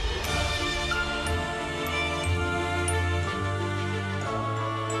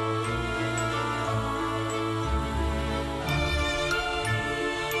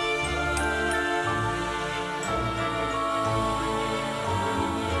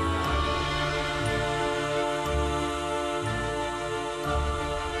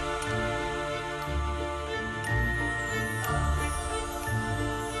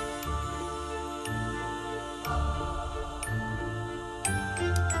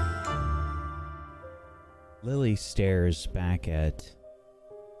Lily stares back at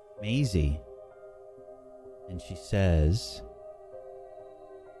Maisie, and she says,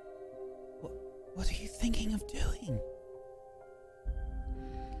 What are you thinking of doing?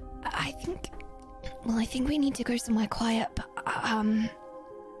 I think we need to go somewhere quiet, but,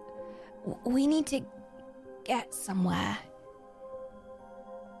 we need to get somewhere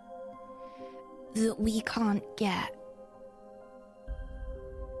that we can't get.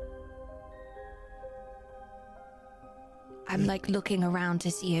 I'm looking around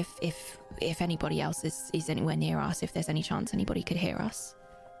to see if anybody else is anywhere near us, if there's any chance anybody could hear us.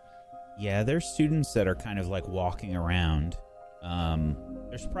 Yeah, there's students that are kind of walking around.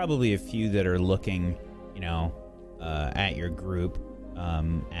 There's probably a few that are looking, at your group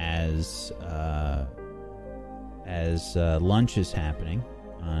as lunch is happening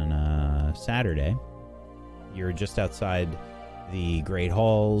on Saturday. You're just outside the Great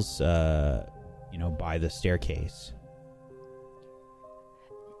Halls, by the staircase.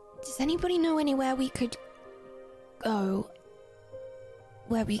 Does anybody know anywhere we could go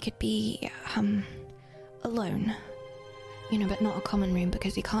where we could be alone? But not a common room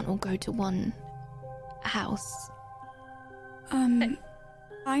because we can't all go to one house.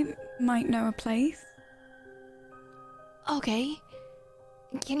 I might know a place. Okay.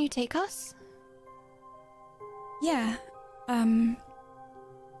 Can you take us? Yeah.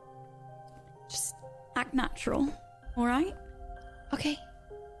 Just act natural, alright? Okay.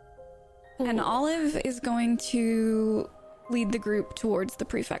 And Olive is going to lead the group towards the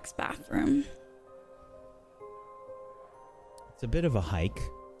prefect's bathroom. It's a bit of a hike.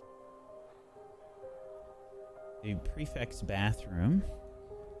 The prefect's bathroom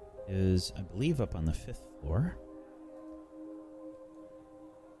is, I believe, up on the 5th floor.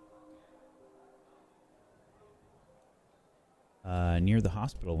 Near the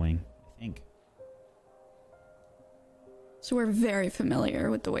hospital wing, I think. So we're very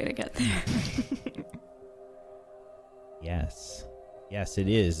familiar with the way to get there. Yes. Yes, it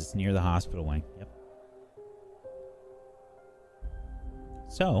is. It's near the hospital wing. Yep.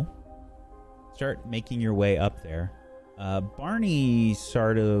 So, start making your way up there. Barney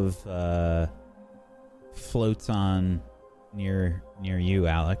sort of floats on near you,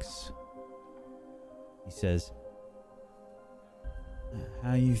 Alex. He says,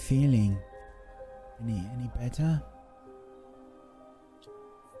 "How are you feeling? Any better?"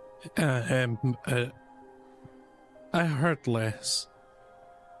 I hurt less.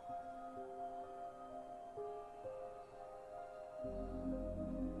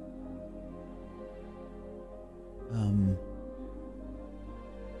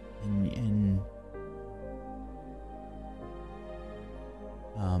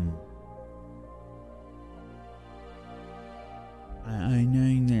 I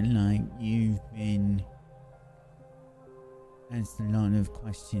know that you've been asked a lot of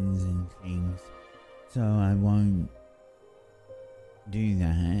questions and things, so I won't do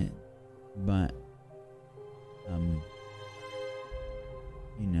that, but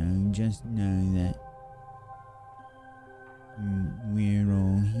just know that we're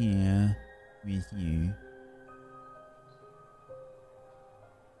all here with you.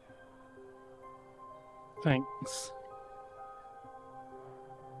 Thanks.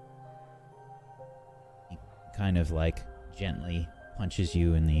 He kind of gently punches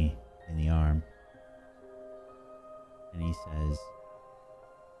you in the arm, and he says,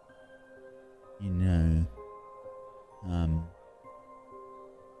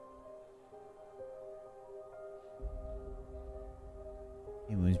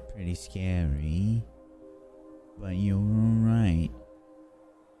 it was pretty scary, but you're all right.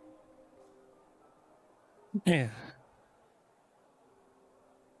 Yeah.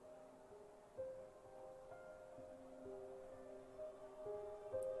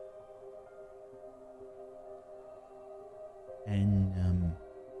 And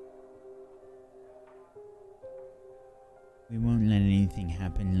we won't let anything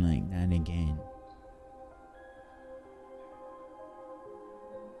happen like that again.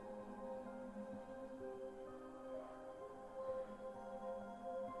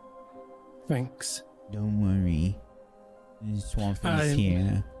 Thanks. Don't worry. Swampy's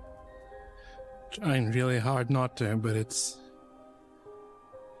here. Trying really hard not to, but it's...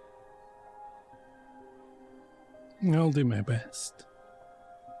 I'll do my best.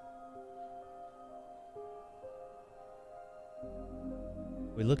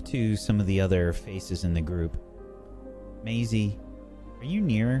 We look to some of the other faces in the group. Maisie, are you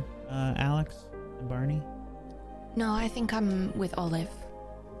near Alex and Barney? No, I think I'm with Olive.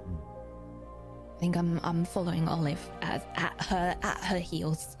 think I'm following Olive at her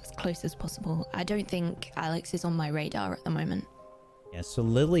heels as close as possible. I don't think Alex is on my radar at the moment. Yeah, so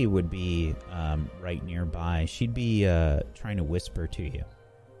Lily would be right nearby. She'd be trying to whisper to you.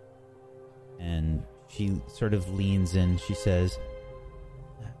 And she sort of leans in. She says,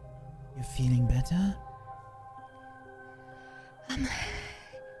 "You're feeling better?"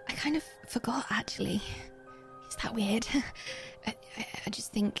 I kind of forgot, actually. Is that weird? I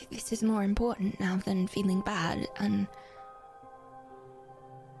just think this is more important now than feeling bad, and...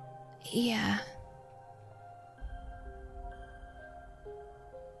 yeah.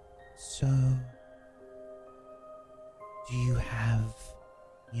 So, do you have,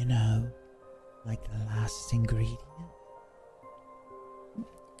 like the last ingredient?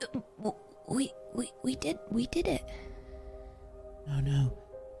 We did it. No.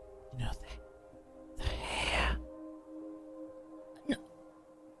 The hair.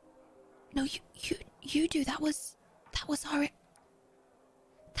 No, you do. That was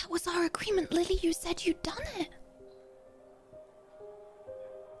our agreement, Lily. You said you'd done it.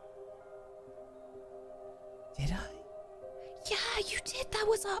 Did I? Yeah, you did. That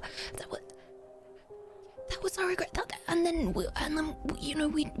was our regret. And then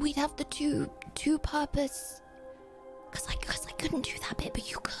we'd have the two purpose. Cause I couldn't do that bit,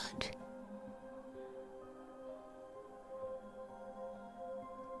 but you could.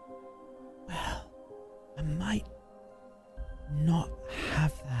 Well, I might not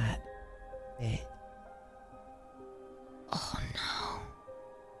have that bit. Oh no.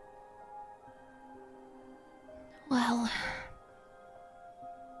 Well,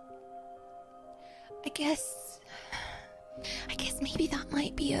 I guess maybe that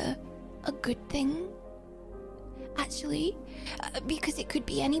might be a good thing. Actually, because it could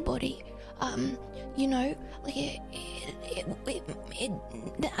be anybody. Like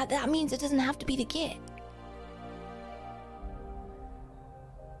that means it doesn't have to be the Git.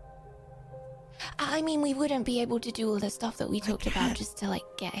 I mean, we wouldn't be able to do all the stuff that we talked about just to like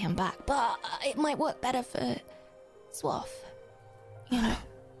get him back, but it might work better for Swaff. I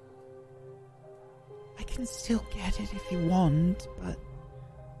can still get it if you want, but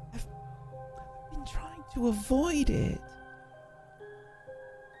I've been trying to avoid it.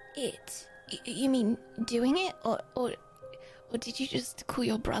 It? You mean doing it, or did you just call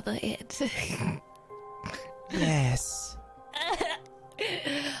your brother it? Yes.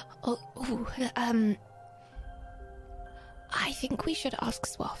 I think we should ask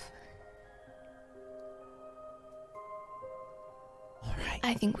Swaff. All right.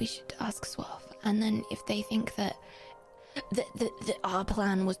 I think we should ask Swaff, and then if they think that our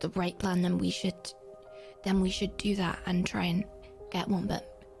plan was the right plan, then we should do that and try and get one. But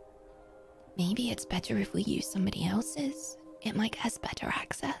maybe it's better if we use somebody else's. It might get us better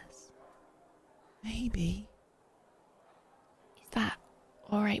access. Maybe. Is that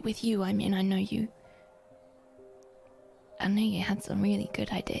all right with you? I mean, I know you had some really good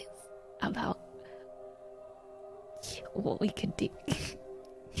ideas about what we could do.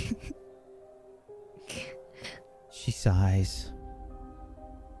 She sighs.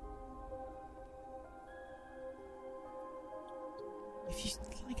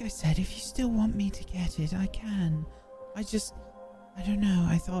 Like I said, if you still want me to get it, I can. I don't know,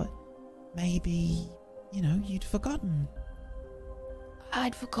 I thought maybe, you'd forgotten.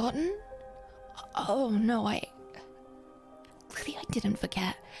 I'd forgotten? Oh, no, I didn't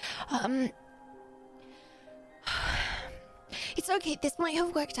forget. It's okay, this might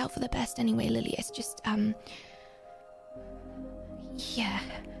have worked out for the best anyway, Lily. It's just, yeah.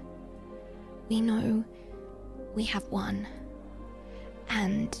 We know we have one.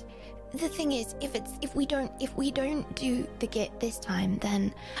 And the thing is, if we don't do the Git this time,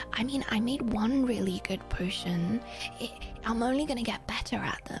 then I mean, I made one really good potion. I'm only gonna get better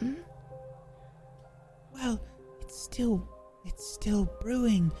at them. Well, it's still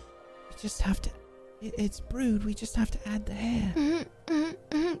brewing. We just have to. It's brewed. We just have to add the hair.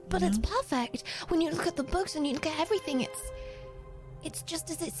 But it's perfect. When you look at the books and you look at everything, it's just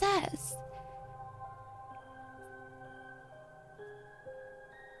as it says.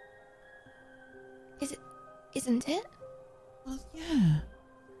 Isn't it? Well, yeah.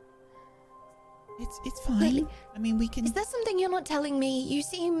 It's fine. Really? I mean, we can... Is there something you're not telling me? You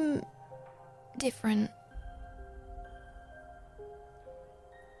seem different.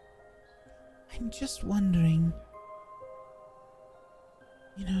 I'm just wondering,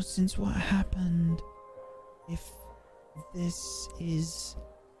 since what happened, if this is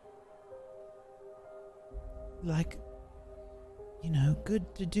like,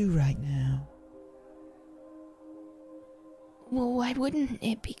 good to do right now. Well, why wouldn't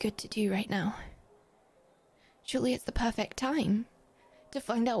it be good to do right now? actually it's the perfect time to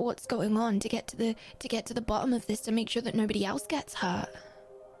find out what's going on, to get to the bottom of this, to make sure that nobody else gets hurt.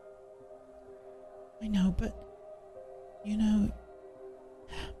 I know, but you know,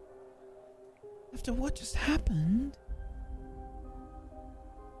 after what just happened,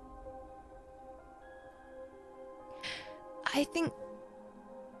 I think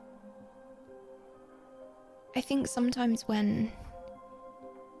sometimes when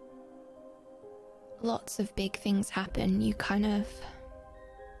lots of big things happen, you kind of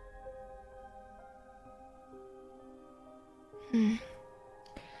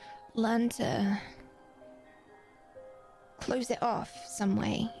learn to close it off some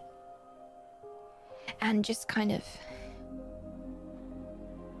way and just kind of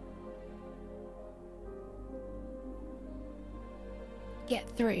get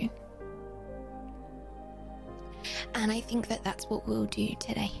through. And I think that that's what we'll do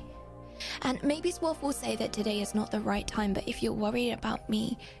today. And maybe Swolf will say that today is not the right time, but if you're worried about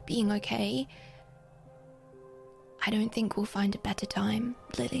me being okay, I don't think we'll find a better time,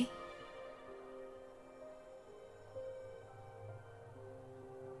 Lily.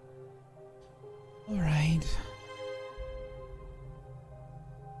 all right.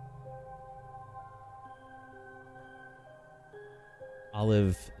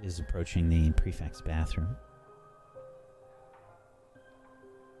 Olive is approaching the prefect's bathroom.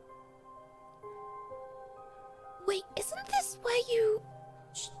 Wait, isn't this where you...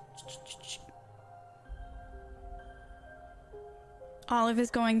 Olive is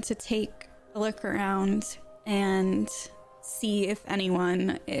going to take a look around and see if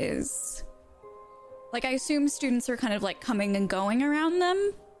anyone is... Like, I assume students are kind of like coming and going around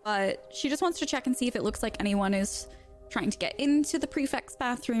them, but she just wants to check and see if it looks like anyone is trying to get into the prefect's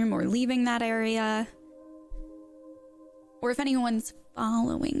bathroom or leaving that area, or if anyone's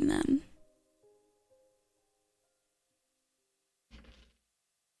following them.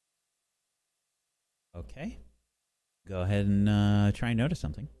 Okay. Go ahead and try and notice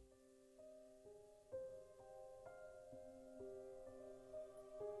something.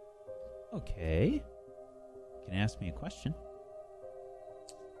 Okay. You can ask me a question.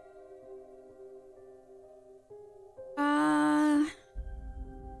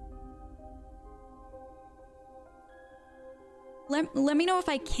 Let me know if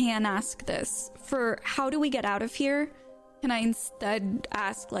I can ask this. For how do we get out of here? Can I instead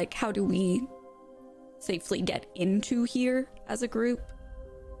ask, like, how do we safely get into here as a group?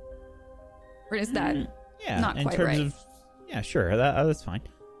 Or is that not in quite terms right? of, yeah, sure, that's fine.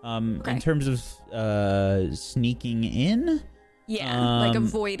 Okay. In terms of sneaking in, like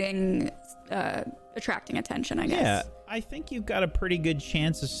avoiding attracting attention, I guess. Yeah, I think you've got a pretty good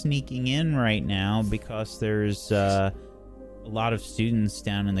chance of sneaking in right now because there's a lot of students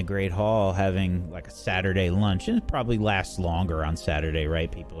down in the Great Hall having like a Saturday lunch, and it probably lasts longer on Saturday,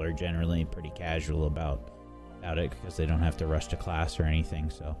 right? People are generally pretty casual about it because they don't have to rush to class or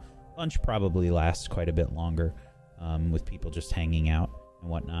anything. So lunch probably lasts quite a bit longer, with people just hanging out and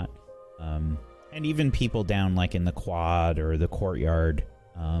whatnot. And even people down like in the quad or the courtyard,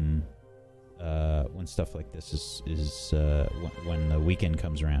 when stuff like this is when the weekend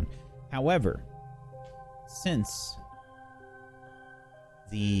comes around. However, since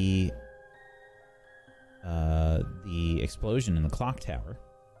the explosion in the clock tower,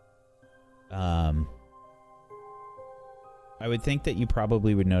 I would think that you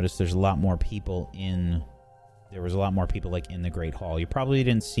probably would notice there was a lot more people like in the Great Hall. You probably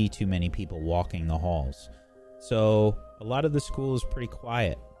didn't see too many people walking the halls. So a lot of the school is pretty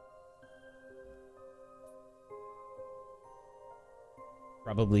quiet.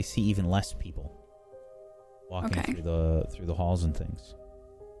 Probably see even less people walking through the halls and things.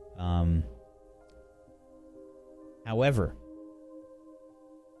 However,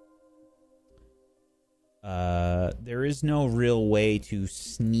 there is no real way to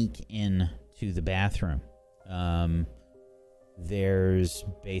sneak in to the bathroom. There's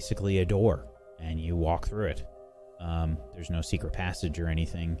basically a door, and you walk through it. There's no secret passage or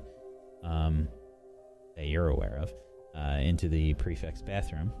anything that you're aware of into the prefect's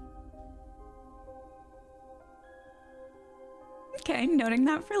bathroom. Okay, noting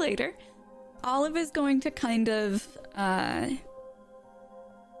that for later. Olive is going to kind of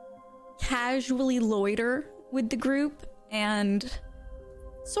casually loiter with the group and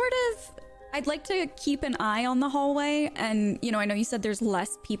sort of, I'd like to keep an eye on the hallway, and, you know, I know you said there's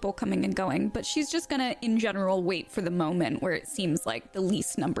less people coming and going, but she's just gonna, in general, wait for the moment where it seems like the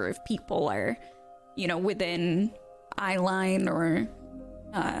least number of people are, you know, within eye line, or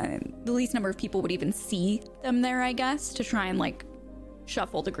the least number of people would even see them there, I guess, to try and, like,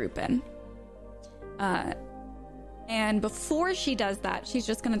 shuffle the group in. And before she does that, she's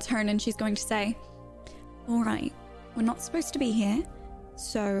just going to turn and she's going to say, all right, we're not supposed to be here.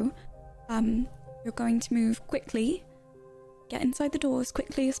 So, you're going to move quickly, get inside the door as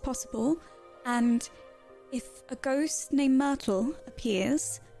quickly as possible. And if a ghost named Myrtle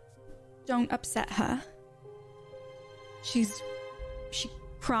appears, don't upset her. She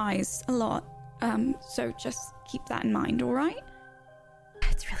cries a lot. So just keep that in mind, all right?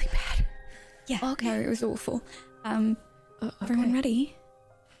 It's really bad. Yeah. Okay. No, it was awful. Okay. Everyone ready?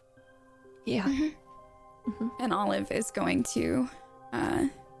 Yeah. And Olive is going to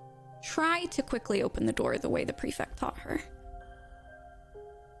try to quickly open the door the way the prefect taught her.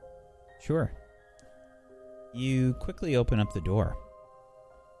 Sure. You quickly open up the door.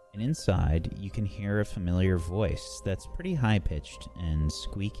 And inside, you can hear a familiar voice that's pretty high-pitched and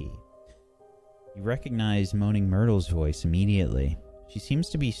squeaky. You recognize Moaning Myrtle's voice immediately. She seems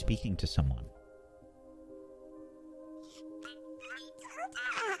to be speaking to someone.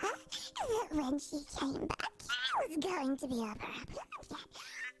 When she came back, it was going to be a problem.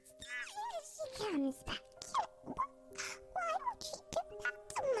 She comes back. Why would she do that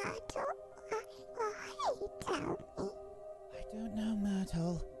to Myrtle? Why? Tell me. I don't know,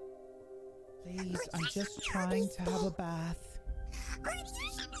 Myrtle. Please, I'm just trying to have a bath.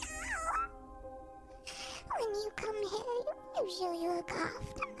 When you come here, you usually look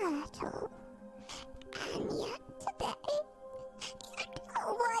after Myrtle. And yet today, you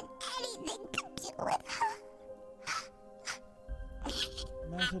don't want anything to do with her.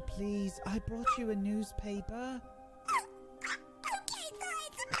 Myrtle, please, I brought you a newspaper. Okay, so I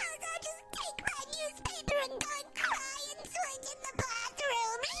suppose I'll just take my newspaper and go and cry and switch in the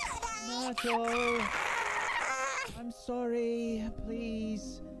bathroom, should I? Myrtle! I'm sorry, please.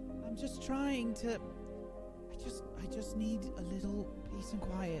 I'm just trying to... I just need a little peace and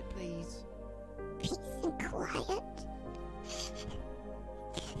quiet, please. Peace and quiet?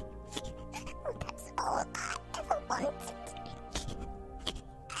 That's all I ever wanted.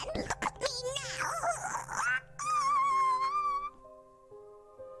 And look at me now!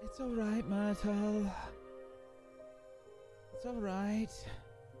 It's alright, Myrtle. It's alright.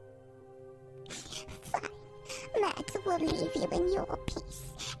 Fine. Myrtle will leave you in your peace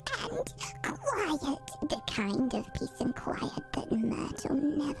and quiet, the kind of peace and quiet that Myrtle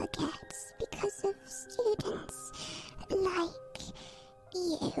never gets because of students like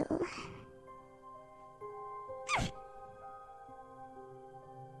you.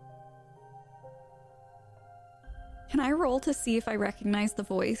 Can I roll to see if I recognize the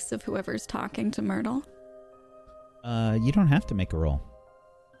voice of whoever's talking to Myrtle? You don't have to make a roll.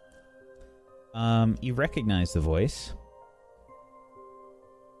 You recognize the voice.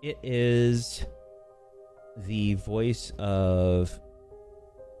 It is the voice of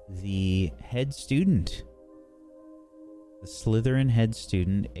the head student. The Slytherin head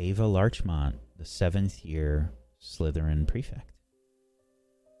student, Ava Larchmont, the 7th year Slytherin prefect.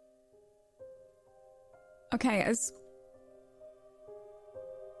 Okay, as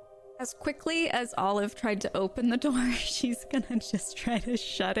quickly as Olive tried to open the door, she's gonna just try to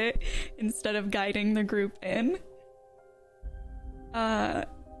shut it instead of guiding the group in.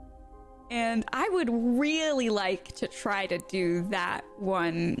 And I would really like to try to do that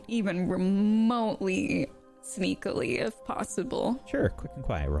one even remotely sneakily if possible. Sure, quick and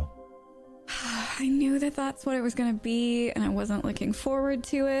quiet roll. I knew that that's what it was gonna be, and I wasn't looking forward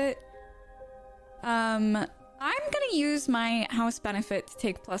to it. I'm gonna use my house benefit to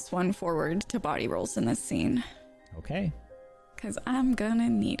take +1 forward to body rolls in this scene. Okay. Because I'm gonna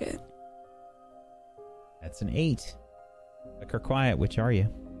need it. That's an 8. Quick or quiet, which are you?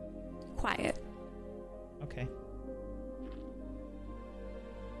 Quiet. Okay.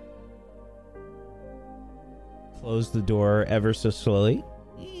 Close the door ever so slowly.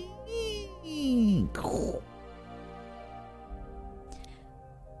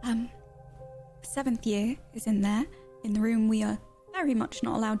 7th year is in there, in the room we are very much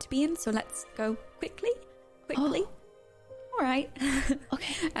not allowed to be in, so let's go quickly. All right.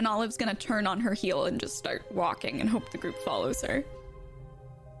 Okay. And Olive's gonna turn on her heel and just start walking and hope the group follows her.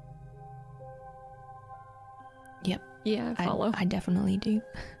 Yep. Yeah, follow. I definitely do.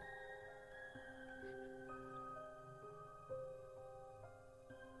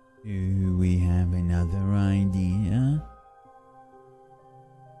 Do we have another idea?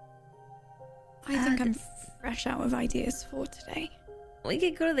 I think I'm fresh out of ideas for today. We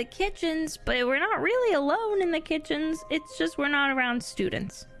could go to the kitchens, but we're not really alone in the kitchens. It's just we're not around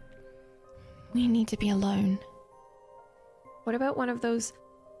students. We need to be alone. What about one of those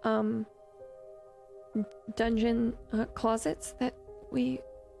dungeon closets that we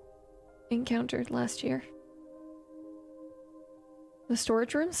encountered last year? The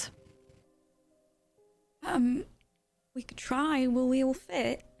storage rooms? We could try. Will we all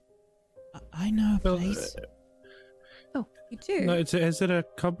fit? I know a Well, place. You do? No, is it a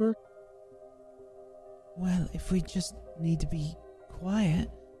cupboard? Well, if we just need to be quiet.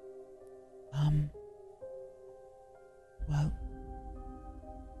 Well,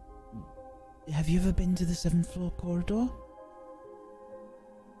 have you ever been to the 7th floor corridor?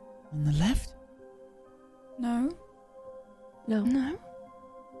 On the left? No. No. No?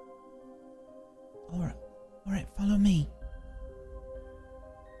 Alright, follow me.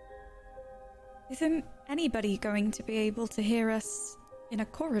 Isn't anybody going to be able to hear us in a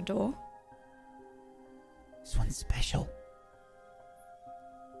corridor? This one's special.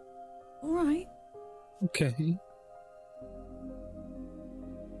 All right. Okay.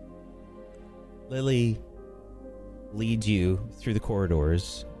 Lily leads you through the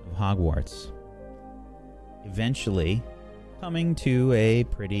corridors of Hogwarts, eventually coming to a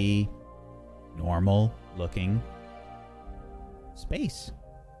pretty normal looking space.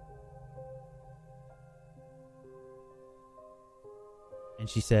 And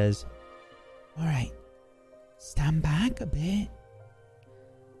she says, "Alright, stand back a bit."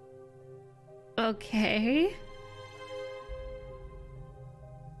 Okay.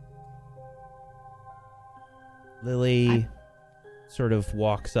 Lily sort of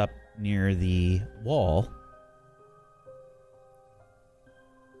walks up near the wall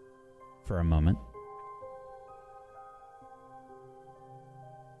for a moment.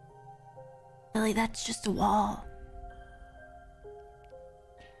 Lily, that's just a wall.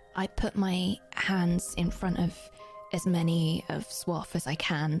 I put my hands in front of as many of Swaff as I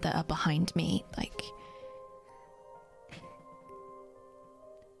can that are behind me, like...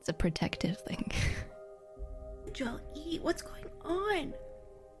 It's a protective thing. Jolie, what's going on?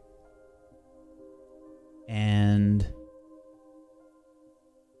 And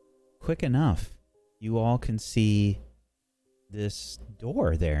quick enough, you all can see this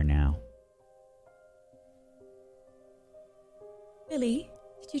door there now. Lily,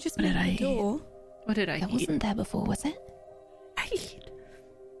 did you just What make did the I hear? door? What did I That hear? wasn't there before, was it?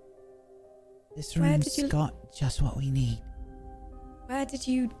 This Where room's did you- got just what we need. Where did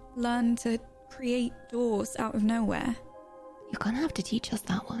you learn to create doors out of nowhere? You're gonna have to teach us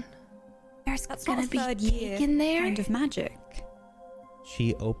that one. There's That's gonna not a be third cake year in there. kind of magic.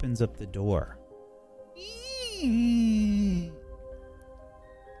 She opens up the door.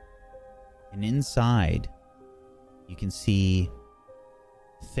 And inside, you can see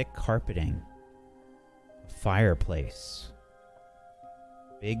thick carpeting, a fireplace,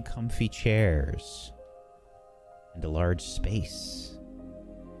 big comfy chairs, and a large space.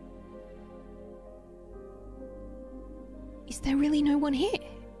 Is there really no one here?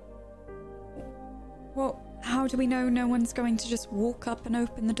 Well, how do we know no one's going to just walk up and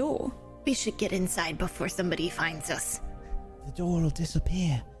open the door? We should get inside before somebody finds us. The door will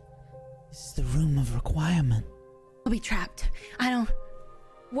disappear. This is the room of requirement. We'll be trapped.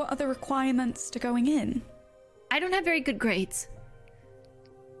 What are the requirements to going in? I don't have very good grades.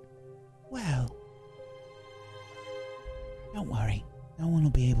 Well, don't worry. No one will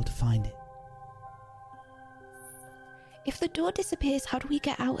be able to find it. If the door disappears, how do we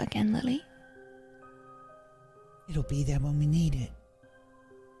get out again, Lily? It'll be there when we need it.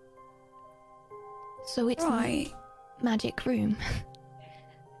 So it's Right. not magic room.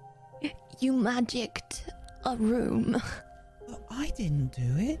 You magicked a room. Well, I didn't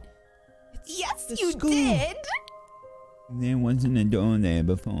do it. It's Yes, the you school. did! There wasn't a door there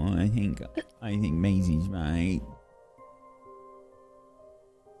before. I think Maisie's right.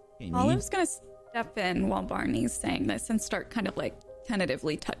 Olive's gonna step in while Barney's saying this and start kind of like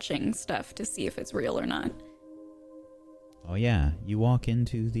tentatively touching stuff to see if it's real or not. Oh yeah, you walk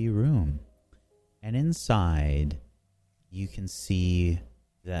into the room, and inside you can see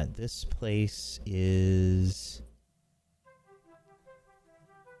that this place is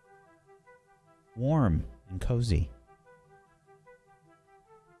warm and cozy.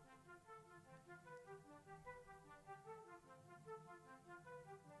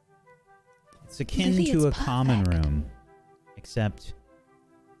 It's akin Lily, to a it's common perfect. room, except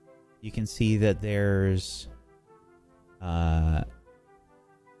you can see that there's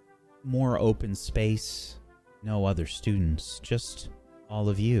more open space, no other students, just all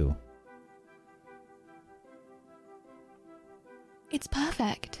of you. It's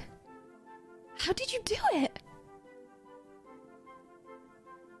perfect. How did you do it?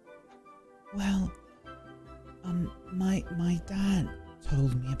 Well, my dad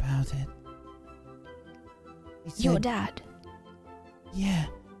told me about it. He said, Your dad. yeah,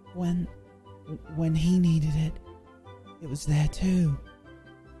 when he needed it, It was there too.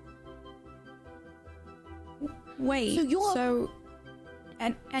 Wait, So you're- so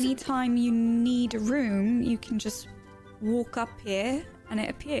anytime you need a room, you can just walk up here and it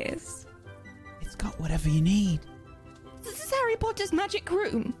appears. It's got whatever you need. This is Harry Potter's magic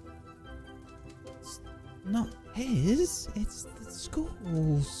room. It's not his. It's the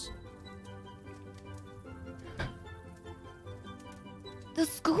school's. The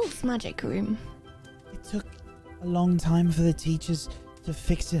school's magic room. It took a long time for the teachers to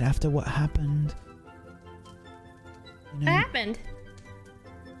fix it after what happened. You What know, happened?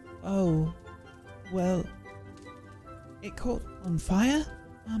 oh, well, it caught on fire.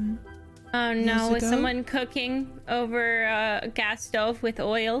 Oh no, Years was ago? someone cooking over a gas stove with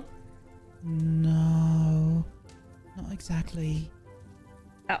oil? No, not exactly.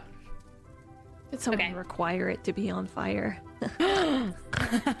 Oh. Did someone Okay. require it to be on fire?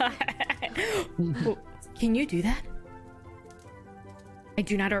 Can you do that? I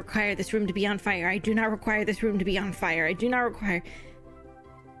do not require this room to be on fire. I do not require this room to be on fire. I do not require.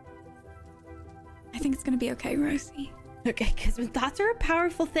 I think it's gonna be okay, Rosie. Okay, because thoughts are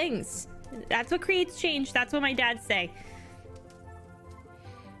powerful things. That's what creates change. That's what my dad say.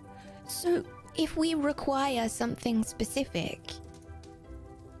 So, if we require something specific,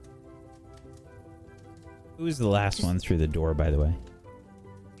 Who was the last one through the door, by the way?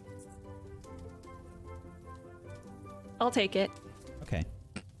 I'll take it. Okay.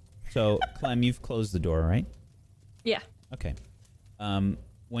 So, Clem, you've closed the door, right? Yeah. Okay.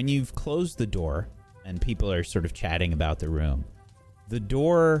 When you've closed the door and people are sort of chatting about the room, the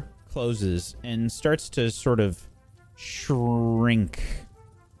door closes and starts to sort of shrink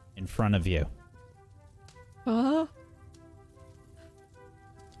in front of you. Whoa.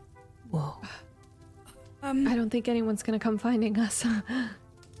 I I don't think anyone's gonna come finding us.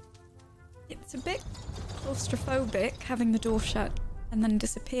 It's a bit claustrophobic having the door shut and then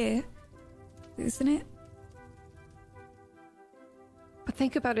disappear, isn't it? But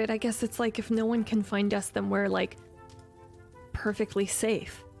think about it, I guess it's like if no one can find us, then we're like perfectly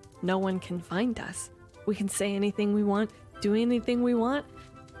safe. No one can find us. We can say anything we want, do anything we want.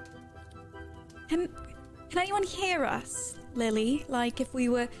 Can anyone hear us, Lily? Like if we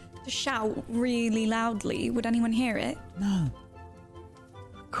were to shout really loudly, would anyone hear it? No,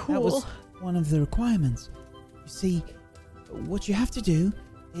 Cool. that was one of the requirements. You see, what you have to do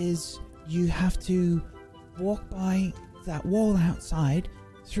is you have to walk by that wall outside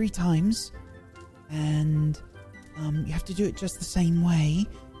 3 times, and you have to do it just the same way,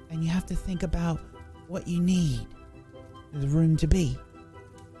 and you have to think about what you need the room to be.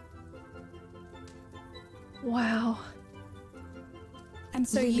 Wow. And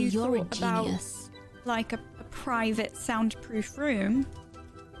so Lily, you you're a thought about genius. like a private soundproof room.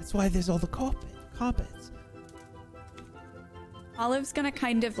 That's why there's all the carpets. Olive's gonna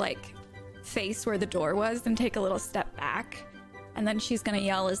kind of like face where the door was and take a little step back, and then she's gonna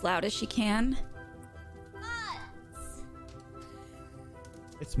yell as loud as she can.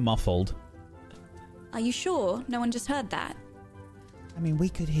 It's muffled. Are you sure? No one just heard that? I mean, we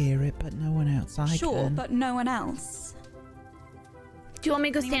could hear it, but no one outside Sure, can. but no one else. Do you want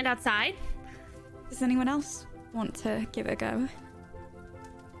me to go stand outside? Does anyone else want to give it a go?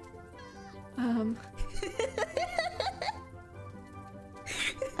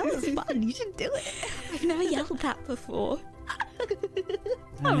 That was fun. You should do it. I've never yelled that before.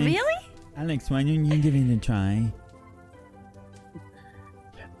 Oh, really? Alex, why don't you give it a try?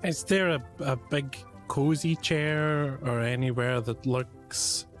 Is there a big cozy chair or anywhere that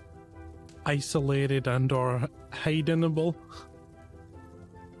looks isolated and or hideable?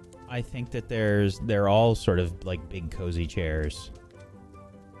 I think that they're all sort of like big cozy chairs.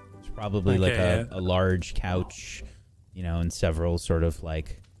 It's probably like Okay. a large couch, you know, and several sort of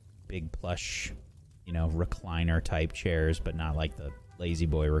like big plush, you know, recliner type chairs, but not like the Lazy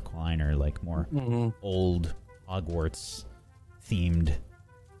Boy recliner, like more old Hogwarts themed.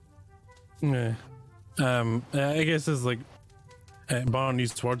 Yeah. I guess it's like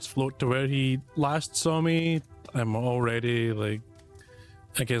Barney's words float to where he last saw me. I'm already like,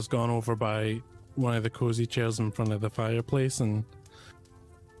 I guess, gone over by one of the cozy chairs in front of the fireplace and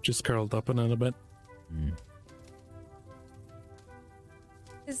just curled up in it a bit.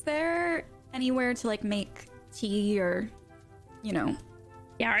 Is there anywhere to like make tea or, you know?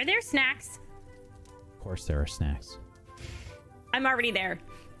 Yeah, are there snacks? Of course, there are snacks. I'm already there.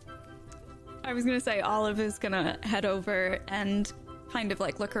 I was gonna say Olive is gonna head over and kind of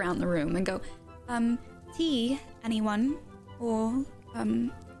like look around the room and go, tea, anyone? Or,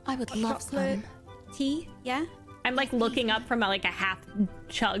 I would hot love chocolate some. tea, yeah? I'm like looking up from like a half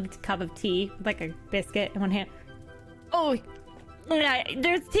chugged cup of tea with like a biscuit in one hand. Oh, yeah,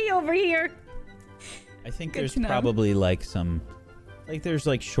 there's tea over here. I think Good there's to know. probably like some, like there's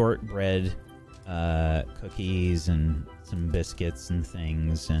like shortbread cookies and some biscuits and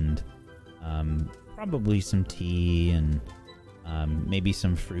things, and probably some tea and maybe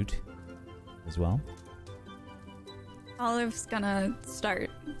some fruit as well. Olive's gonna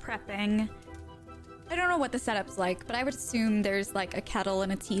start prepping. I don't know what the setup's like, but I would assume there's like a kettle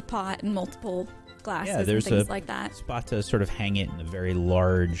and a teapot and multiple glasses Yeah, and there's things a like that. spot to sort of hang it in a very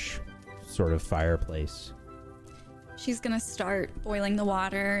large sort of fireplace. She's gonna start boiling the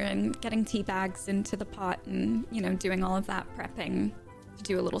water and getting tea bags into the pot and, you know, doing all of that prepping to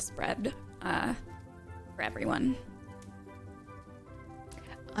do a little spread for everyone.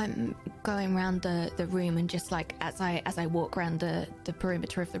 I'm going around the room and just like as I walk around the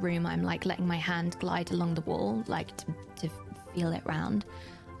perimeter of the room, I'm like letting my hand glide along the wall, like to feel it round.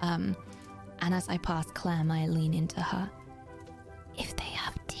 And as I pass Clem, I lean into her. If they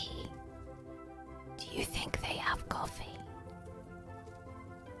have tea, do you think they have coffee?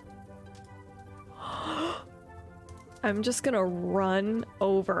 I'm just gonna run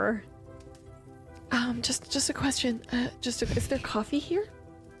over. Just a question. Is there coffee here?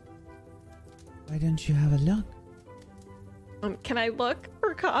 Why don't you have a look? Can I look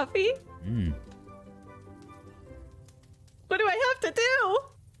for coffee? What do I have to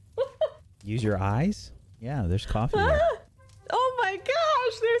do? Use your eyes? Yeah, there's coffee there. Oh my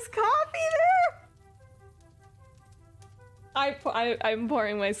gosh, there's coffee there! I'm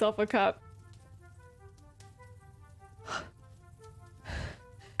pouring myself a cup.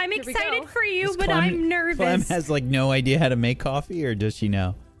 I'm Here we excited go. for you, Does but Clem- I'm nervous. Clem has like no idea how to make coffee, or does she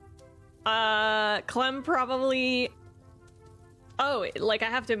know? Clem probably... Oh, like I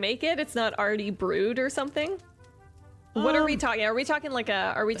have to make it? It's not already brewed or something? What are we talking? Are we talking like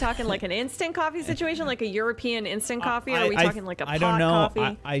an instant coffee situation, like a European instant coffee? Or are we talking like a pot I don't know.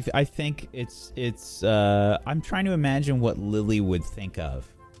 coffee? I think it's I'm trying to imagine what Lily would think of.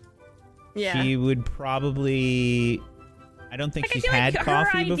 Yeah. She would probably, I don't think Like, I she's feel had like her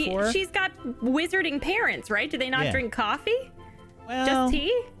coffee idea- before. She's got wizarding parents, right? Do they not Yeah. drink coffee? well, Just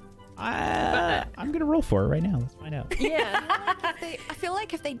tea? I'm gonna roll for it right now. Let's find out. Yeah. I feel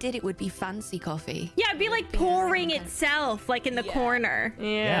like if they did, it would be fancy coffee. Yeah, it'd be like pouring itself, like in the corner.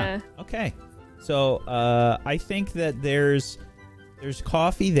 Yeah. Okay. So I think that there's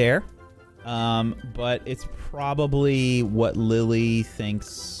coffee there, but it's probably what Lily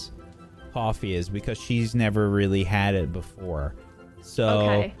thinks coffee is because she's never really had it before. So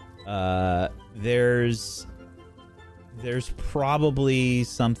Okay. there's probably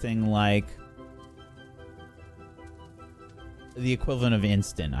something like the equivalent of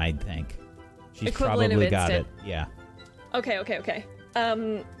instant, I think. She's Equivalent of probably got it. instant. Yeah. Okay.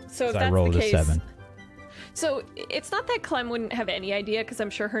 So if I that's rolled the a case, 7. so it's not that Clem wouldn't have any idea because I'm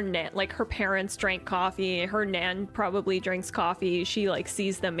sure her parents drank coffee. Her nan probably drinks coffee. She like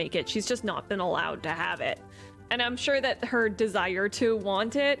sees them make it. She's just not been allowed to have it. And I'm sure that her desire to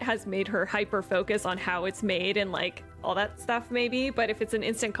want it has made her hyper focus on how it's made and like all that stuff maybe. But if it's an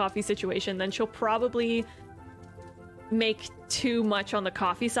instant coffee situation, then she'll probably make too much on the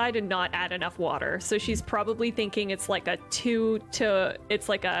coffee side and not add enough water. So she's probably thinking it's like a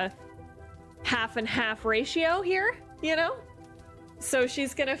half and half ratio here, you know? So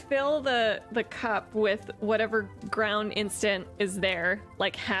she's gonna fill the cup with whatever ground instant is there,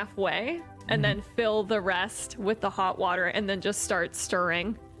 like halfway, and then fill the rest with the hot water and then just start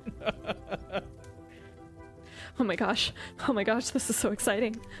stirring. Oh my gosh, this is so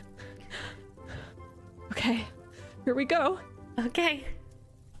exciting. Okay, here we go. Okay.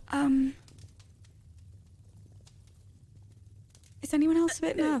 Is anyone else a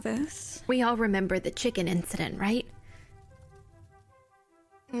bit nervous? We all remember the chicken incident, right?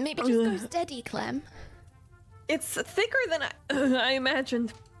 Maybe just go steady, Clem. It's thicker than I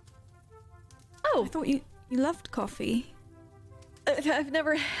imagined. I thought you loved coffee. I've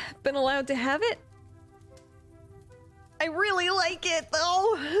never been allowed to have it. I really like it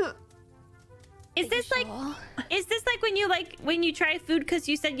though. Is this like when you try food because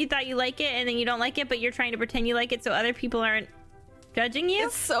you said you thought you like it and then you don't like it, but you're trying to pretend you like it so other people aren't judging you?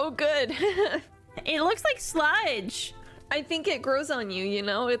 It's so good. It looks like sludge. I think it grows on you, you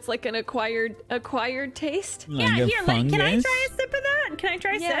know? It's like an acquired taste. Yeah, Like a here, like, can I fungus? try a sip of that? Can I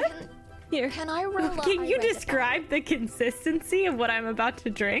try a sip? Here. Can I roll? Can you describe the consistency of what I'm about to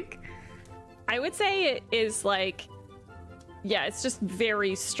drink? I would say it is like, yeah, it's just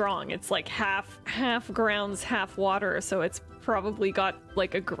very strong. It's like half grounds, half water, so it's probably got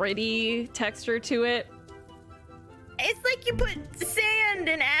like a gritty texture to it. It's like you put sand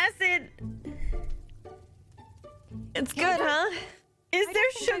and acid. It's good, huh? Is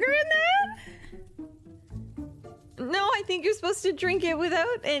there sugar in that? No, I think you're supposed to drink it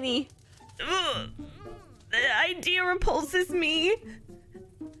without any. Ugh. The idea repulses me.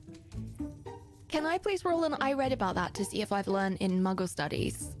 Can I please roll an I read about that to see if I've learned in Muggle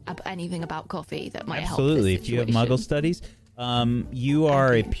studies anything about coffee that might help? Absolutely. This If you have situation? Muggle studies, you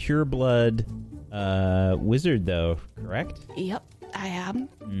are a pureblood wizard, though, correct? Yep, I am.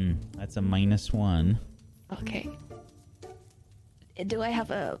 That's a -1. Okay. Do I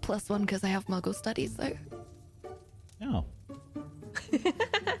have a +1 because I have Muggle studies though? No.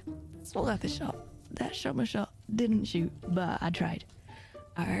 It's worth a shot. That shot my shot. Didn't shoot, but I tried.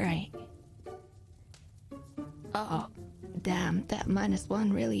 Alright. Oh, damn. That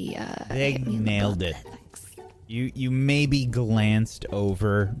 -1 really, They hit me in the nailed butt it. there, thanks. You maybe glanced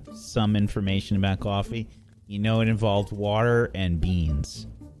over some information about coffee. You know it involved water and beans.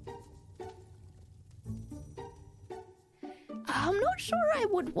 I'm not sure I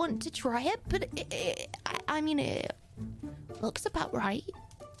would want to try it, but I mean, it looks about right.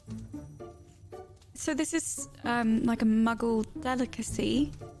 So this is like a Muggle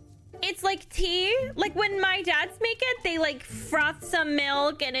delicacy. It's like tea. Like when my dads make it, they like froth some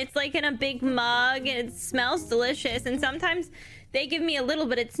milk and it's like in a big mug and it smells delicious. And sometimes they give me a little,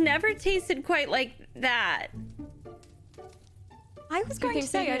 but it's never tasted quite like that. I was going to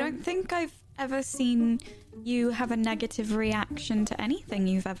think so, say, I yeah. don't think I've ever seen you have a negative reaction to anything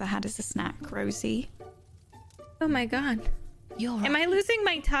you've ever had as a snack, Rosie. Oh my god. You're right. Am I losing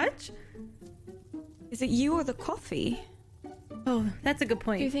my touch? Is it you or the coffee? Oh, that's a good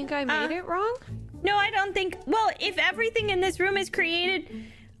point. Do you think I made it wrong? No, I don't think. Well, if everything in this room is created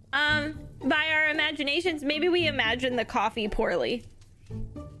by our imaginations, maybe we imagine the coffee poorly.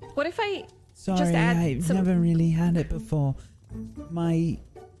 What if I Sorry, just add I've some... never really had it before. My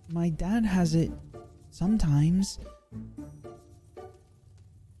dad has it sometimes.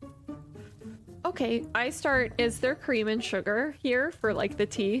 Okay, is there cream and sugar here for like the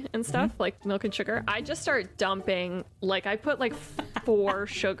tea and stuff, like milk and sugar? I just start dumping, like I put like 4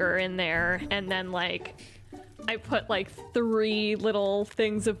 sugar in there, and then like I put like 3 little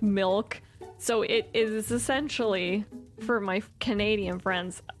things of milk. So it is essentially, for my Canadian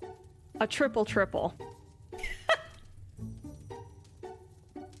friends, a triple.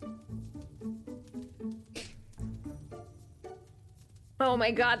 Oh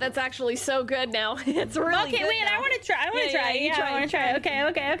my god, that's actually so good now. It's really Okay, good wait, now. I want to try. I want to Yeah, try. yeah, you Yeah, try, I want you to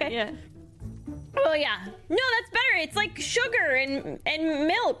try. try. Okay. Yeah. Oh yeah. No, that's better. It's like sugar and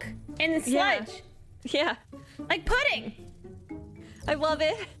milk and Yeah. sludge. Yeah. Like pudding. I love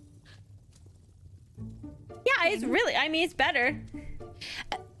it. Yeah, it's really, I mean, it's better.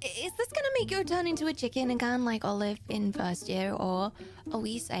 Is this gonna make you turn into a chicken again, like Olive in first year, or are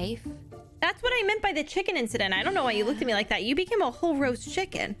we safe? That's what I meant by the chicken incident. I don't know why you looked at me like that. You became a whole roast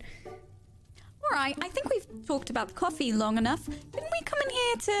chicken. All right, I think we've talked about coffee long enough. Didn't we come in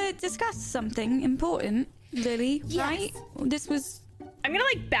here to discuss something important, Lily? Yes. Right? This was... I'm gonna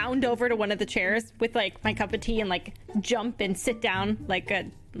like bound over to one of the chairs with like my cup of tea and like jump and sit down like a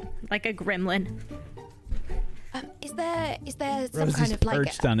gremlin. Is there some Rose kind is of like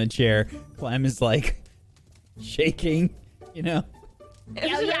perched on a chair. Clem is like shaking, you know?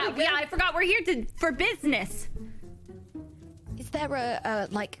 Yeah, I forgot we're here for business. is there a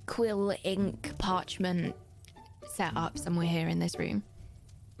like quill, ink, parchment set up somewhere here in this room?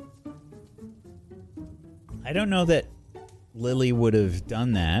 I don't know that Lily would have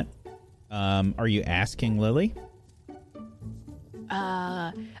done that. Are you asking Lily?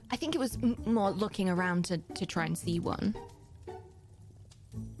 I think it was more looking around to try and see one.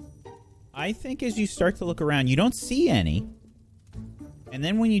 I think as you start to look around, you don't see any. And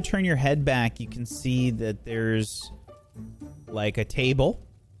then when you turn your head back, you can see that there's like a table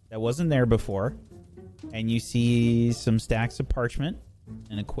that wasn't there before. And you see some stacks of parchment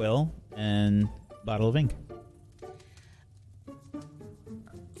and a quill and a bottle of ink.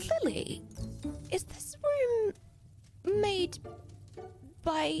 Lily, is this room made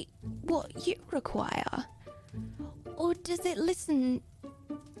by what you require? Or does it listen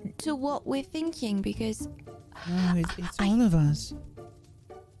to what we're thinking? Because No, it's all of us.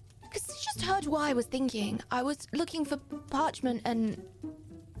 you just heard what I was thinking. I was looking for parchment and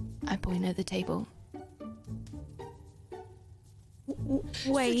I point at the table.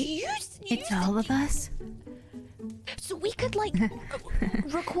 Wait. It's all of us. So we could like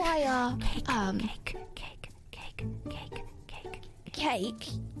require cake.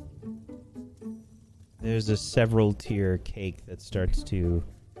 There's a several tier cake that starts to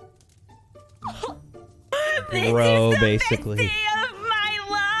grow, basically. Day of my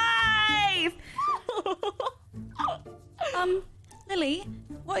life. Lily,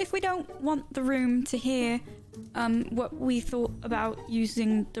 what if we don't want the room to hear what we thought about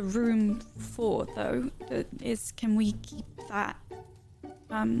using the room for, though? Can we keep that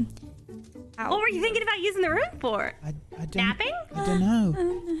out? What were you thinking about using the room for? I don't, Napping? I don't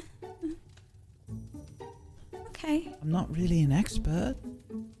know. Okay. I'm not really an expert.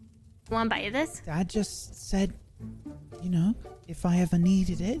 Want to buy you this? Dad just said, if I ever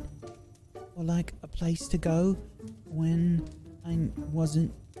needed it, or like a place to go when I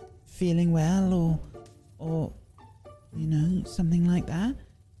wasn't feeling well, or something like that.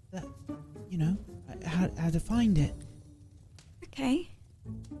 That how to find it. Okay.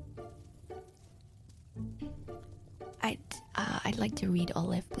 I'd like to read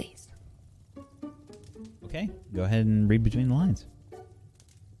Olive, please. Okay, go ahead and read between the lines.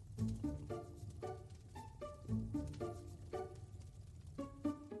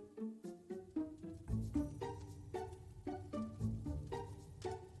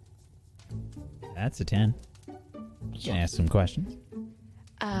 That's a 10. You can ask some questions.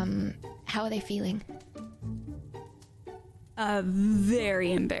 How are they feeling?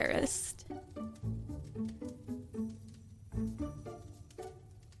 Very embarrassed.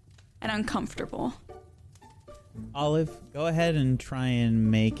 And uncomfortable. Olive, go ahead and try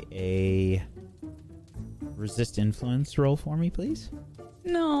and make a resist influence roll for me, please.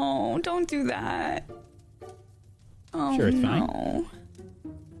 No, don't do that. Oh, Sure, it's fine. no.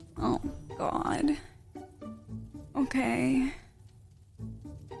 Oh, God. Okay.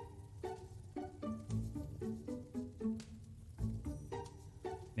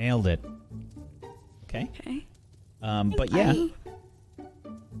 Nailed it. Okay. Okay. But yeah,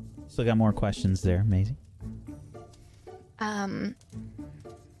 still got more questions there, Maisie.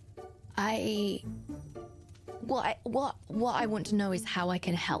 What I want to know is how I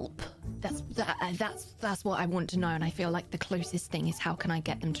can help. That's what I want to know, and I feel like the closest thing is how can I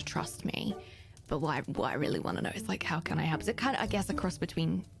get them to trust me. But what I really want to know is like how can I help? Is it kind of, I guess, a cross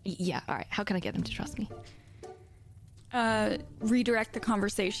between all right, how can I get them to trust me? Redirect the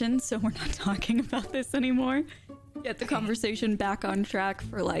conversation so we're not talking about this anymore. Get the conversation back on track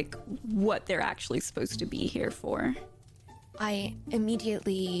for like what they're actually supposed to be here for. I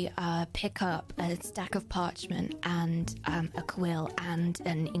immediately pick up a stack of parchment and a quill and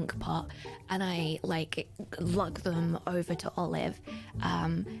an ink pot, and I like lug them over to Olive,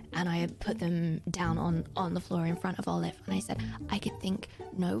 and I put them down on the floor in front of Olive, and I said, I could think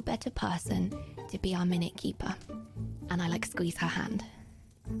no better person to be our minute keeper, and I like squeeze her hand.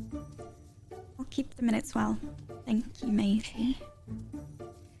 I'll keep the minutes well. Thank you, Maisie.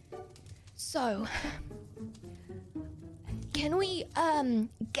 So, can we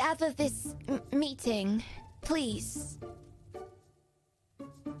gather this meeting, please?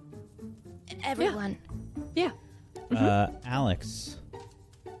 Everyone. Yeah. Alex,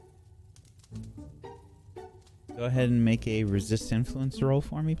 go ahead and make a resist influence roll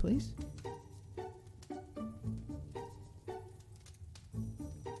for me, please.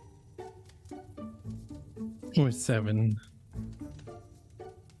 With 7.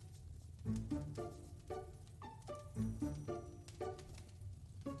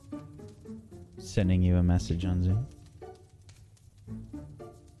 Sending you a message on Zoom.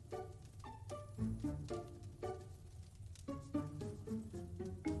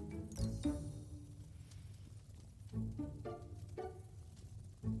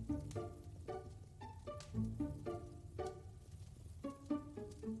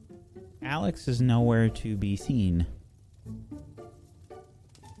 Alex is nowhere to be seen.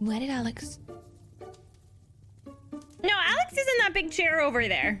 Where did Alex? No, Alex is in that big chair over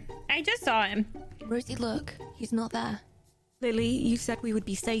there. I just saw him. Rosie, look. He's not there. Lily, you said we would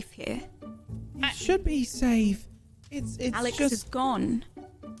be safe here. It should be safe. It's Alex just is gone.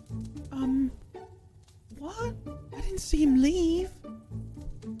 What? I didn't see him leave.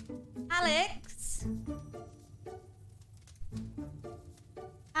 Alex?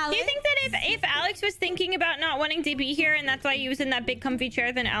 Do you think that if Alex was thinking about not wanting to be here and that's why he was in that big comfy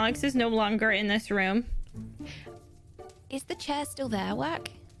chair, then Alex is no longer in this room? Is the chair still there, Whack?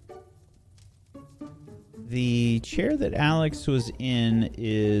 The chair that Alex was in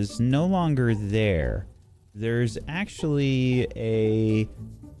is no longer there. There's actually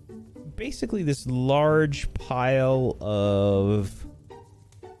basically this large pile of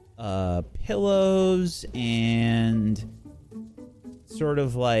pillows and sort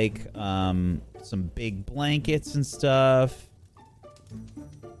of like some big blankets and stuff.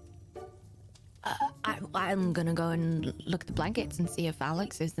 I'm gonna go and look at the blankets and see if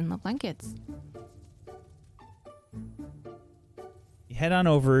Alex is in the blankets. You head on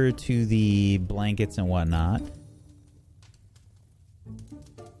over to the blankets and whatnot.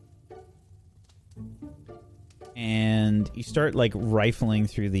 and you start like rifling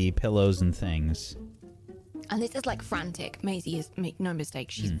through the pillows and things. And this is like frantic. Maisie is, make no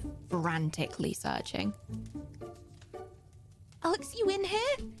mistake, she's frantically searching. Alex, you in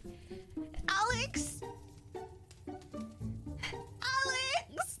here? Alex?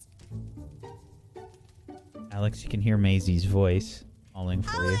 Alex? Alex, you can hear Maisie's voice calling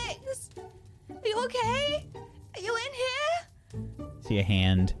for you. Alex? Are you okay? Are you in here? See a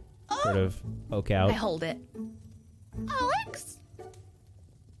hand sort of poke out. I hold it. Alex?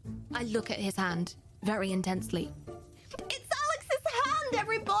 I look at his hand very intensely. It's Alex's hand,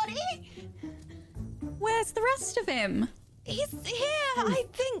 everybody! Where's the rest of him? He's here, I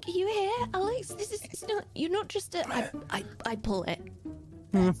think. You here, Alex? This is it's not. You're not just a. I pull it.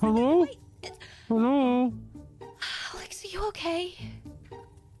 Hello? Wait, Hello? Alex, are you okay?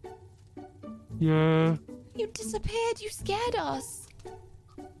 Yeah. You disappeared. You scared us.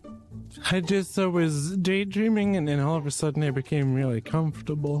 I was daydreaming, and then all of a sudden I became really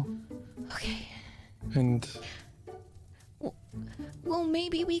comfortable. Okay. And Well,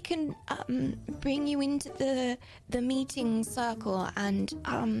 maybe we can bring you into the meeting circle and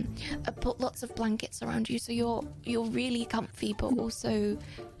put lots of blankets around you so you're really comfy, but also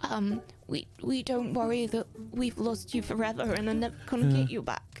we don't worry that we've lost you forever and are never gonna get you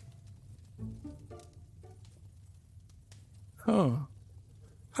back. oh,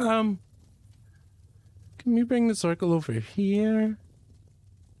 can we bring the circle over here?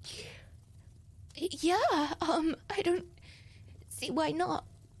 Yeah. I don't see why not.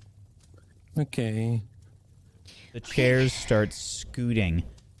 Okay. The chairs start scooting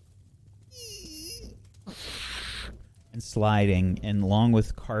and sliding, and along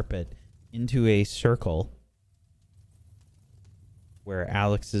with carpet, into a circle where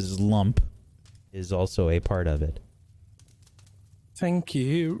Alex's lump is also a part of it. Thank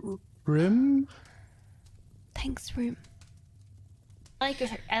you, Rim. Thanks, Room. I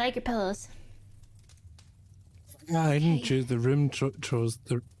like your pillows. I didn't choose the room. Chose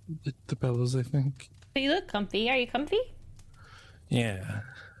the pillows, I think. But you look comfy. Are you comfy? Yeah.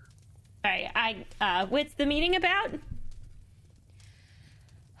 All right. What's the meeting about?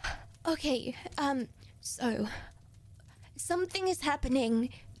 Okay, so something is happening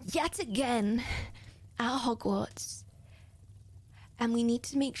yet again at Hogwarts, and we need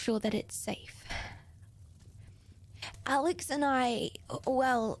to make sure that it's safe. Alex and I,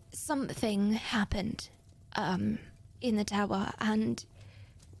 well, something happened, in the tower, and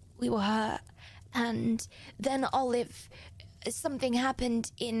we were hurt, and then Olive, something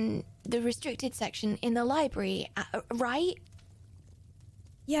happened in the restricted section in the library, right?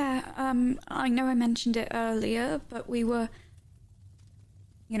 Yeah, I know I mentioned it earlier, but we were,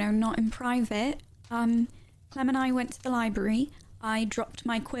 not in private. Clem and I went to the library. I dropped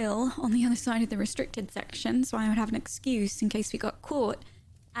my quill on the other side of the restricted section so I would have an excuse in case we got caught.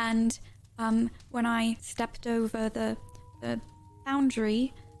 And when I stepped over the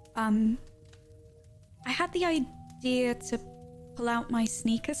boundary, I had the idea to pull out my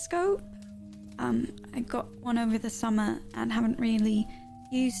sneaker scope. I got one over the summer and haven't really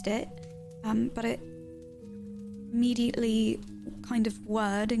used it, but it immediately kind of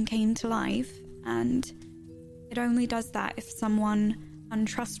whirred and came to life, and it only does that if someone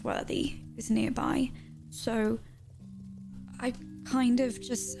untrustworthy is nearby. So I kind of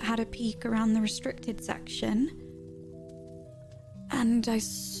just had a peek around the restricted section, and I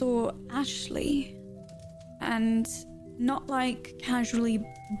saw Ashley, and not like casually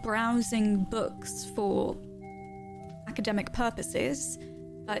browsing books for academic purposes,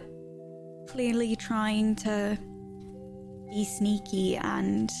 but clearly trying to be sneaky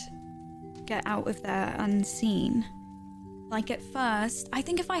and get out of there unseen. Like at first, I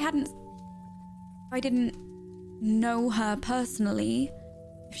think if I didn't know her personally,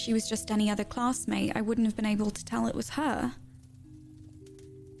 if she was just any other classmate, I wouldn't have been able to tell it was her.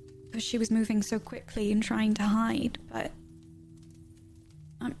 Because she was moving so quickly and trying to hide, but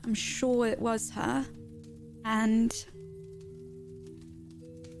I'm sure it was her. And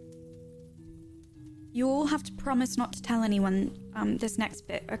you all have to promise not to tell anyone this next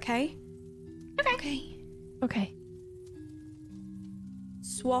bit, okay? Okay.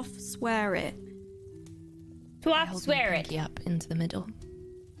 Swaff, swear it. Swap, Hold swear my it. pinky up into the middle.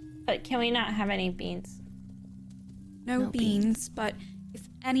 But can we not have any beans? No No beans, but if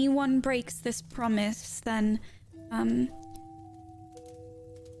anyone breaks this promise, then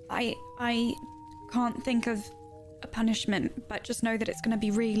I can't think of a punishment, but just know that it's going to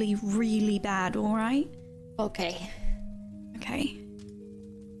be really, really bad, all right? Okay. Okay.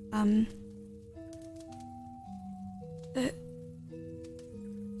 The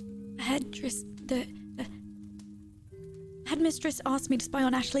headdress, headmistress asked me to spy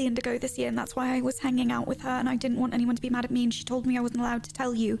on Ashley Indigo this year, and that's why I was hanging out with her, and I didn't want anyone to be mad at me, and she told me I wasn't allowed to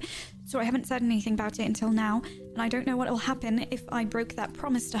tell you. So I haven't said anything about it until now, and I don't know what will happen if I broke that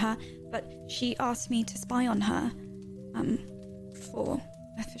promise to her, but she asked me to spy on her, for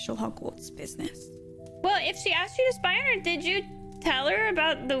official Hogwarts business. Well, if she asked you to spy on her, did you tell her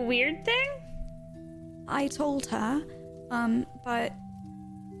about the weird thing? I told her, but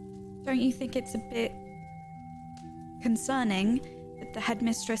don't you think it's a bit concerning that the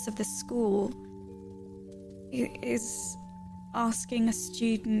headmistress of the school is asking a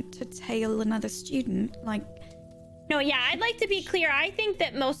student to tail another student? Like, No, yeah, I'd like to be clear. I think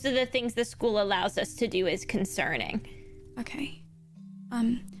that most of the things the school allows us to do is concerning. okay,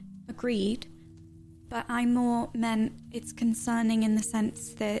 agreed. But I more meant it's concerning in the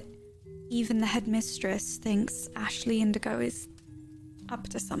sense that even the headmistress thinks Ashley Indigo is up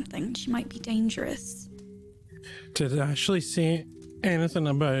to something. She might be dangerous. Did Ashley say anything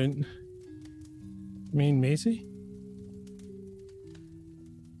about me and Maisie?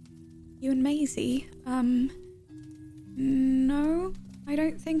 You and Maisie? No, I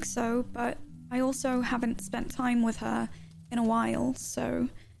don't think so, but I also haven't spent time with her in a while, so...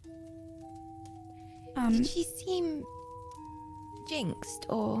 Did she seem jinxed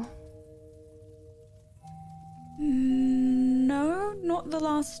or? No, not the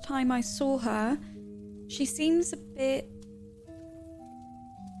last time I saw her. She seems a bit...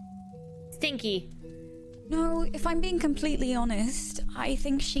 Stinky. No, if I'm being completely honest, I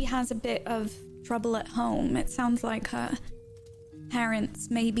think she has a bit of trouble at home. It sounds like her parents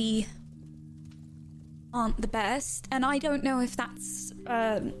maybe aren't the best, and I don't know if that's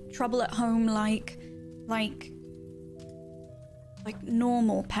trouble at home like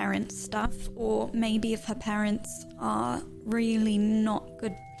normal parent stuff, or maybe if her parents are really not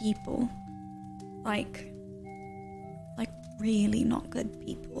good people. Like really not good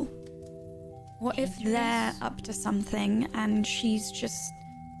people. What if they're up to something and she's just,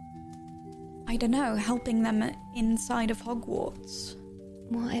 I don't know, helping them inside of Hogwarts?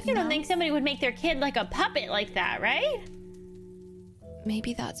 What if You don't now- think somebody would make their kid like a puppet like that, right?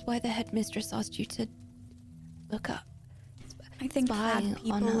 Maybe that's why the headmistress asked you to look up. I think Spy bad on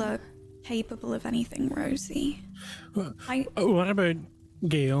people her. are capable of anything, Rosie. What about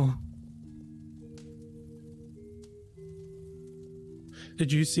Gail?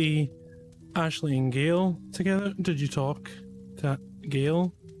 Did you see Ashley and Gail together? Did you talk to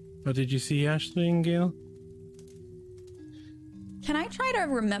Gail? Or did you see Ashley and Gail? Can I try to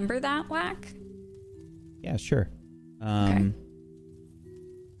remember that, Whack? Yeah, sure.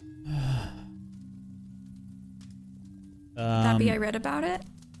 That be I read about it?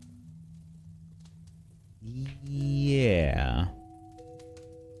 Yeah.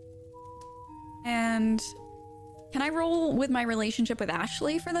 And can I roll with my relationship with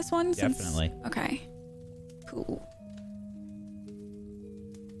Ashley for this one? Definitely. Okay. Cool.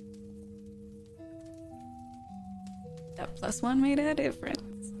 That +1 made a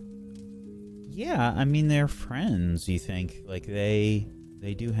difference. Yeah, I mean they're friends, you think. Like they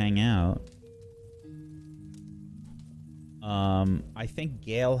do hang out. I think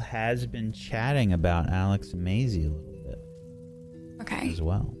Gail has been chatting about Alex and Maisie a little bit Okay. as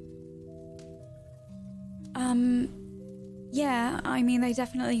well. Yeah, I mean, they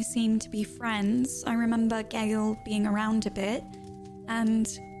definitely seem to be friends. I remember Gail being around a bit, and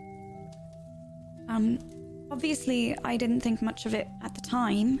obviously I didn't think much of it at the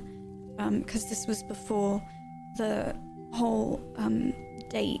time, because this was before the whole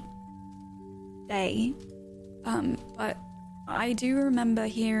date day. But I do remember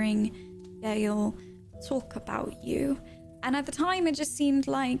hearing Gail talk about you, and at the time it just seemed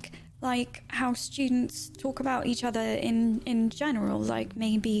like how students talk about each other in general. Like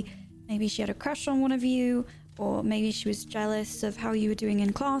maybe she had a crush on one of you, or maybe she was jealous of how you were doing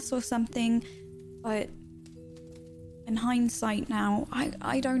in class or something. But in hindsight now,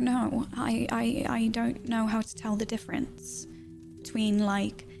 I don't know. I don't know how to tell the difference between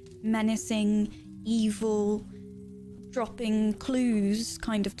like menacing, evil, dropping clues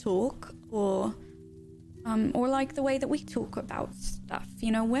kind of talk, or like the way that we talk about stuff.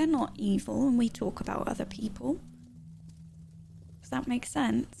 You know, we're not evil and we talk about other people. Does that make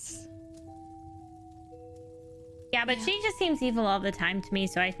sense? Yeah, but she just seems evil all the time to me,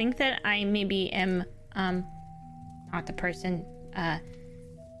 so I think that I maybe am not the person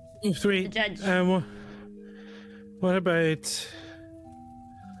Sweet. the judge. What about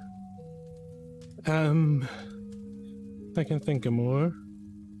I can think of more.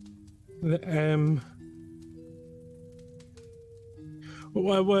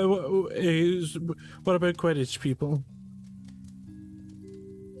 What about Quidditch people?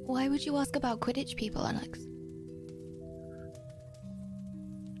 Why would you ask about Quidditch people, Alex?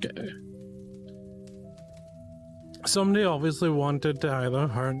 Somebody obviously wanted to either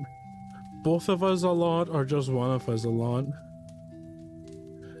hurt both of us a lot or just one of us a lot.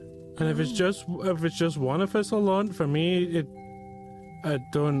 And if it's just one of us a lot, for me, I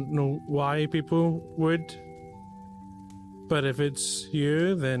don't know why people would. But if it's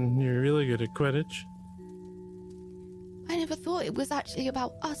you, then you're really good at Quidditch. I never thought it was actually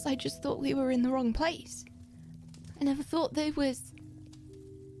about us. I just thought we were in the wrong place. I never thought there was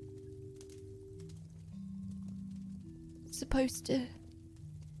supposed to.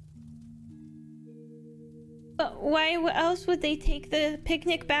 But why else would they take the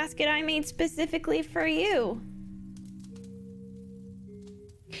picnic basket I made specifically for you?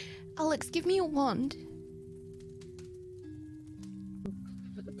 Alex, give me a wand.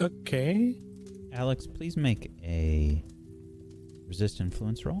 Okay. Alex, please make a resist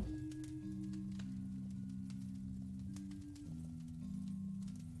influence roll.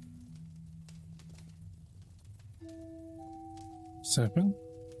 Seven.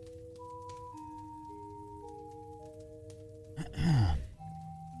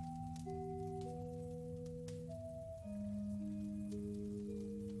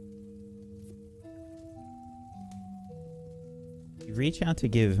 You reach out to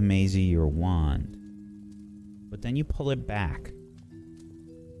give Maisie your wand, but then you pull it back.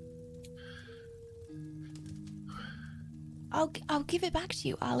 I'll give it back to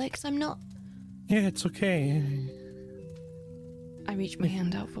you, Alex. I'm not. Yeah, it's okay. I reach my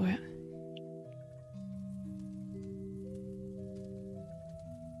hand out for it.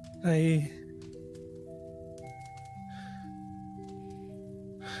 I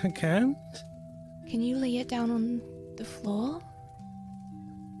can't. Can you lay it down on the floor?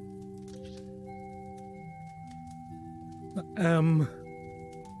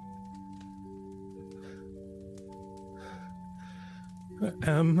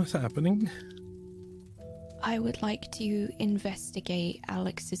 What's happening? I would like to investigate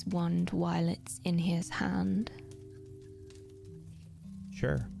Alex's wand while it's in his hand.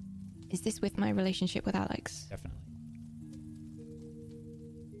 Sure. Is this with my relationship with Alex? Definitely.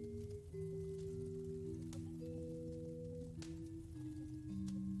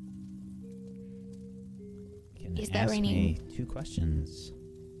 You can Is there ask any- me 2 questions.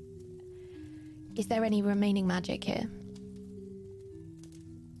 Is there any remaining magic here?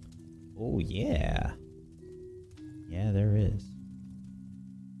 Oh, yeah. Yeah, there is.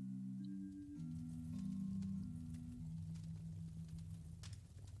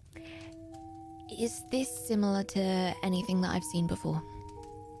 Is this similar to anything that I've seen before?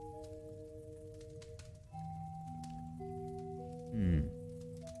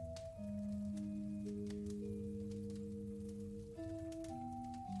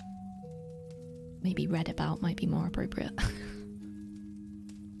 Maybe read about might be more appropriate.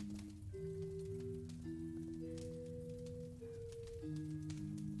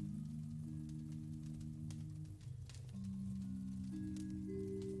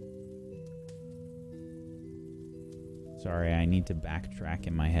 Sorry, I need to backtrack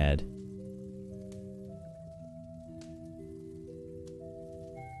in my head.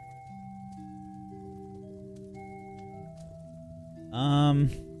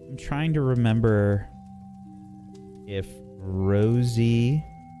 I'm trying to remember if Rosie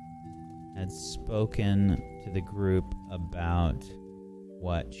had spoken to the group about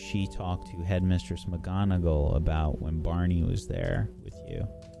what she talked to Headmistress McGonagall about when Barney was there with you.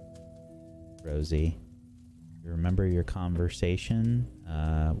 Rosie, you remember your conversation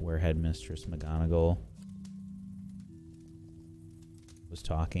where Headmistress McGonagall was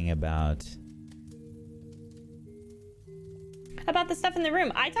talking about the stuff in the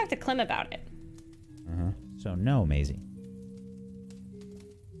room. I talked to Clem about it. So no, Maisie.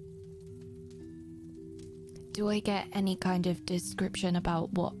 Do I get any kind of description about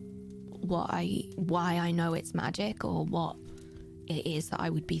why I know it's magic, or what it is that I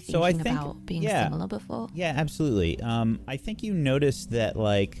would be thinking about being similar before? Yeah, absolutely. I think you noticed that,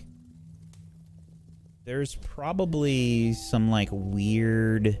 like, there's probably some, like,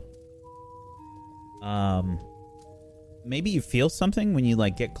 weird, maybe you feel something when you,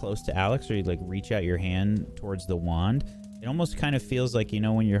 like, get close to Alex, or you, like, reach out your hand towards the wand. It almost kind of feels like, you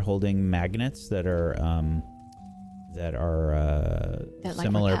know, when you're holding magnets that are That, like,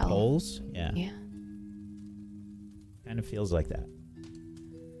 similar repel. poles. Yeah. Yeah. Kind of feels like that.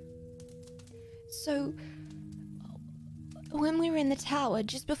 So, when we were in the tower,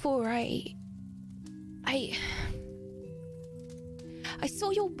 just before I saw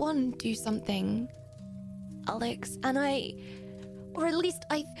your wand do something, Alex, and I Or at least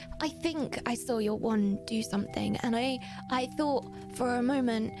I think I saw your wand do something, and I thought for a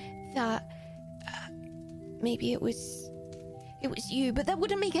moment that maybe it was you, but that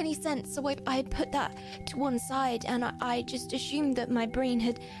wouldn't make any sense. So I put that to one side, and I just assumed that my brain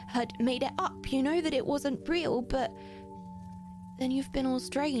had made it up, that it wasn't real. But then you've been all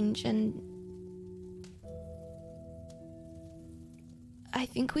strange, and I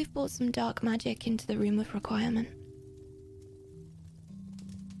think we've brought some dark magic into the room of requirement.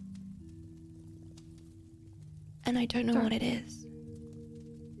 And I don't know what it is.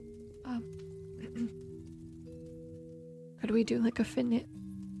 Could we do like a finite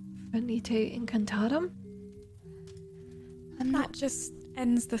incantatum? That just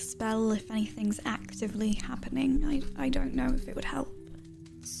ends the spell if anything's actively happening. I don't know if it would help.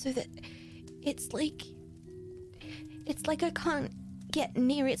 So that it's like I can't get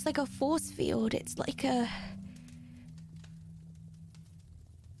near it. It's like a force field. It's like a...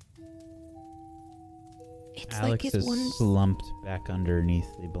 It's Alex like is his one... slumped back underneath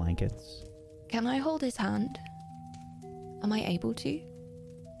the blankets. Can I hold his hand? Am I able to?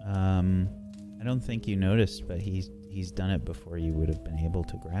 I don't think you noticed, but he's done it before you would have been able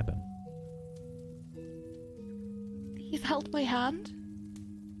to grab him. He's held my hand?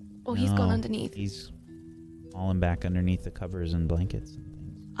 Or he's gone underneath? He's fallen back underneath the covers and blankets and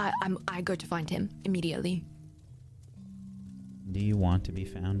things. I go to find him immediately. Do you want to be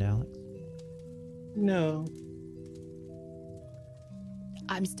found, Alex? No.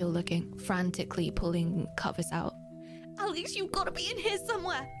 I'm still looking, frantically pulling covers out. Alex, you've got to be in here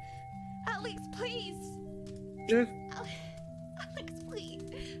somewhere. Alex, please. Yes. Alex, please.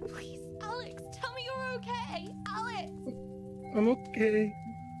 Please, Alex, tell me you're okay. Alex. I'm okay.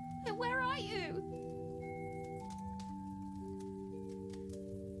 Where are you?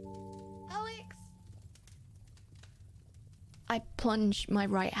 Alex. I plunge my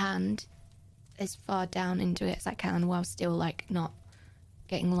right hand as far down into it as I can while still, not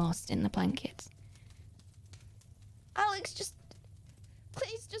getting lost in the blankets. Alex,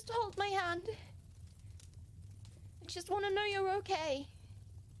 please just hold my hand. I just want to know you're okay.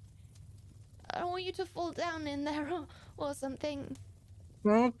 I don't want you to fall down in there or something.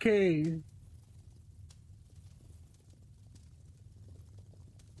 Okay.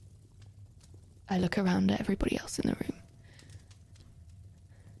 I look around at everybody else in the room.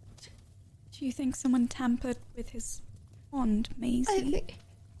 Do you think someone tampered with his wand, Maisie?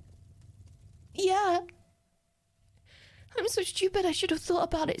 Yeah. I'm so stupid. I should have thought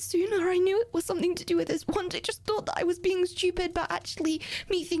about it sooner. I knew it was something to do with his wand. I just thought that I was being stupid, but actually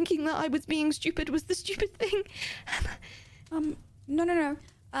me thinking that I was being stupid was the stupid thing. No.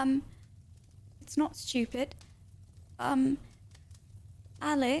 It's not stupid.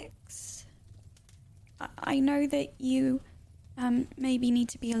 Alex, I know that you maybe need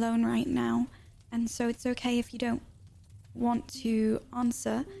to be alone right now, and so it's okay if you don't want to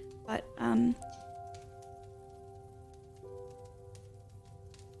answer, but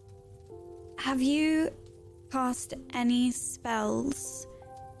have you cast any spells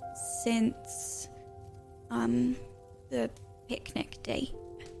since the picnic date?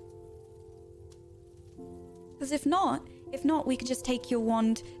 Because if not, we could just take your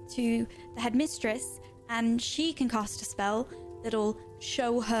wand to the headmistress, and she can cast a spell that'll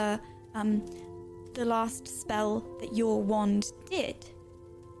show her the last spell that your wand did.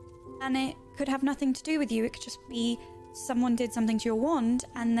 And it could have nothing to do with you. It could just be someone did something to your wand,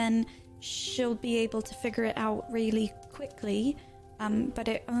 and then she'll be able to figure it out really quickly. But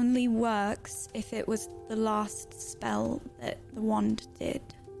it only works if it was the last spell that the wand did.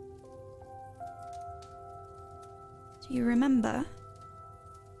 Do you remember?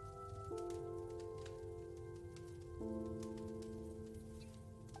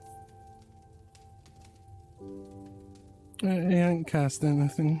 I ain't cast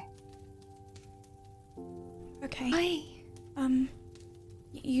anything. Okay.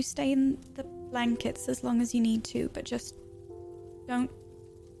 You stay in the blankets as long as you need to, but just don't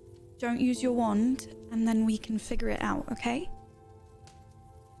use your wand, and then we can figure it out, okay?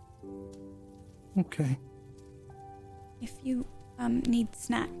 Okay. If you need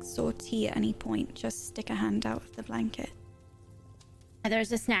snacks or tea at any point, just stick a hand out of the blanket.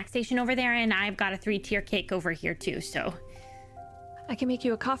 There's a snack station over there, and I've got a 3-tier cake over here too, so... I can make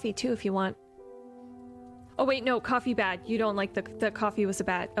you a coffee too if you want. Oh wait, no, coffee bad. You don't like the coffee was a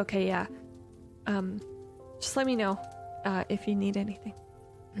bad. Okay, yeah. Just let me know if you need anything.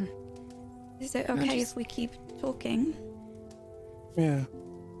 Is it okay if we keep talking? Yeah.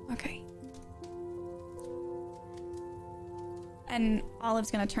 Okay. And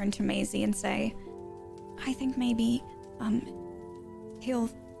Olive's gonna turn to Maisie and say, I think maybe he'll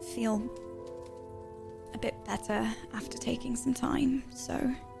feel a bit better after taking some time, so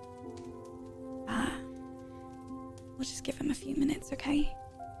we'll just give him a few minutes, okay?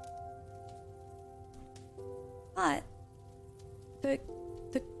 But the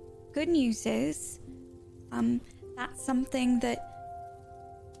good news is that's something that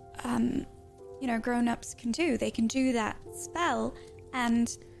grown-ups can do. They can do that spell,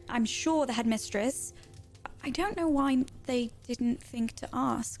 and I'm sure the headmistress, I don't know why they didn't think to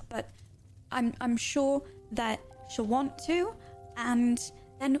ask, but I'm sure that she'll want to, and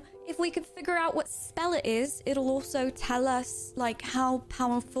then if we could figure out what spell it is, it'll also tell us like how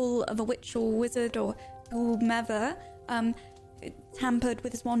powerful of a witch or wizard or whomever tampered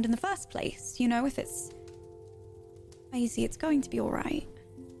with his wand in the first place. You know, if it's Maisie, it's going to be alright.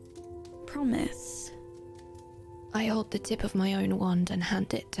 Promise. I hold the tip of my own wand and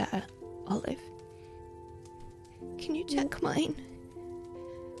hand it to Olive. Can you check mine?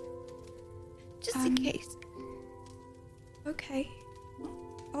 Just in case. Okay.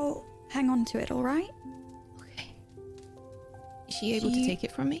 I'll hang on to it, alright? Okay. Is she able to take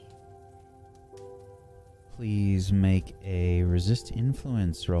it from me? Please make a resist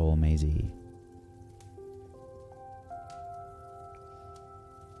influence roll, Maisie.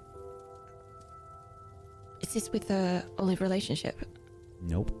 Is this with the Olive relationship?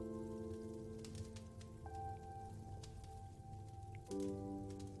 Nope.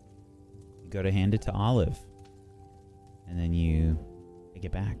 You go to hand it to Olive, and then you take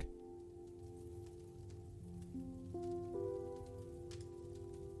it back.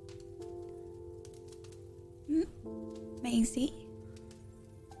 Maisie?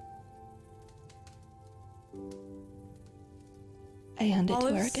 I hand it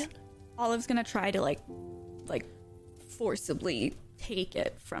to her again. Olive's gonna try to like forcibly take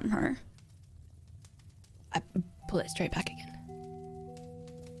it from her. I pull it straight back again.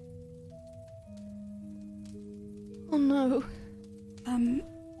 Oh no.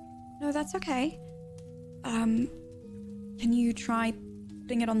 No, that's okay. Can you try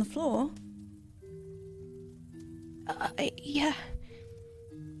putting it on the floor? Yeah.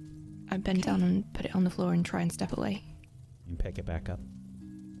 I bend down and put it on the floor and try and step away. You pick it back up.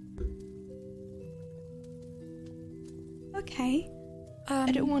 Okay.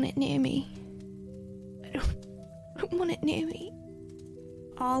 I don't want it near me. I don't want it near me.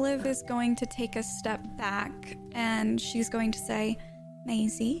 Olive is going to take a step back and she's going to say,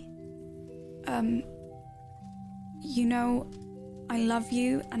 Maisie, you know, I love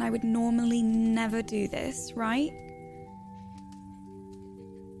you and I would normally never do this, right?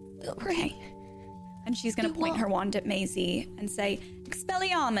 Okay. And she's going to point her wand at Maisie and say,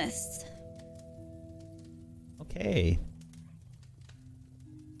 Expelliarmus. Okay.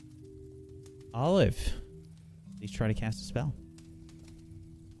 Olive, please try to cast a spell.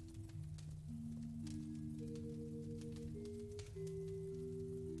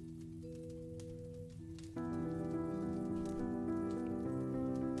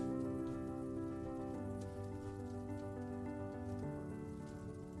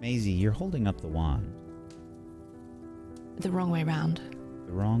 Maisie, you're holding up the wand. The wrong way round.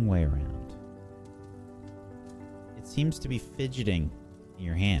 The wrong way around. It seems to be fidgeting in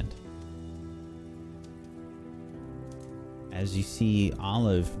your hand. As you see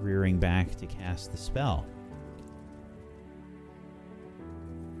Olive rearing back to cast the spell.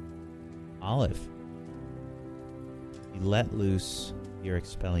 Olive, you let loose your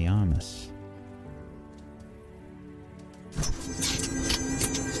Expelliarmus.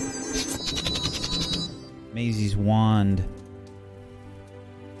 Maisie's wand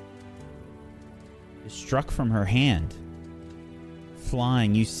is struck from her hand.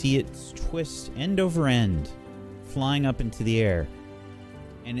 Flying, you see it twist end over end, flying up into the air.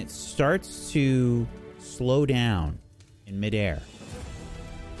 And it starts to slow down in midair.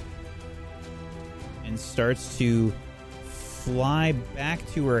 And starts to fly back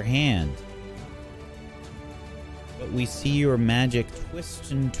to her hand. But we see your magic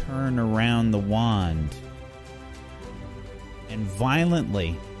twist and turn around the wand. And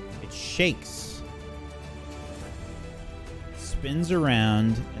violently, it shakes, spins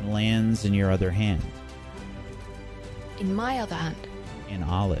around, and lands in your other hand. In my other hand. In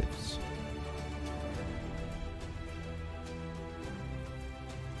Olive's.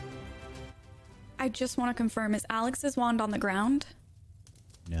 I just want to confirm, is Alex's wand on the ground?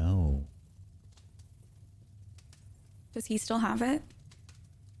 No. Does he still have it?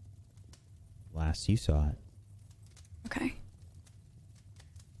 Last you saw it. Okay.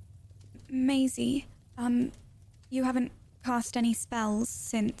 Maisie, you haven't cast any spells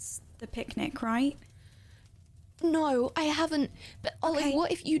since the picnic, right? No, I haven't. But Olive, Okay.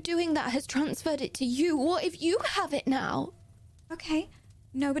 what if you doing that has transferred it to you? What if you have it now? Okay,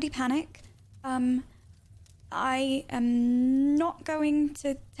 nobody panic. I am not going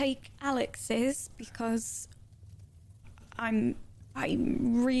to take Alex's because I'm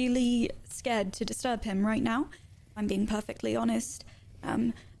really scared to disturb him right now. I'm being perfectly honest.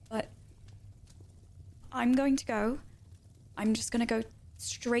 But I'm going to go. I'm just going to go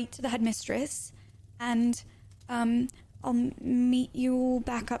straight to the headmistress, and I'll meet you all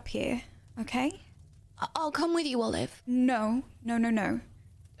back up here, okay? I'll come with you, Olive. No.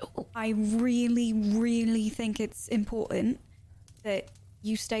 I really, really think it's important that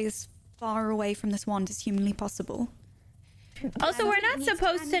you stay as far away from this wand as humanly possible. Also, we're not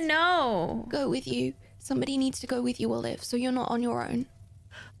supposed to know. Go with you. Somebody needs to go with you, Olive, so you're not on your own.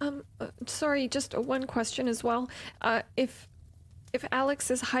 Sorry, just one question as well. If Alex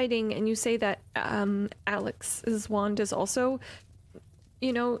is hiding and you say that Alex's wand is also,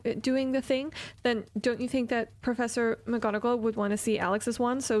 doing the thing, then don't you think that Professor McGonagall would want to see Alex's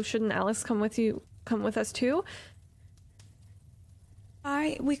wand? So shouldn't Alex come with us too?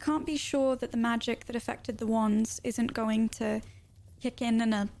 We can't be sure that the magic that affected the wands isn't going to kick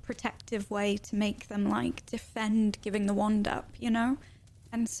in a protective way to make them defend giving the wand up,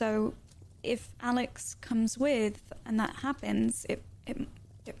 And so if Alex comes with and that happens, it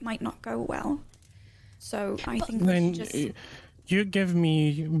might not go well. So I think we Then should just... you give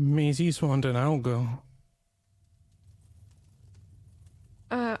me Maisie's wand and I'll go.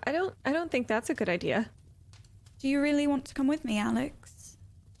 I don't think that's a good idea. Do you really want to come with me, Alex?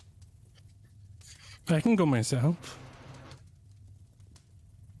 I can go myself.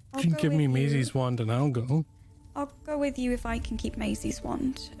 I'll You can go give me with you. Maisie's wand and I'll go. I'll go with you if I can keep Maisie's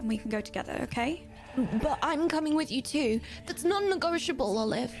wand, and we can go together, okay? But I'm coming with you too. That's non-negotiable,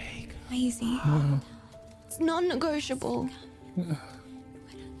 Olive. Maisie. It's non-negotiable.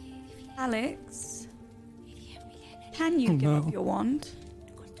 Alex, can you give up your wand?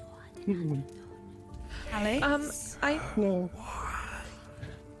 Alex? No.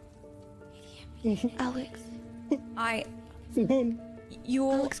 Alex. Alex,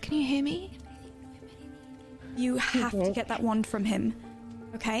 can you hear me? You have to get that wand from him,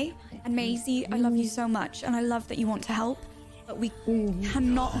 okay? And Maisie, I love you so much, and I love that you want to help, but we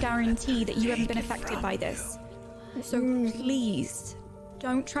cannot guarantee that you haven't been affected by this. So please,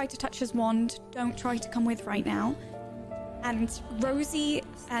 don't try to touch his wand. Don't try to come with right now. And Rosie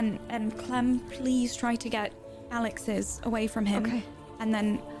and Clem, please try to get Alex's away from him. Okay. And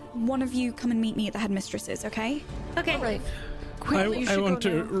then one of you come and meet me at the headmistress's, okay? Okay. Right. I want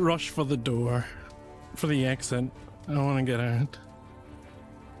to rush for the door, for the exit. I want to get out.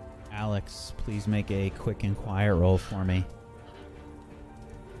 Alex, please make a quick and quiet roll for me.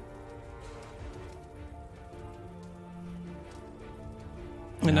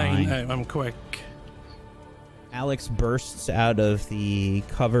 And Nine. I'm quick. Alex bursts out of the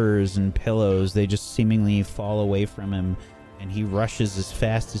covers and pillows. They just seemingly fall away from him, and he rushes as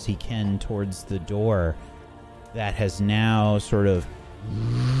fast as he can towards the door that has now sort of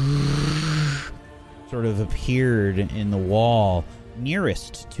appeared in the wall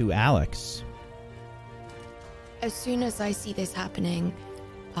nearest to Alex. As soon as I see this happening,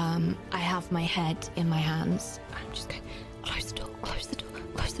 I have my head in my hands. I'm just going, close the door, close the door,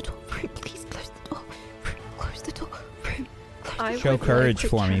 close the door. Room, please close the door. Room, close the door. Room, close the door. Show courage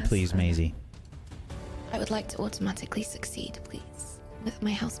for me, please, Maisie. I would like to automatically succeed, please, with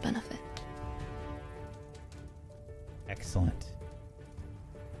my house benefit. Excellent.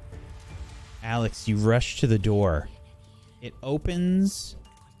 Alex, you rush to the door. It opens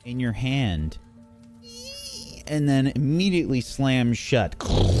in your hand and then immediately slams shut.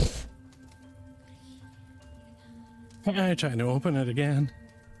 I try to open it again.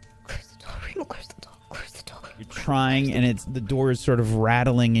 Close the door, Room, close the door, close the door. You're trying, and the door is sort of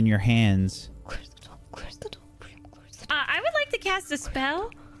rattling in your hands. Close the door, close the door, Room, close the door. I would like to cast a spell.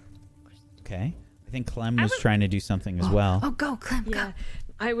 Okay. I think Clem was trying to do something as well. Oh, go, Clem, go. Yeah,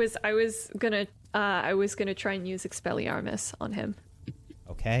 I was gonna try and use Expelliarmus on him.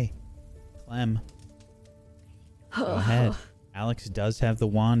 Okay. Clem. Go ahead. Alex does have the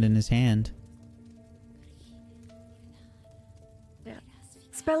wand in his hand. Yeah,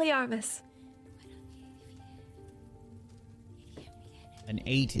 Expelliarmus. An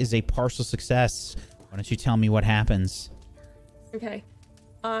 8 is a partial success. Why don't you tell me what happens? Okay,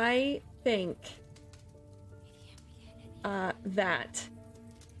 I think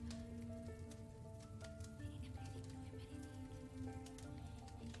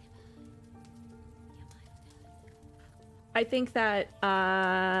that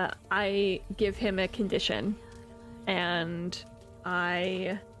I give him a condition and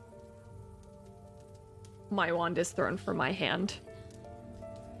my wand is thrown from my hand.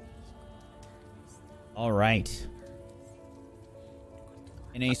 All right.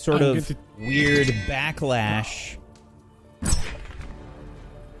 In a sort of weird backlash, the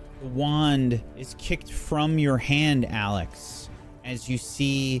wand is kicked from your hand, Alex, as you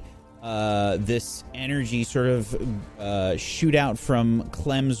see this energy sort of shoot out from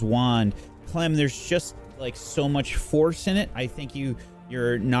Clem's wand. Clem, there's just like so much force in it. I think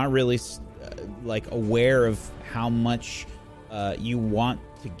you're not really like aware of how much you want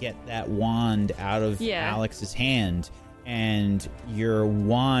to get that wand out of Alex's hand, and your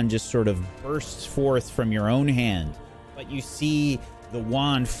wand just sort of bursts forth from your own hand. But you see the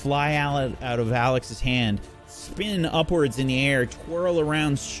wand fly out of Alex's hand, spin upwards in the air, twirl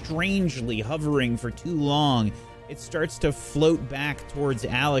around strangely, hovering for too long. It starts to float back towards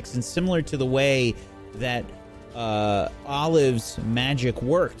Alex, and similar to the way that Olive's magic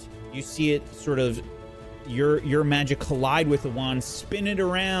worked, you see it sort of your magic collide with the wand, spin it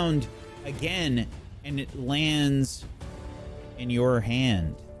around again, and it lands in your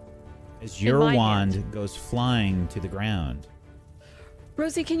hand as your wand goes flying to the ground.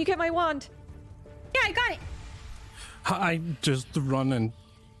 Rosie, can you get my wand? Yeah, I got it. I just run and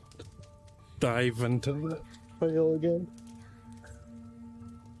dive into the pile again.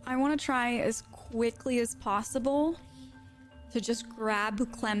 I want to try as quickly as possible to just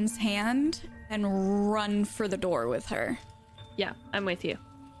grab Clem's hand and run for the door with her. Yeah, I'm with you.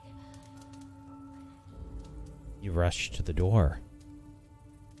 You rush to the door.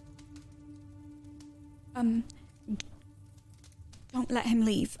 Don't let him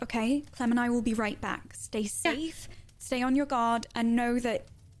leave, okay? Clem and I will be right back. Stay safe, stay on your guard, and know that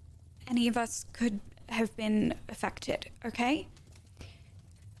any of us could have been affected, okay?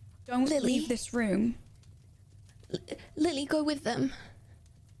 Don't leave this room. Lily, go with them.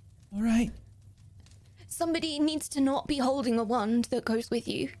 All right. Somebody needs to not be holding a wand that goes with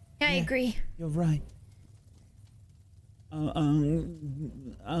you. Yeah, I agree. You're right.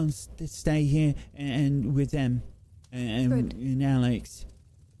 I'll stay here and with them and Alex.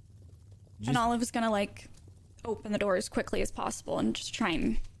 And Olive's gonna like open the door as quickly as possible and just try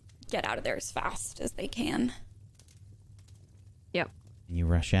and get out of there as fast as they can. Yep. And you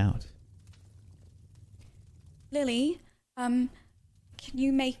rush out. Lily, can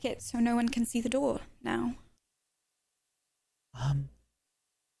you make it so no one can see the door now?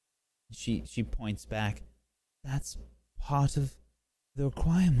 She points back. That's part of the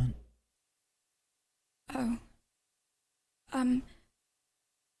requirement. Oh.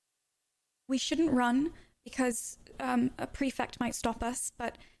 We shouldn't run because a prefect might stop us,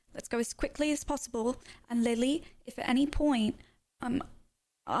 but let's go as quickly as possible. And Lily, if at any point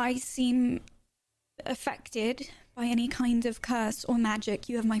I seem affected by any kind of curse or magic,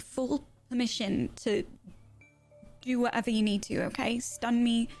 you have my full permission to do whatever you need to, okay? Stun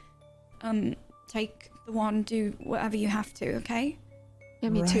me, take the wand, do whatever you have to, okay? Yeah,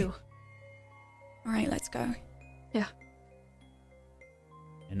 me too. All right, let's go. Yeah.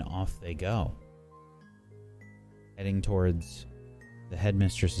 And off they go, heading towards the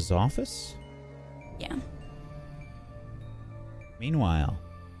headmistress's office. Yeah. Meanwhile,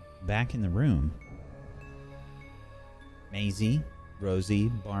 back in the room, Maisie, Rosie,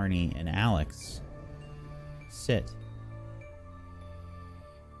 Barney, and Alex sit.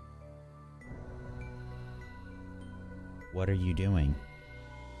 What are you doing?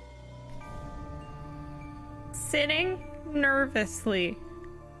 Sitting nervously.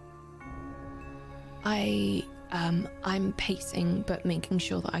 I'm pacing, but making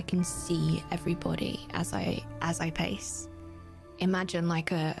sure that I can see everybody as I pace. Imagine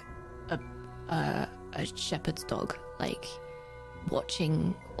like a shepherd's dog, like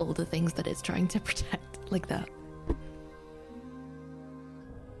watching all the things that it's trying to protect, like that.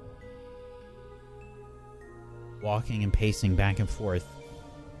 Walking and pacing back and forth,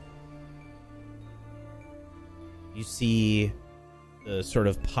 you see the sort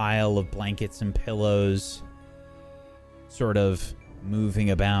of pile of blankets and pillows sort of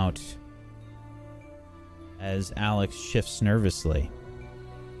moving about as Alex shifts nervously.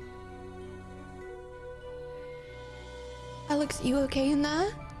 Alex, you okay in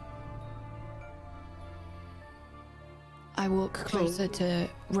there? I walk closer to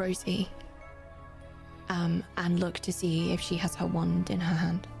Rosie and look to see if she has her wand in her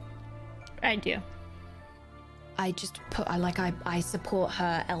hand. I do. I just I support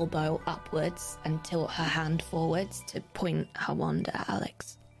her elbow upwards and tilt her hand forwards to point her wand at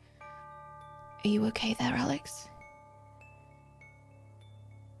Alex. Are you okay there, Alex?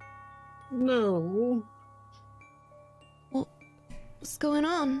 No. What's going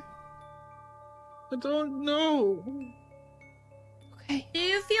on? I don't know. Okay. Do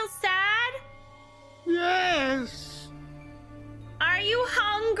you feel sad? Yes. Are you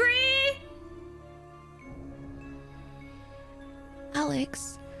hungry?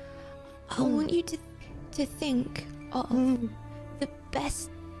 Alex, I want you to think of the best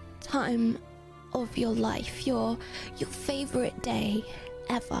time of your life, your favorite day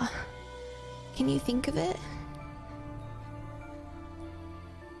ever. Can you think of it?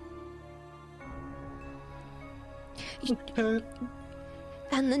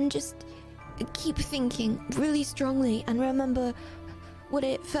 And then just keep thinking really strongly and remember what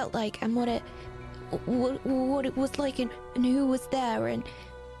it felt like and what it was like and who was there and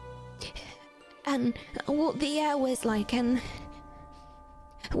what the air was like and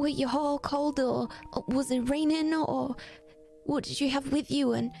were you all cold or was it raining or what did you have with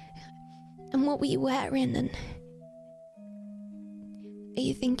you and what were you wearing and are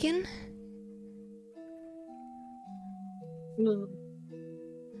you thinking?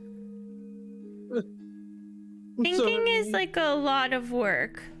 Thinking is like a lot of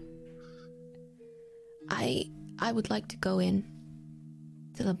work. I would like to go in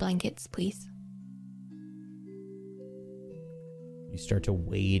to the blankets, please. You start to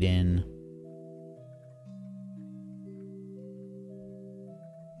wade in.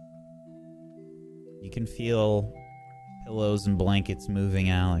 You can feel pillows and blankets moving,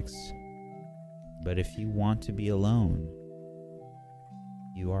 Alex. But if you want to be alone,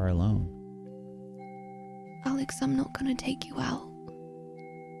 you are alone. Alex, I'm not gonna take you out.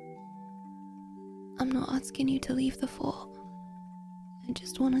 I'm not asking you to leave the fort. I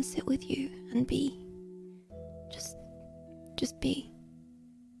just want to sit with you and be. Just be.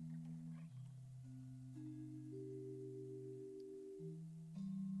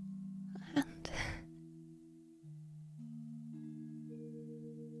 And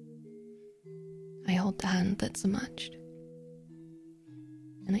I hold the hand that's emerged.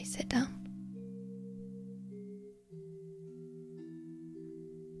 And I sit down.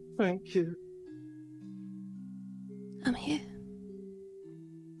 Thank you. I'm here.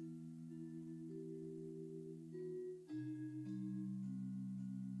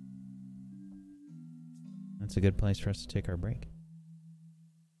 That's a good place for us to take our break.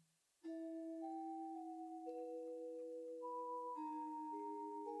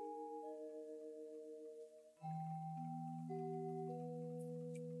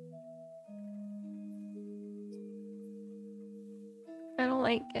 I don't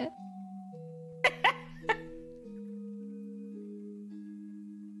like it.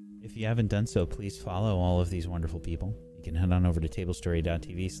 If you haven't done so, please follow all of these wonderful people. You can head on over to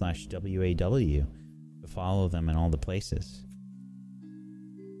tablestory.tv/WAW to follow them in all the places.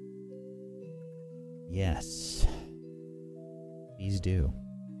 Yes. Please do.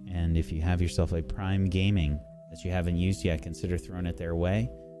 And if you have yourself a Prime Gaming that you haven't used yet, consider throwing it their way.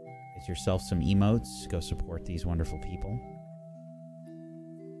 Get yourself some emotes. Go support these wonderful people.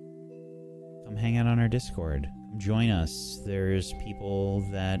 Come hang out on our Discord. Come join us. There's people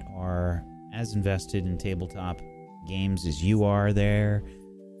that are as invested in tabletop games as you are there.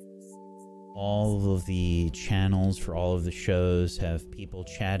 All of the channels for all of the shows have people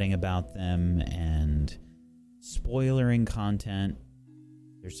chatting about them and spoilering content.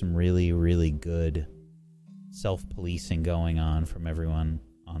 There's some really, really good self-policing going on from everyone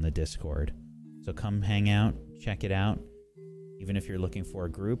on the Discord. So come hang out, check it out. Even if you're looking for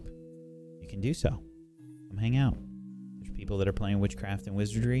a group, you can do so. Come hang out. There's people that are playing witchcraft and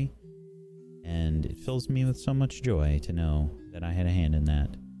wizardry, and it fills me with so much joy to know that I had a hand in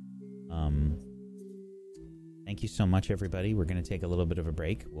that. Thank you so much, everybody. We're going to take a little bit of a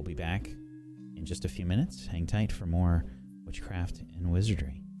break. We'll be back in just a few minutes. Hang tight for more witchcraft and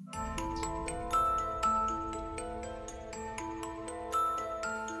wizardry.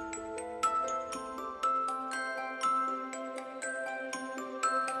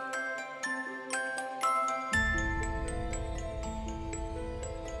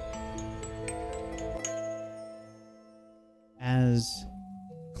 As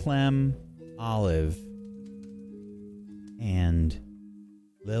Clem, Olive, and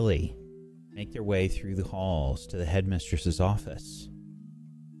Lily make their way through the halls to the headmistress's office,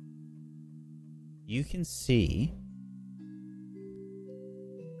 you can see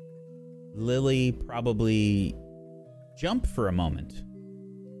Lily probably jump for a moment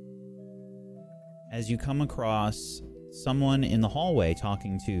as you come across someone in the hallway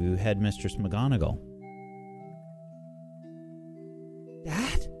talking to Headmistress McGonagall.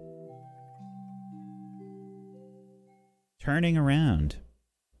 Dad? Turning around,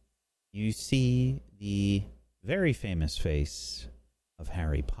 you see the very famous face of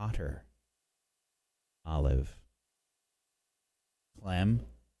Harry Potter. Olive. Clem,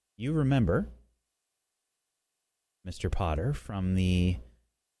 you remember Mr. Potter from the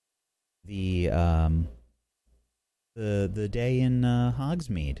day in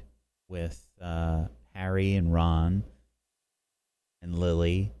Hogsmeade with Harry and Ron and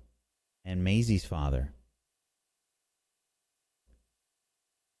Lily and Maisie's father.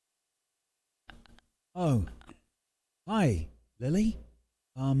 Oh, hi, Lily.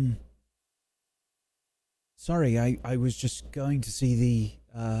 Sorry, I was just going to see the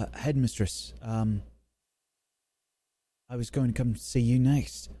headmistress. I was going to come see you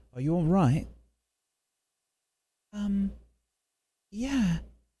next. Are you all right? Yeah.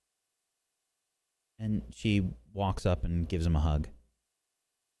 And she walks up and gives him a hug.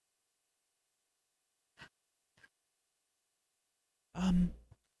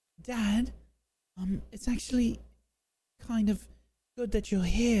 Dad, it's actually kind of good that you're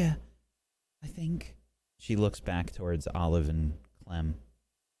here, I think. She looks back towards Olive and Clem.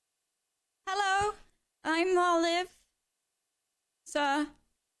 Hello, I'm Olive. Sir.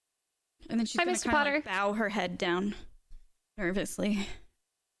 And then she's Hi, gonna Mr. kind of Potter. like bow her head down nervously.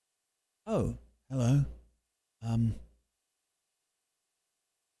 Oh, hello.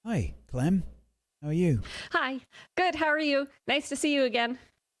 Hi, Clem. How are you? Hi. Good. How are you? Nice to see you again.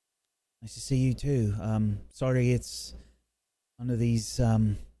 Nice to see you too. Sorry it's under these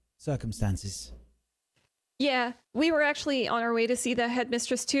circumstances. Yeah, we were actually on our way to see the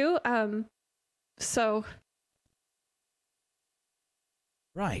headmistress too. So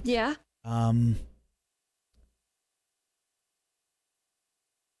Right. yeah.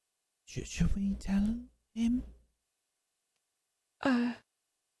 Should we tell him?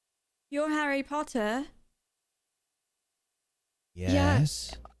 You're Harry Potter?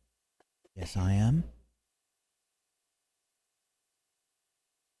 Yes. Yes, I am.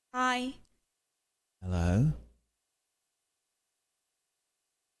 Hi. Hello.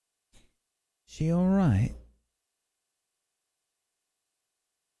 She all right?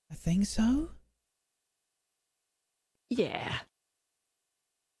 I think so. Yeah.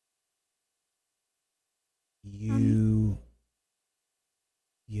 You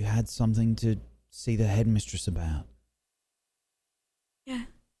had something to see the headmistress about. Yeah.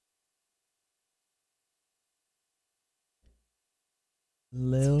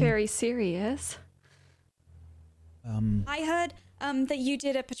 Lil, Very serious. I heard that you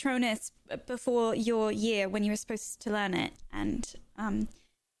did a Patronus before your year when you were supposed to learn it, and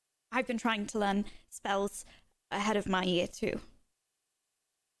I've been trying to learn spells ahead of my year too.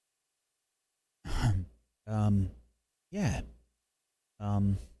 Yeah.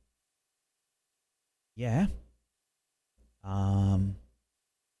 Yeah.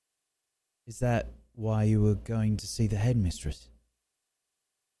 Is that why you were going to see the headmistress?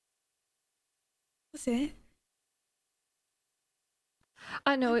 Was it?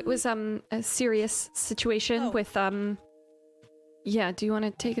 I know it was a serious situation with yeah, do you want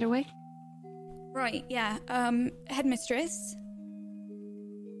to take it away? Right, yeah. Headmistress.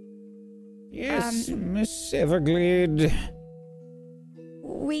 Yes, Miss Everglade.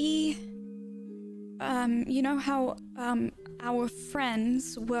 We you know how our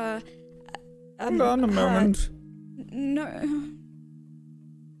friends were Hold on a moment. No.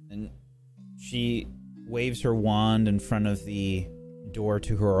 And she waves her wand in front of the door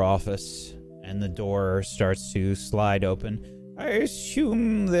to her office, and the door starts to slide open. I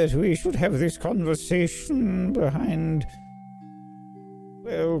assume that we should have this conversation behind,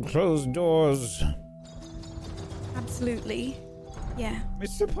 well, closed doors. Absolutely. Yeah.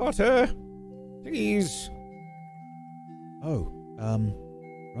 Mr. Potter, please. Oh,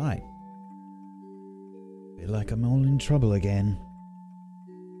 right. Feel like I'm all in trouble again.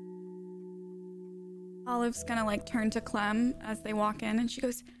 Olive's gonna like turn to Clem as they walk in, and she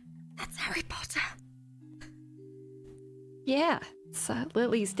goes, "That's Harry Potter." Yeah, it's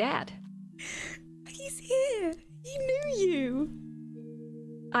Lily's dad. He's here. He knew you.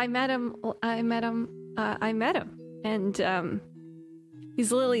 I met him, and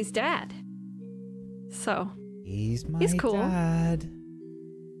he's Lily's dad. So He's cool. dad.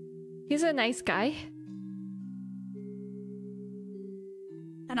 He's a nice guy.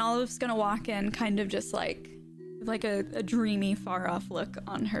 And Olive's gonna walk in, kind of just like a dreamy, far off look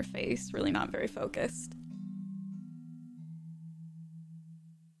on her face, really not very focused.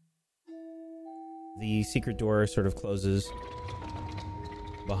 The secret door sort of closes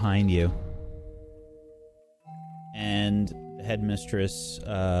behind you, and the headmistress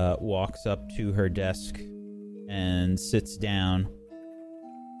walks up to her desk and sits down,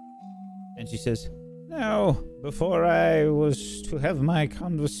 and she says, Now, before I was to have my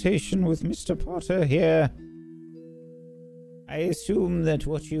conversation with Mr. Potter here, I assume that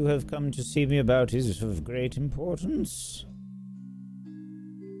what you have come to see me about is of great importance.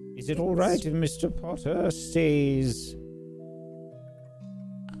 Is it all right if Mr. Potter stays?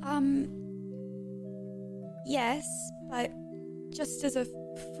 Yes, but just as a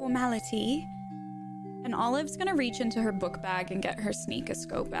formality. And Olive's gonna reach into her book bag and get her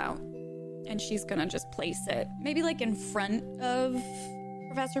sneakoscope out. And she's gonna just place it, maybe like in front of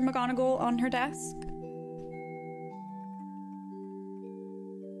Professor McGonagall on her desk.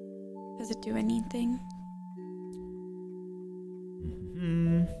 Does it do anything?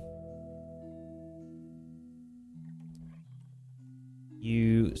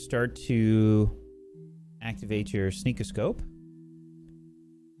 You start to activate your sneakoscope,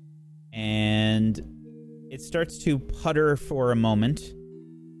 and it starts to putter for a moment,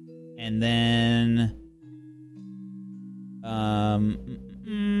 and then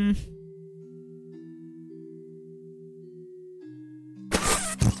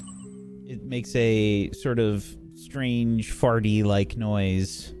it makes a sort of strange farty like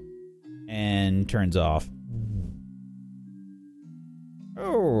noise and turns off.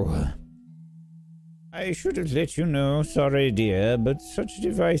 Oh, I should have let you know. Sorry, dear, but such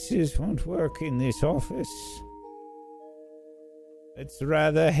devices won't work in this office. It's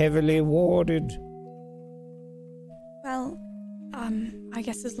rather heavily warded. Well, I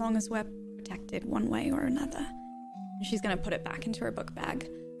guess as long as we're protected one way or another. She's gonna put it back into her book bag.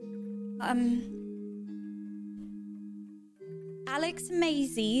 Alex and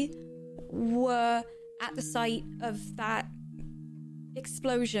Maisie were at the site of that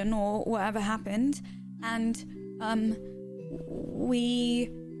explosion or whatever happened, and we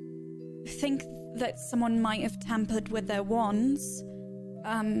think that someone might have tampered with their wands.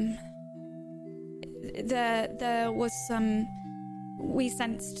 There was we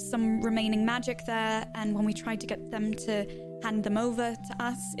sensed some remaining magic there, and when we tried to get them to hand them over to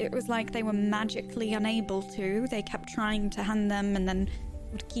us, it was like they were magically unable to. They kept trying to hand them and then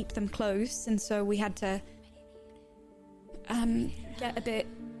would keep them close, and so we had to get a bit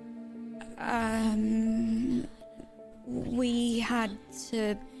we had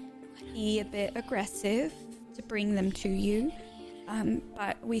to be a bit aggressive to bring them to you,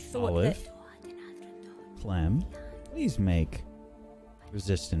 but we thought Olive, that Clem, please make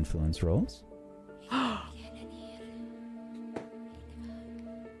resist influence rolls.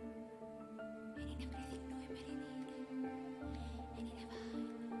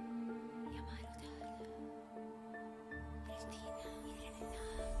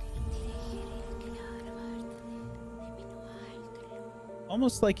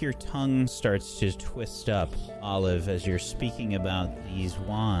 Almost like your tongue starts to twist up, Olive, as you're speaking about these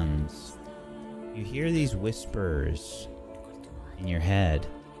wands. You hear these whispers in your head.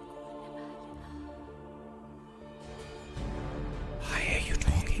 Why are you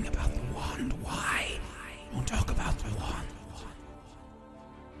talking about the wand? Why? Don't talk about the wand.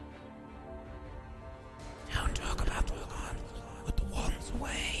 Don't talk about the wand. Put the wands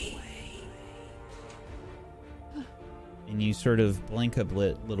away. And you sort of blink a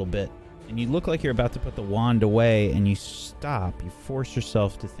little bit, and you look like you're about to put the wand away, and you stop. You force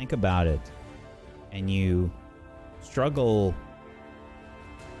yourself to think about it, and you struggle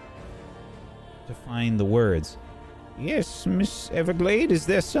to find the words. Yes, Miss Everglade, is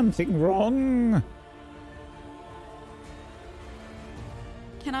there something wrong?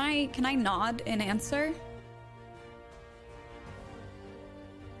 Can I nod in answer?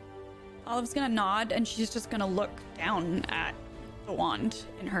 Olive's gonna nod, and she's just gonna look down at the wand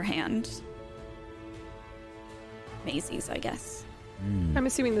in her hand. Maisie's, I guess. I'm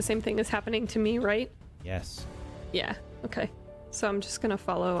assuming the same thing is happening to me, right? Yes. Yeah, okay. So I'm just gonna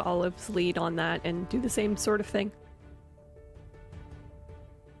follow Olive's lead on that and do the same sort of thing.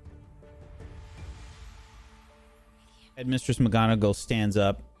 Headmistress McGonagall stands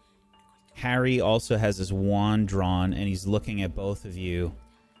up. Harry also has his wand drawn, and he's looking at both of you.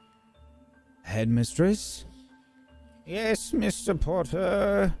 Headmistress? Yes, Mr.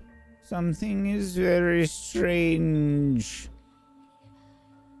 Potter. Something is very strange.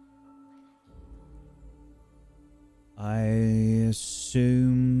 I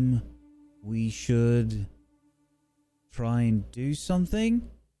assume we should try and do something?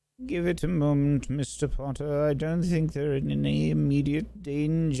 Give it a moment, Mr. Potter. I don't think they're in any immediate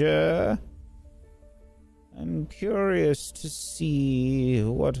danger. I'm curious to see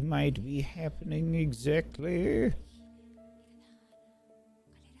what might be happening exactly.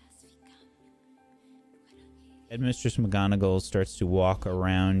 Headmistress McGonagall starts to walk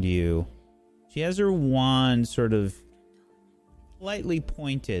around you, She has her wand sort of slightly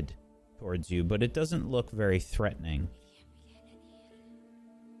pointed towards you, but it doesn't look very threatening.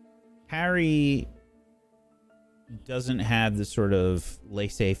 Harry doesn't have the sort of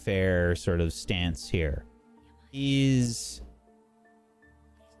laissez-faire sort of stance here. He's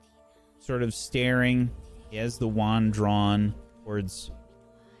sort of staring. He has the wand drawn towards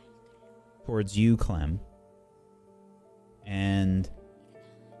you, Clem. And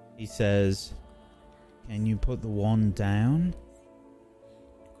he says, "Can you put the wand down?"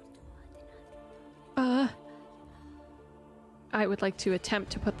 I would like to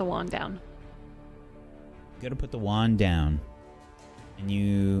attempt to put the wand down. You gotta put the wand down. And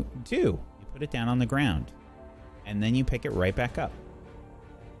you do. You put it down on the ground. And then you pick it right back up.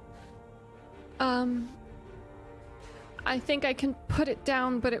 I think I can put it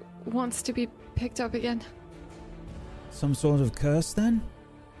down, but it wants to be picked up again. Some sort of curse, then?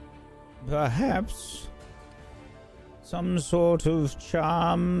 Perhaps. Some sort of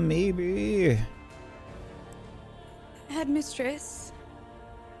charm, maybe. Headmistress.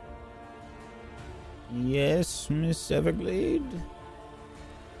 Yes, Miss Everglade?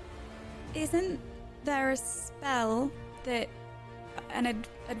 Isn't there a spell that an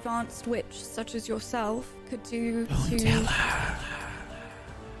advanced witch such as yourself could do to... Tell her.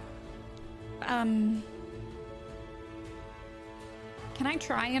 Can I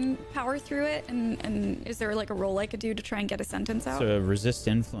try and power through it? And is there like a roll I could do to try and get a sentence out? So resist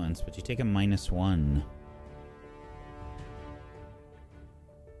influence, but you take a -1.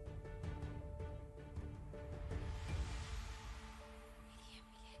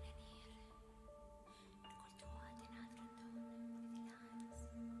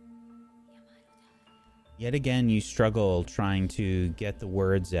 Yet again, you struggle trying to get the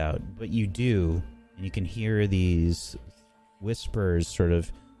words out, but you do, and you can hear these whispers sort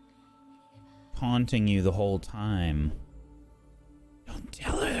of taunting you the whole time. Don't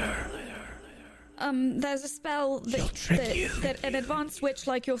tell her. There's a spell that an advanced witch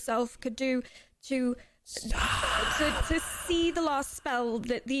like yourself could do to see the last spell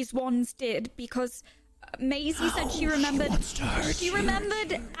that these wands did, because Maisie said she remembered. She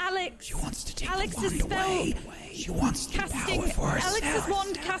remembered Alex. She wants to take Alex's the wand spell. away. She wants the Casting power for herself. Alex's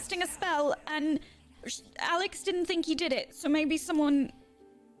wand casting a spell, and Alex didn't think he did it. So maybe someone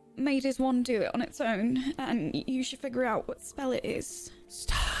made his wand do it on its own, and you should figure out what spell it is.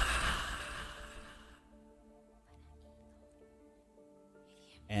 Stop.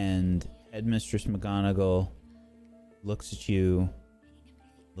 And Headmistress McGonagall looks at you,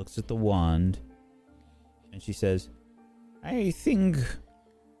 looks at the wand, and she says, "I think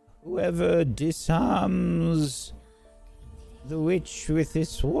whoever disarms the witch with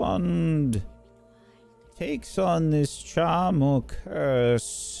this wand takes on this charm or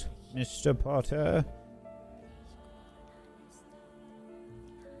curse, Mr. Potter.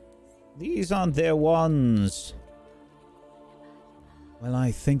 These aren't their wands." Well,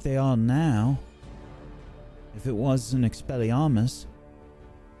 I think they are now. If it was an Expelliarmus.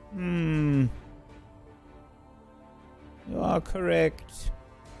 You are correct.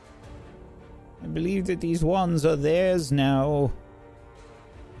 I believe that these wands are theirs now.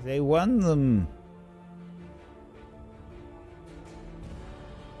 They won them.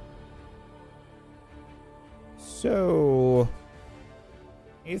 So,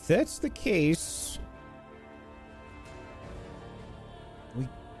 if that's the case, We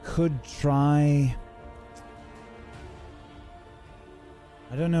could try...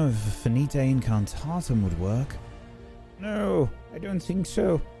 I don't know if Finite Incantatum would work. no, I don't think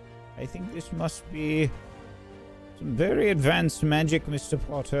so. I think this must be some very advanced magic, Mr.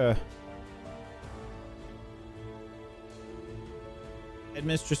 Potter.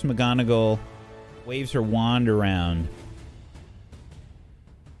 Headmistress McGonagall waves her wand around.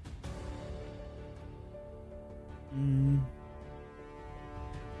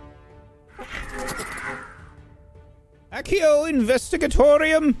 Accio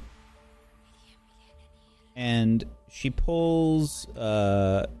Investigatorium! And she pulls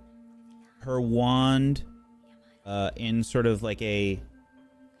her wand in sort of like a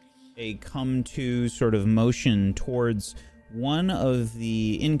come to sort of motion towards one of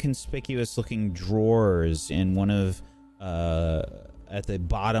the inconspicuous looking drawers in one of at the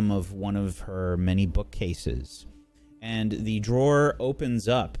bottom of one of her many bookcases. And the drawer opens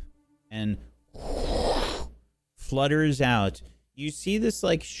up and flutters out. You see this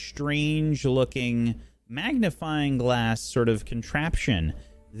like strange looking magnifying glass sort of contraption.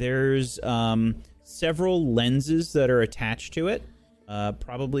 There's several lenses that are attached to it,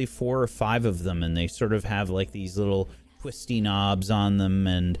 probably 4 or 5 of them, and they sort of have like these little twisty knobs on them,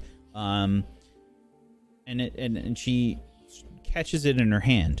 and and she catches it in her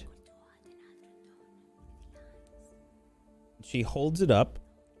hand. She holds it up,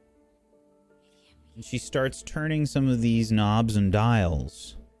 and she starts turning some of these knobs and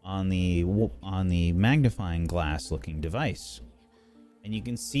dials on the magnifying glass looking device. And you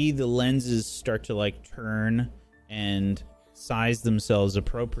can see the lenses start to like turn and size themselves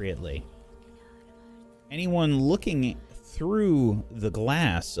appropriately. Anyone looking through the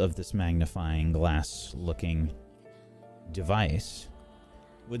glass of this magnifying glass looking device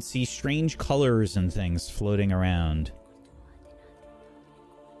would see strange colors and things floating around.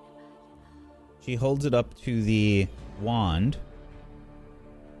 She holds it up to the wand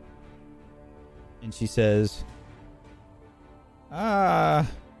and she says, "Ah,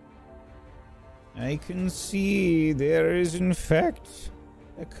 I can see there is in fact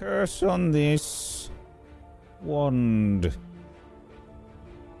a curse on this wand.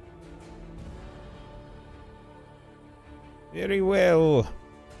 Very well.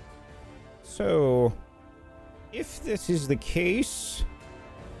 So, if this is the case,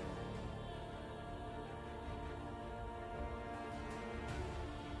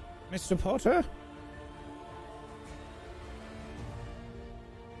 Mr. Potter?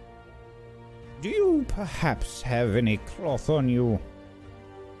 Do you perhaps have any cloth on you?"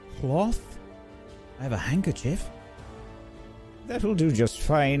 "Cloth? I have a handkerchief." "That'll do just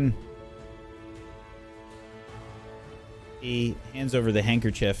fine." He hands over the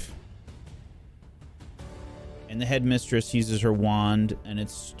handkerchief, and the headmistress uses her wand, and it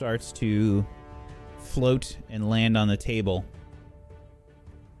starts to float and land on the table.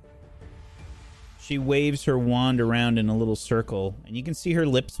 She waves her wand around in a little circle, and you can see her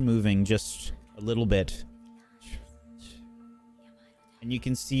lips moving just a little bit. And you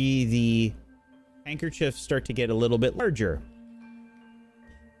can see the handkerchief start to get a little bit larger.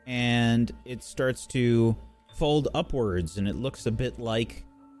 And it starts to fold upwards, and it looks a bit like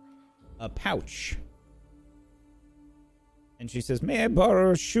a pouch. And she says, "May I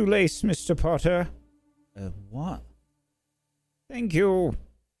borrow a shoelace, Mr. Potter?" What? "Thank you."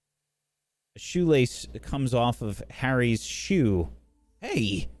 A shoelace comes off of Harry's shoe.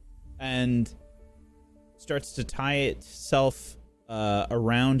 "Hey!" And starts to tie itself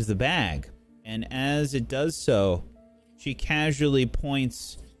around the bag. And as it does so, she casually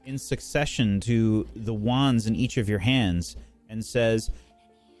points in succession to the wands in each of your hands and says,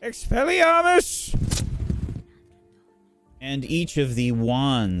 "Expelliarmus!" And each of the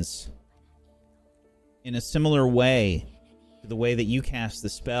wands, in a similar way to the way that you cast the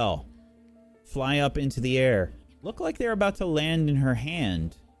spell, fly up into the air, look like they're about to land in her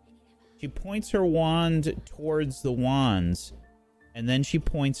hand. She points her wand towards the wands, and then she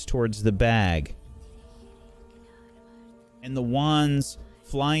points towards the bag. And the wands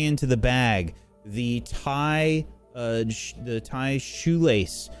fly into the bag. The tie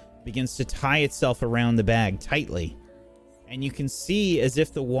shoelace begins to tie itself around the bag tightly. And you can see as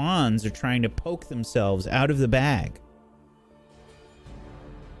if the wands are trying to poke themselves out of the bag.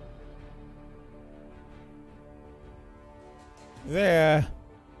 There.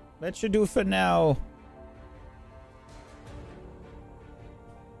 That should do for now.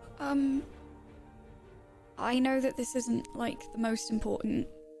 I know that this isn't, like, the most important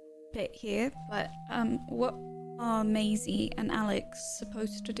bit here, but, what are Maisie and Alex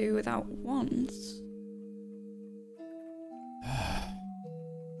supposed to do without wands?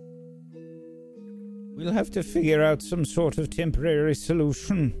 We'll have to figure out some sort of temporary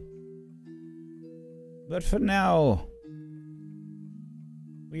solution. But for now,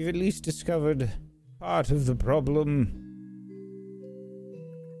 we've at least discovered part of the problem.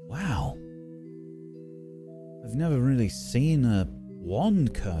 Wow. I've never really seen a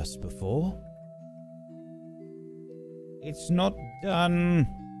wand curse before. It's not done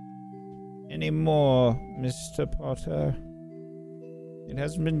anymore, Mr. Potter. It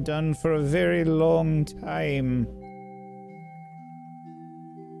hasn't been done for a very long time.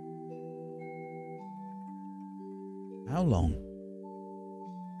 How long?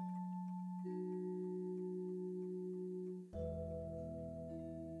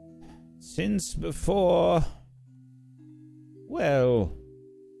 Since before... Well...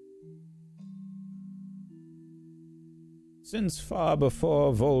 Since far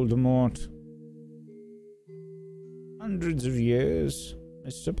before Voldemort. Hundreds of years,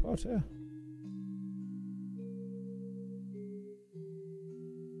 Mr. Potter.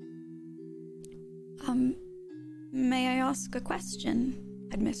 May I ask a question,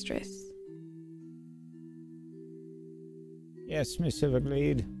 Headmistress? Yes, Miss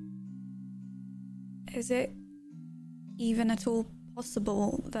Everglade. Is it even at all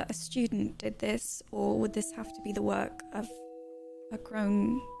possible that a student did this, or would this have to be the work of a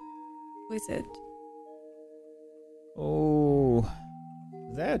grown wizard? Oh,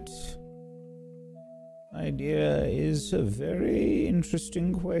 that idea is a very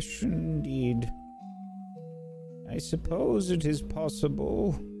interesting question indeed. I suppose it is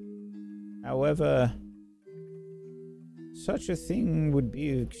possible. However, such a thing would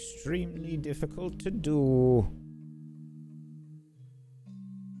be extremely difficult to do.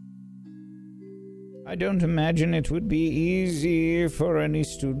 I don't imagine it would be easy for any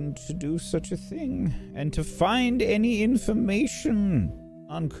student to do such a thing, and to find any information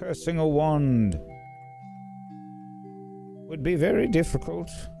on cursing a wand would be very difficult.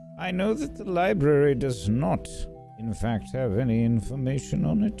 I know that the library does not, in fact, have any information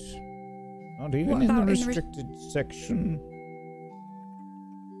on it. Not even What in the about in the restricted section.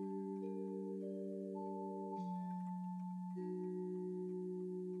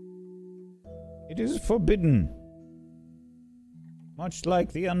 It is forbidden. Much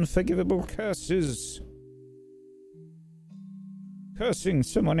like the unforgivable curses. Cursing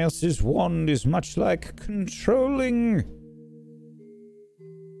someone else's wand is much like controlling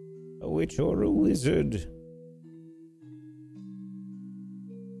a witch or a wizard.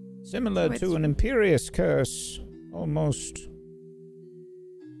 Similar to an Imperious curse, almost.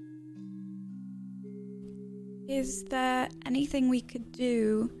 Is there anything we could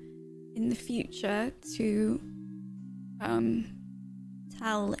do in the future to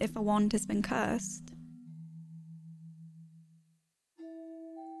tell if a wand has been cursed?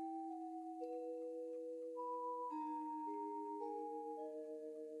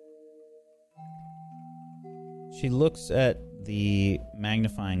 She looks at the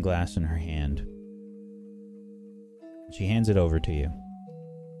magnifying glass in her hand. She hands it over to you.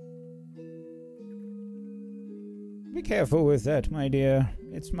 Be careful with that, my dear.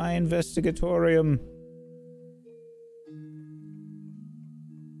 It's my investigatorium.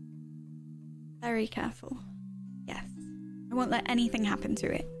 Very careful. Yes. I won't let anything happen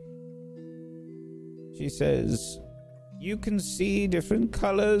to it. She says, you can see different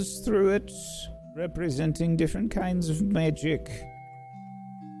colors through it, representing different kinds of magic.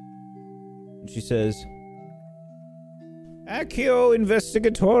 And she says, Accio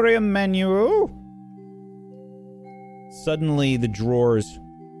Investigatorium Manual. Suddenly the drawers,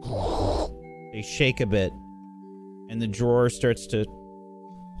 they shake a bit, and the drawer starts to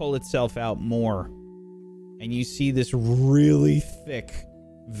pull itself out more. And you see this really thick,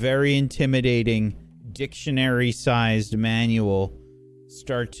 very intimidating, dictionary-sized manual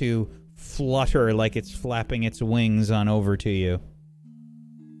start to flutter like it's flapping its wings on over to you.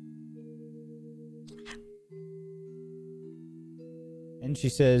 And she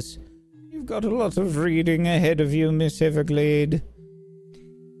says, you've got a lot of reading ahead of you, Miss Everglade.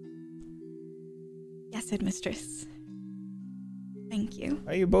 Yes, Headmistress. Thank you.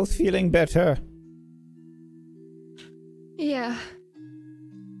 Are you both feeling better? Yeah.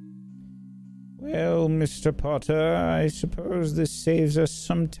 Well, Mr. Potter, I suppose this saves us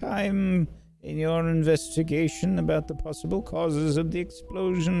some time in your investigation about the possible causes of the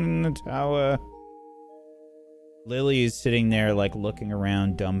explosion in the tower. Lily is sitting there, like, looking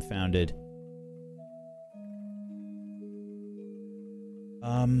around, dumbfounded.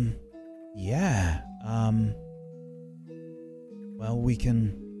 Yeah, well, we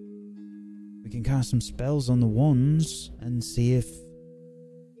can cast some spells on the wands and see if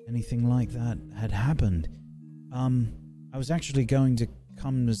anything like that had happened. I was actually going to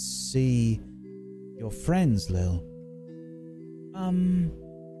come to see your friends, Lil.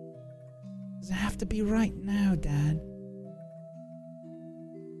 Does it have to be right now, Dad?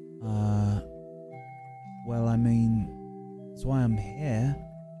 Well, I mean, that's why I'm here.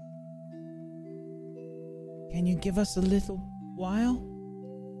 Can you give us a little while?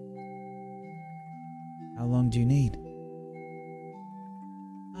 How long do you need?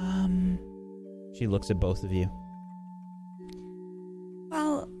 She looks at both of you.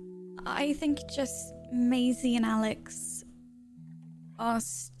 Well, I think just Maisie and Alex are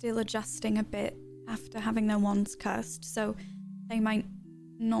still adjusting a bit after having their wands cursed, so they might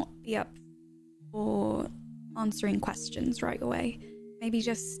not be up for answering questions right away. Maybe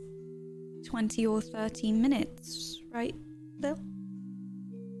just 20 or 30 minutes, right, Lil?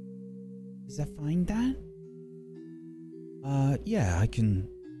 Is that fine, Dad? Yeah, I can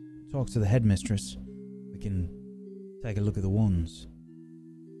talk to the headmistress. We can take a look at the wands.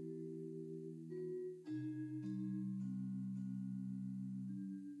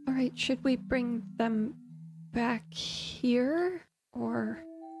 All right, should we bring them back here, or?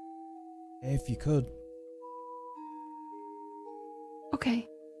 If you could. Okay.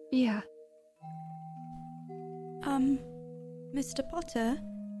 Yeah. Mr. Potter,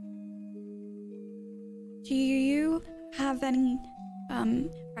 do you have any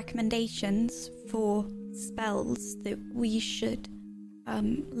recommendations for spells that we should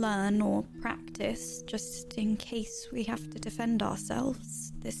learn or practice just in case we have to defend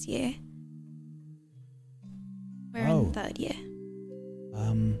ourselves this year? We're in third year.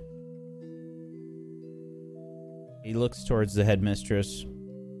 He looks towards the headmistress.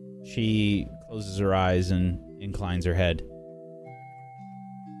 She closes her eyes and inclines her head.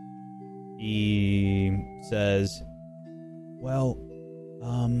 He says, Well,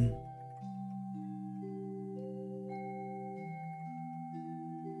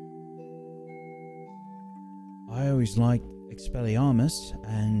 I always liked Expelliarmus,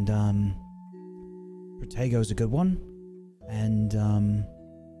 and Protego's a good one, and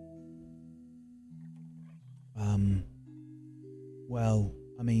well,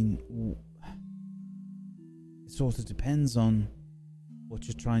 I mean, it sort of depends on what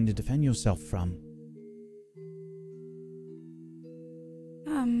you're trying to defend yourself from.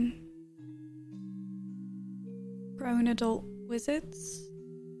 Grown adult wizards,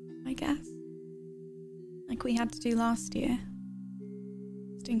 I guess. Like we had to do last year.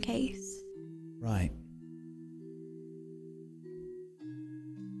 Just in case. Right.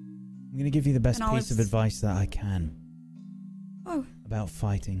 I'm going to give you the best piece of advice that I can. Oh. About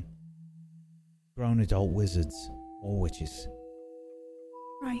fighting grown adult wizards or witches.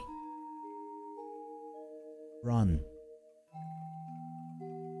 Right. Run.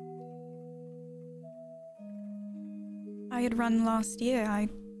 I had run last year. I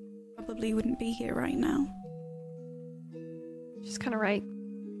probably wouldn't be here right now. She's kind of right.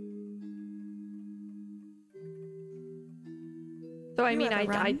 So I mean,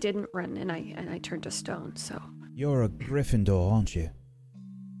 I didn't run, and I turned to stone. So You're a Gryffindor, aren't you?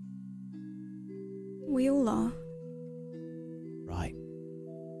 We all are. Right.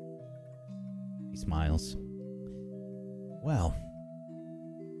 He smiles. Well,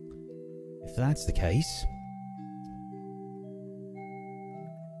 if that's the case,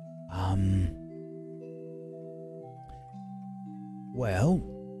 well,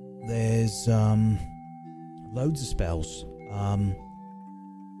 there's loads of spells.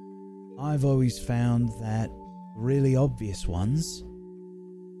 I've always found that really obvious ones,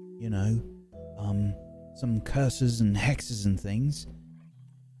 you know, some curses and hexes and things,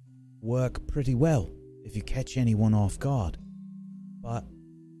 work pretty well if you catch anyone off guard. But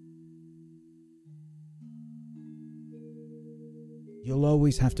you'll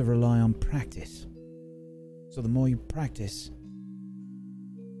always have to rely on practice. So the more you practice,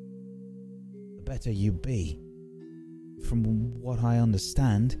 the better you be. From what I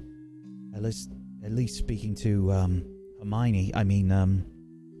understand, at least speaking to Hermione,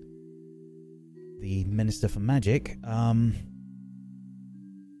 the Minister for Magic,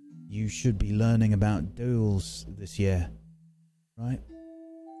 you should be learning about duels this year, right?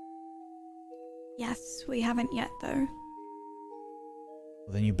 Yes, we haven't yet though.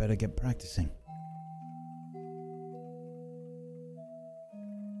 Well, then you better get practicing.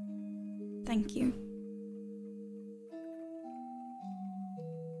 Thank you.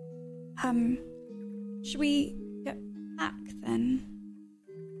 Should we get back then?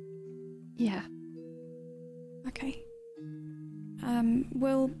 yeah. Okay.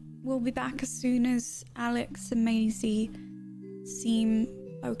 We'll be back as soon as Alex and Maisie seem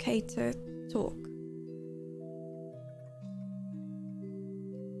okay to talk.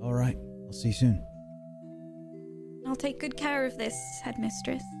 All right, I'll see you soon. I'll take good care of this,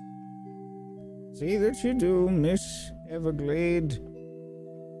 headmistress. See that you do, Miss Everglade.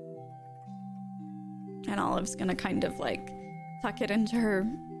 And Olive's gonna kind of like tuck it into her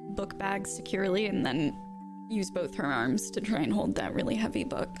book bag securely and then use both her arms to try and hold that really heavy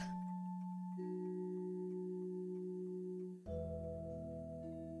book.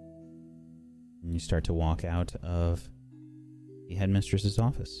 and you start to walk out of the headmistress's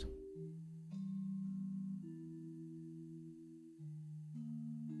office.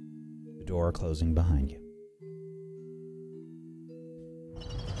 The door closing behind you.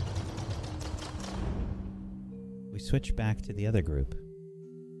 We switch back to the other group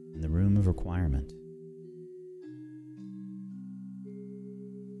in the room of requirement.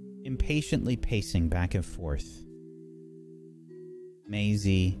 Impatiently pacing back and forth,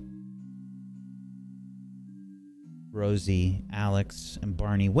 Maisie, Rosie, Alex, and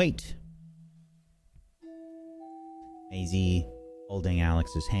Barney wait. Maisie holding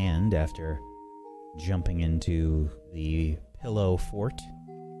Alex's hand after jumping into the pillow fort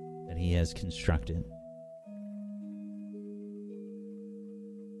that he has constructed.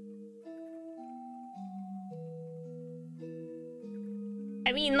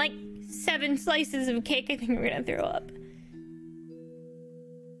 I mean, like 7 slices of cake. I think we're gonna throw up.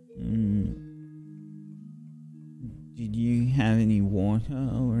 Did you have any water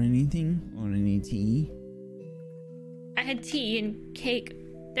or anything? Or any tea? I had tea and cake.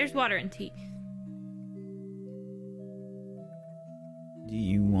 There's water and tea. Do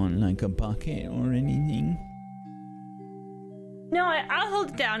you want like a bucket or anything? No, I'll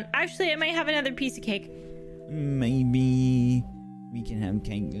hold it down. Actually, I might have another piece of cake. Maybe we can have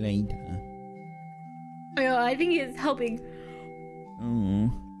cake later. Oh, I think it's helping.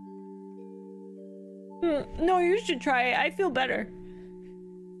 Oh. No, you should try it. I feel better.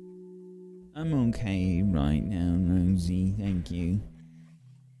 I'm okay right now, Rosie. Thank you.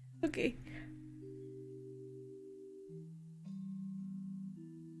 Okay.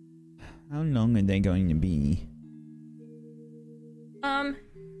 How long are they going to be?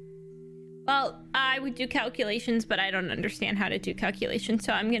 Well, I would do calculations, but I don't understand how to do calculations,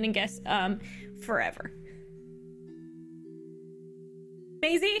 so I'm gonna guess, forever.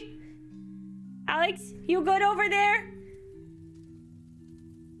 Maisie? Alex, you good over there?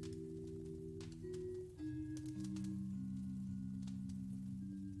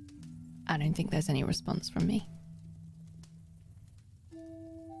 I don't think there's any response from me.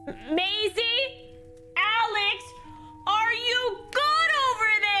 Maisie? Alex? Are you good over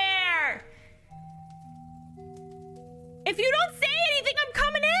there? If you don't say anything, I'm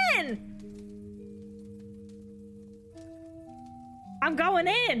coming in. I'm going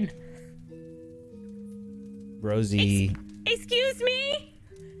in. Rosie Excuse me?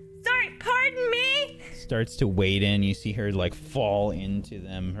 Sorry, pardon me? starts to wade in. You see her like fall into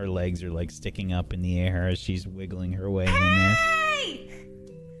them. Her legs are like sticking up in the air as she's wiggling her way in there. Hey!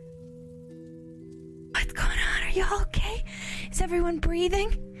 What's going on? Are y'all okay? Is everyone breathing?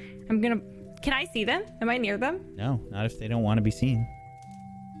 Can I see them? Am I near them? No, not if they don't want to be seen.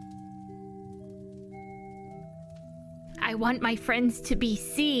 I want my friends to be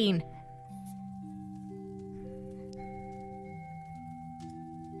seen.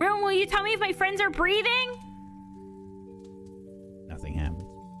 Room, will you tell me if my friends are breathing? Nothing happens.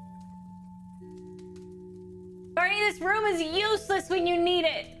 Barney, this room is useless when you need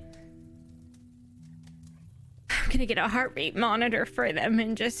it. I'm gonna get a heart rate monitor for them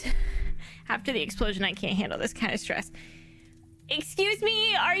and just... After the explosion, I can't handle this kind of stress. Excuse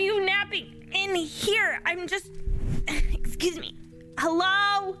me, are you napping in here? I'm just... Excuse me.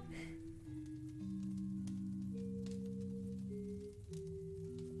 Hello?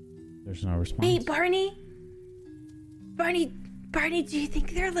 There's no response. Hey, Barney? Barney, do you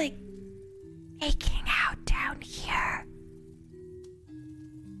think they're, like, making out down here?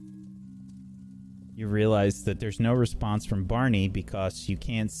 You realize that there's no response from Barney because you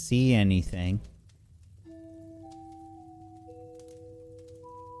can't see anything.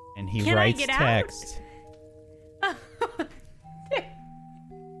 And he Can I writes get out? text. Barney,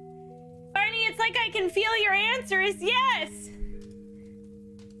 it's like I can feel your answer is yes.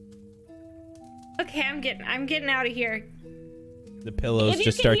 Okay, I'm getting out of here. The pillows If you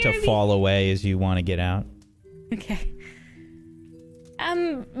just can start to hear me- fall away as you want to get out. Okay.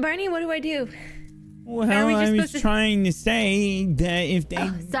 Barney, what do I do? Well, Are we just I was supposed to- trying to say that if they...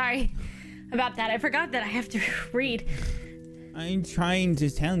 Oh, sorry about that. I forgot that I have to read. I'm trying to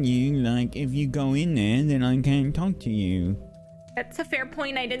tell you, like, if you go in there, then I can't talk to you. That's a fair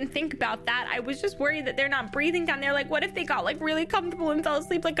point. I didn't think about that. I was just worried that they're not breathing down there. Like, what if they got, like, really comfortable and fell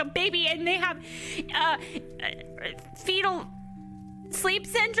asleep like a baby and they have fetal sleep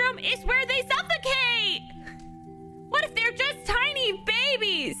syndrome? It's where they suffocate! What if they're just tiny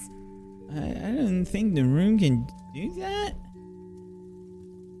babies? I don't think the room can do that.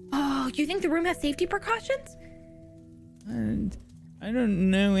 Oh, you think the room has safety precautions? And I don't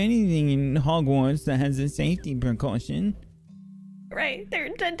know anything in Hogwarts that has a safety precaution. Right, they're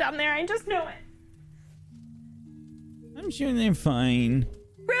dead down there. I just know it. I'm sure they're fine.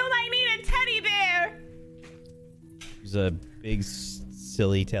 Room, I need a teddy bear! There's a big,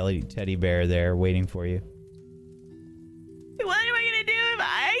 silly teddy bear there waiting for you. What am I gonna do if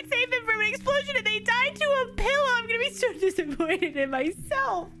I save them from an explosion and they die to a pillow? I'm gonna be so disappointed in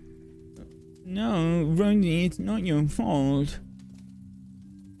myself. No, Rosie, it's not your fault.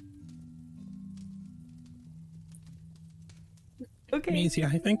 Okay. Maisie,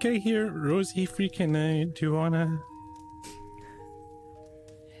 I think I hear Rosie freaking out. Do you wanna?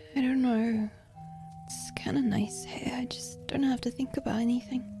 I don't know. It's kind of nice here. I just don't have to think about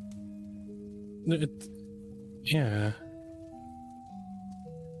anything. Yeah.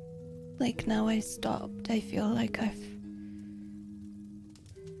 Like, now I stopped. I feel like I've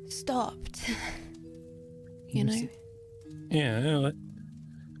stopped. You know? Yeah.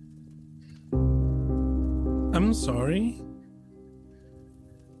 I'm sorry.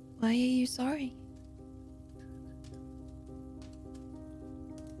 Why are you sorry?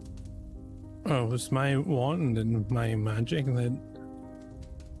 Oh, it was my wand and my magic that...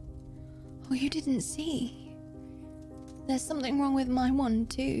 Oh, you didn't see. There's something wrong with my wand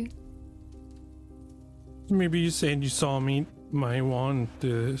too. Maybe you said you saw my wand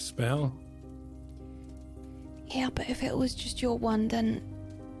do the spell. Yeah, but if it was just your wand, then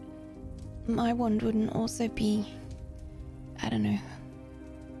my wand wouldn't also be, I don't know,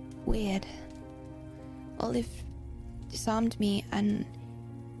 weird. Olive disarmed me and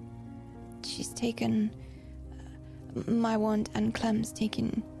she's taken my wand, and Clem's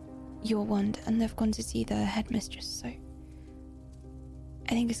taken your wand, and they've gone to see the headmistress, so I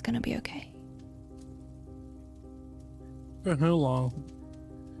think it's gonna be okay. For how long?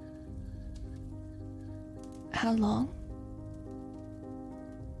 How long?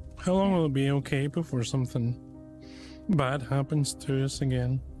 How long will it be okay before something bad happens to us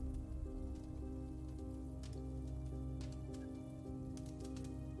again?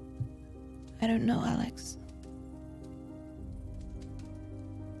 I don't know, Alex.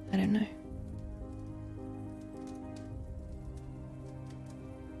 I don't know.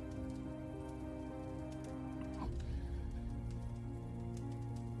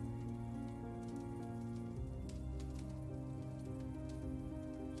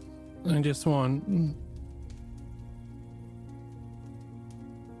 I just want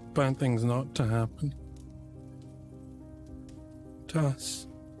bad things not to happen to us.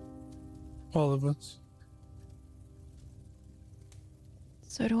 All of us.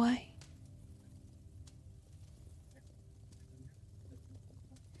 So do I.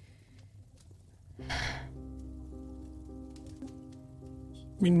 I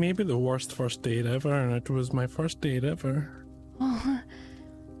mean, maybe the worst first date ever, and it was my first date ever. Oh,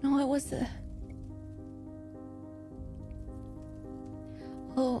 no, it was the...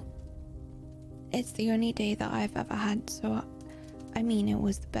 Well, it's the only day that I've ever had, so I mean it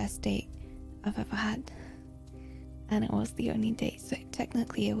was the best date I've ever had. And it was the only date, so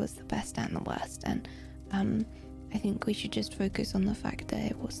technically it was the best and the worst, and I think we should just focus on the fact that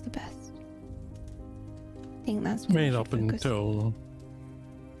it was the best. I think that's what we Made should up focus on. until...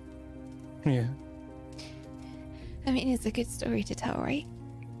 Yeah. I mean, it's a good story to tell, right?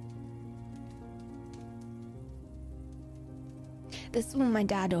 This is what my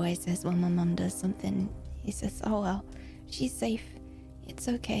dad always says when my mum does something. He says, oh well, she's safe. It's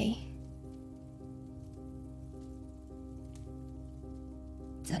okay.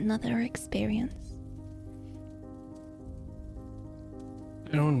 It's another experience.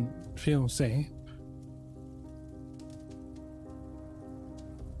 I don't feel safe.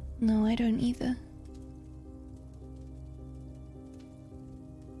 No, I don't either.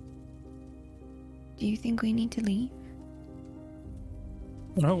 Do you think we need to leave?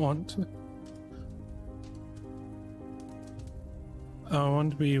 I don't want to. I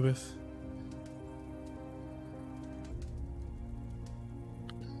want to be with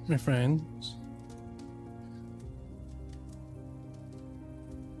my friends.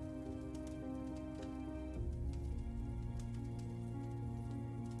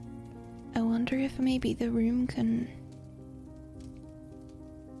 I wonder if maybe the room can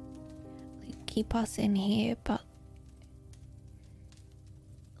keep us in here, but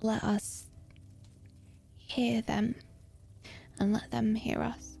let us hear them and let them hear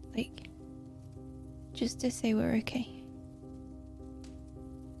us, like, just to say we're okay.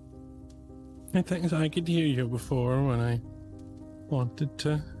 I think I could hear you before when I wanted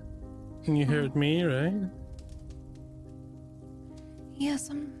to, and you heard me, right? Yeah,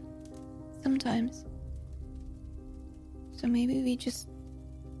 sometimes. So maybe we just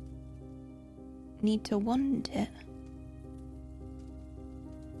need to want it.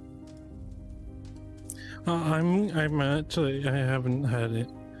 I'm actually, I haven't had it.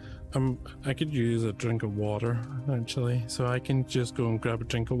 I could use a drink of water, actually. So I can just go and grab a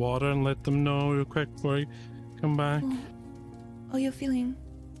drink of water and let them know real quick before I come back. Oh, you're feeling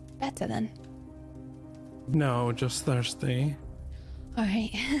better then? No, just thirsty.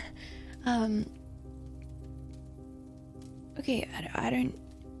 Alright. Okay, I don't...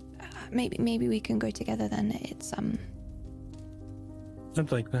 maybe we can go together then. It's,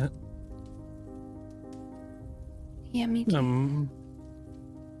 I'd like that. Yeah, me too.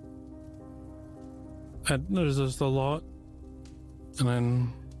 There's just a lot, and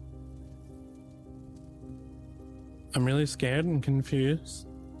then I'm really scared and confused.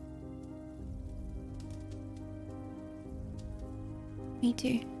 Me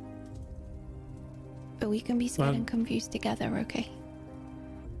too. But we can be scared and confused together, okay?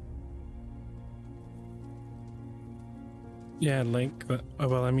 Yeah, like,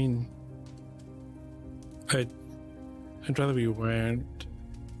 well, I mean, I'd rather we weren't.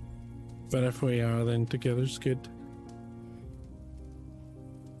 But if we are, then together's good.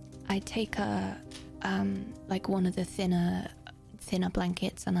 I take like one of the thinner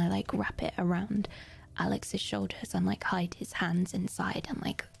blankets and I like wrap it around Alex's shoulders and like hide his hands inside and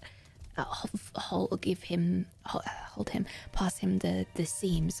like pass him the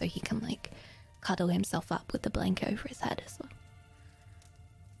seam so he can like cuddle himself up with the blanket over his head as well.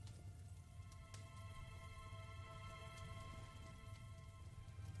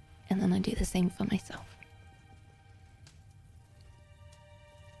 And then I do the same for myself.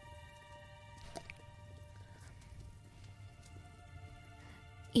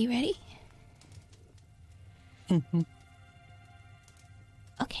 You ready? Mm-hmm.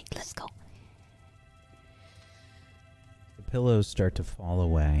 Okay, let's go. The pillows start to fall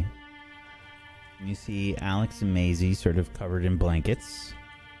away. You see Alex and Maisie sort of covered in blankets.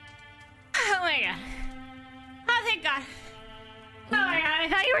 Oh my god. Oh, thank God. Oh my god, I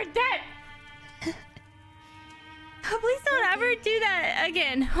thought you were dead. Oh, please don't ever do that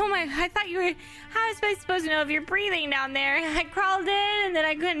again. Oh my, I thought you were... How was I supposed to know if you're breathing down there? I crawled in and then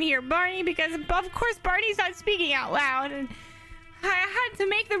I couldn't hear Barney because, of course, Barney's not speaking out loud. And I had to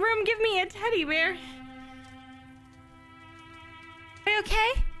make the room give me a teddy bear. Are you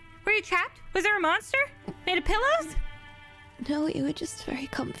okay? Were you trapped? Was there a monster? Made of pillows? No, we were just very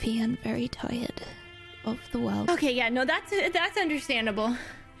comfy and very tired of the world. Okay, yeah, no, that's understandable.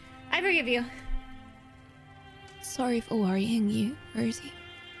 I forgive you. Sorry for worrying you, Rosie.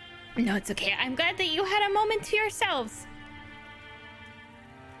 No, it's okay. I'm glad that you had a moment to yourselves.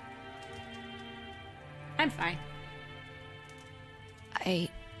 I'm fine. I'd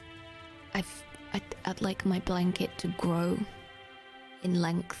like my blanket to grow in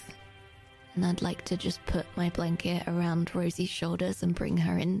length. And I'd like to just put my blanket around Rosie's shoulders and bring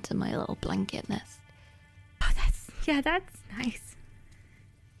her into my little blanket nest. Oh, that's nice.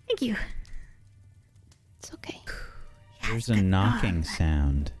 Thank you. It's okay. There's a knocking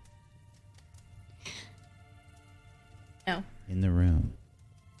sound. No. In the room.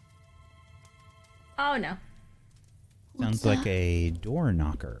 Oh, no. Sounds like a door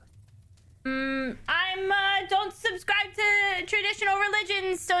knocker. I'm, don't subscribe to traditional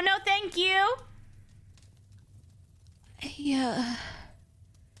religions, so no thank you. Yeah.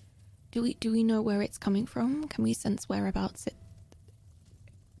 Do we know where it's coming from? Can we sense whereabouts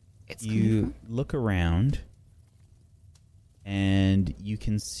it's coming from? You look around, and you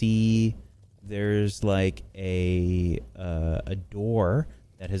can see there's like a door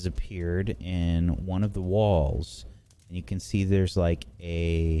that has appeared in one of the walls, and you can see there's like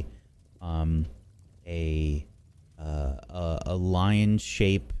a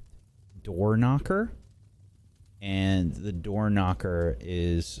lion-shaped door knocker, and the door knocker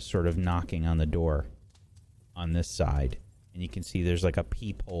is sort of knocking on the door on this side, and you can see there's like a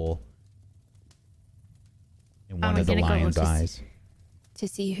peephole in one of the lion's eyes. To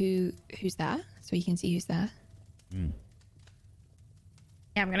see who's there, so you can see who's there. Yeah,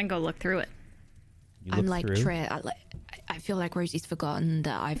 I'm gonna go look through it. I'm like Trey. I feel like Rosie's forgotten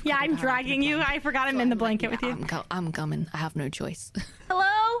that I've. Yeah, I'm dragging you. I forgot I'm in the blanket with you. I'm coming. I have no choice.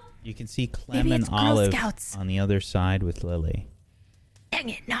 Hello? You can see Clem and Olive on the other side with Lily. Dang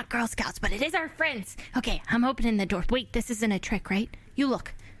it, not Girl Scouts, but it is our friends. Okay, I'm opening the door. Wait, this isn't a trick, right? You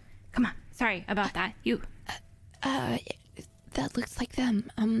look. Come on. Sorry about that. You. That looks like them.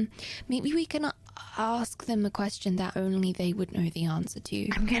 Maybe we can ask them a question that only they would know the answer to.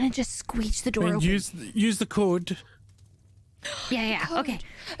 I'm gonna just squeeze the door open. Use the code. Yeah. Okay.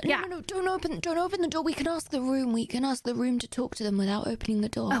 No. Don't open the door. We can ask the room. We can ask the room to talk to them without opening the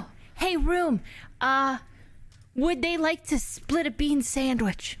door. Oh, hey, room. Would they like to split a bean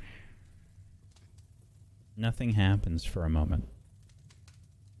sandwich? Nothing happens for a moment.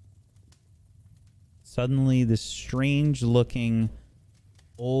 Suddenly, this strange-looking,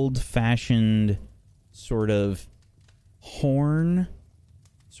 old-fashioned sort of horn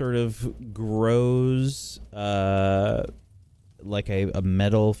sort of grows like a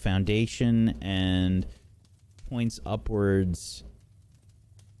metal foundation and points upwards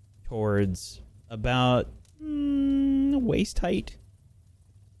towards about waist height.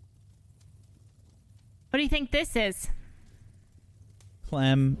 What do you think this is?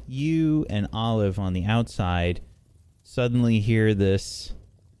 Clem, you and Olive on the outside suddenly hear this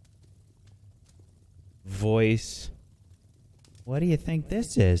voice. What do you think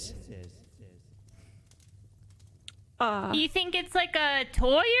this is? You think it's like a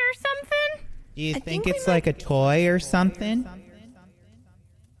toy or something? Do you think it's like a toy or something?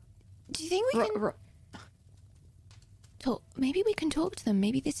 Do you think we can... Maybe we can talk to them.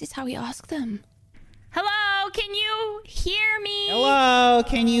 Maybe this is how we ask them. Hello, can you hear me? Hello,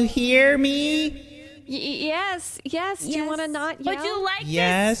 can you hear me? Yes. Do you want to not yell? Would you like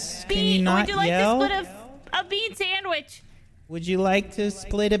Yes, to can you not Would you like yell? to split a bean sandwich? Would you like to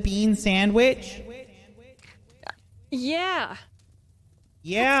split a bean sandwich? Yeah.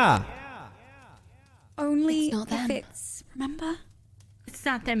 Yeah. Only It's not if them. it's, remember? It's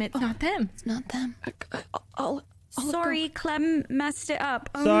not them. It's not them. It's not them. Sorry, Clem messed it up.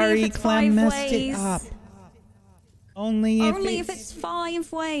 Only Sorry, if it's Clem five messed ways. it up. Only If it's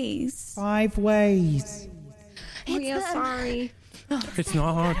 5 ways. 5 ways. We are sorry. It's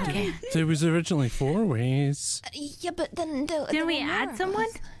not. There was originally 4 ways. Yeah, but then Didn't we add someone?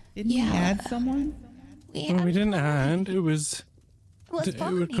 Didn't we add someone? Well, we didn't add. It was. Well, it's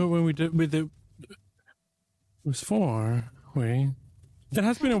When we did with it. It was 4 way. It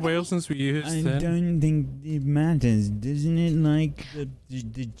has been a while since we used I it. don't think it matters, doesn't it? Like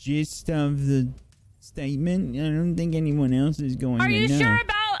the gist of the statement. I don't think anyone else is going Are to you know. sure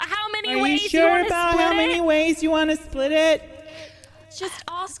about how many Are ways you sure want to about split how it? many ways you want to split it? Just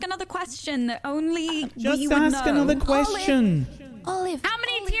ask another question that only Just we would ask know. another question. Olive. How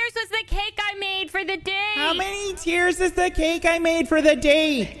many tiers was the cake I made for the day? How many tiers is the cake I made for the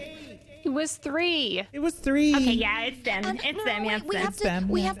date? It was 3. It was 3. Okay, yeah, it's them. And It's no, them. Yeah, wait, we it's have them.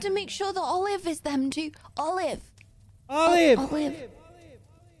 to. We have to make sure that Olive is them too. Olive. Olive. Olive.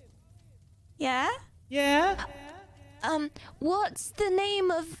 Yeah? Yeah? What's the name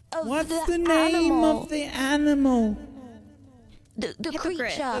of What's the the name animal? of the animal? The Hippogriff.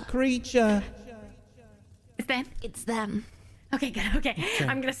 creature. The creature. It's them. It's them. Okay, good. Okay,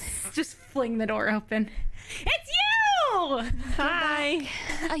 I'm gonna just fling the door open. It's you! Hi.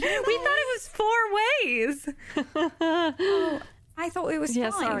 Are you We thought it was 4 ways. I thought it was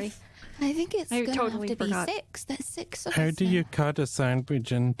Yeah, 5. sorry. I think it's I gonna totally have to forgot. be 6. There's 6 of How us do now. you cut a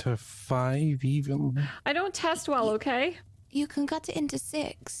sandwich into 5 even? I don't test well, okay? You can cut it into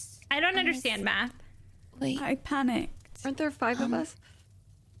 6. I don't understand math. Wait, I panicked. Aren't there 5 of us?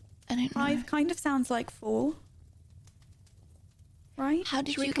 I don't know. 5 kind of sounds like 4. Right? How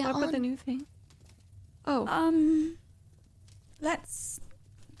did Should we you come get up on? with a new thing? Oh, Let's.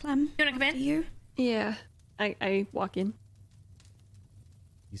 Clem, You wanna come in? you? yeah. I walk in.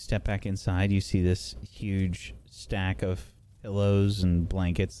 You step back inside, you see this huge stack of pillows and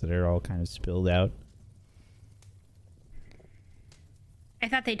blankets that are all kind of spilled out. I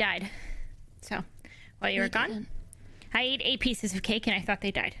thought they died. So, while you were gone, I ate 8 pieces of cake and I thought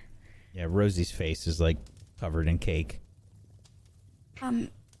they died. Yeah, Rosie's face is like covered in cake.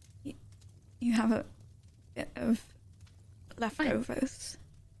 You have a bit of leftovers.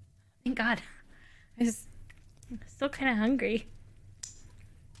 Thank God. I was still kind of hungry.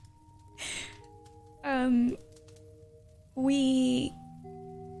 Do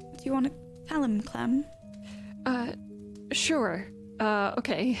you want to tell him, Clem? Sure.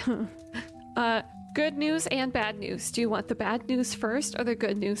 Okay. Good news and bad news. Do you want the bad news first or the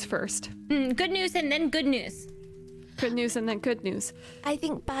good news first? Good news and then good news. Good news and then good news. I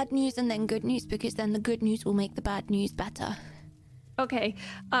think bad news and then good news, because then the good news will make the bad news better. Okay.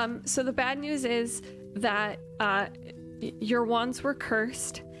 So the bad news is that your wands were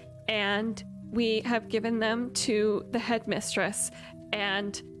cursed, and we have given them to the headmistress,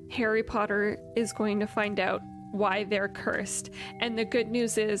 and Harry Potter is going to find out why they're cursed. And the good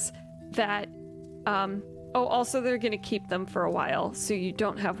news is that also they're going to keep them for a while so you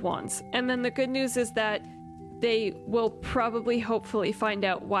don't have wands. And then the good news is that they will probably hopefully find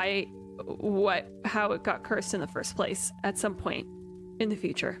out how it got cursed in the first place at some point in the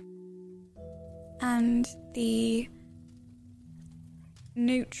future. And the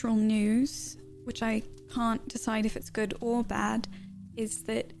neutral news, which I can't decide if it's good or bad, is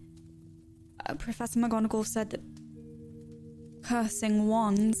that Professor McGonagall said that cursing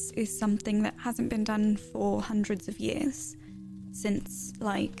wands is something that hasn't been done for hundreds of years, since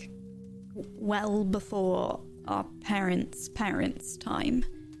well before our parents' time.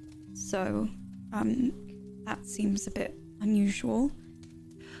 So that seems a bit unusual.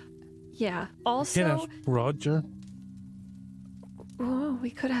 Yeah. Can Also, ask Roger. we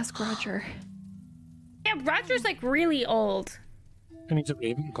could ask Roger. Yeah, Roger's really old. And he's a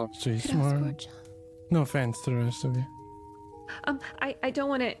Ravenclaw, so he's smart. No offense to the rest of you. I don't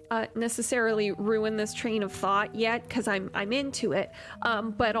want to necessarily ruin this train of thought yet because I'm into it.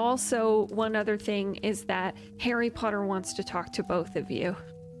 But also one other thing is that Harry Potter wants to talk to both of you.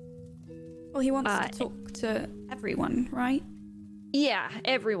 Well, he wants to talk to everyone, right? Yeah,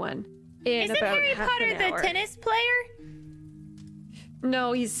 everyone. Isn't about Harry half Potter an the hour. tennis player?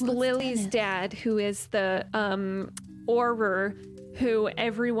 No, he's What's Lily's tennis? dad, who is the Auror, who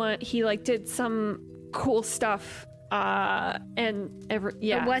he like did some cool stuff.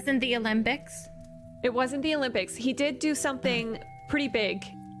 It wasn't the Olympics. It wasn't the Olympics. He did do something pretty big,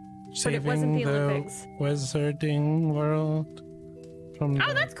 but it wasn't the Olympics. Wizarding world.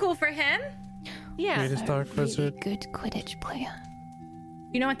 Oh, that's cool for him. Yeah. Greatest dark wizard. Good Quidditch player.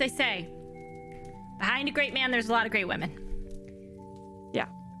 You know what they say? Behind a great man, there's a lot of great women. Yeah.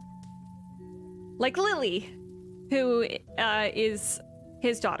 Like Lily, who is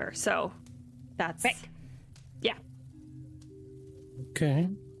his daughter. So that's right. Yeah. Okay.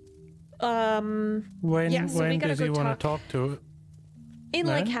 When does he want to talk to it? In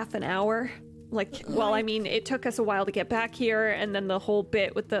like half an hour. I mean, it took us a while to get back here, and then the whole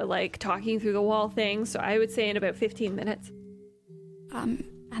bit with the like talking through the wall thing. So I would say in about 15 minutes. And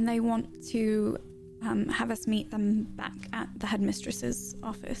they want to have us meet them back at the headmistress's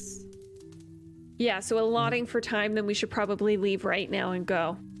office. Yeah, so allotting for time, then we should probably leave right now and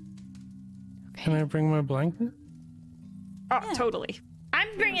go. Okay. Can I bring my blanket? Oh, yeah. Totally.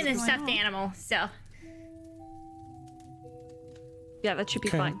 I'm bringing this stuffed animal, so. Yeah, that should be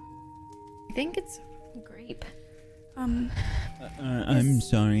fine. I think it's grape. I'm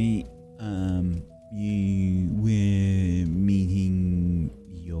sorry. You were meeting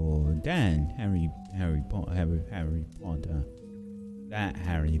your dad, Harry Potter. That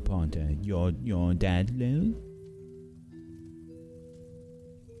Harry Potter. Your dad, Lou?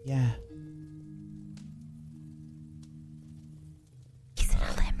 Yeah. He's an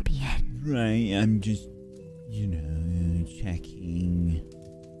Olympian. Right, I'm just, checking.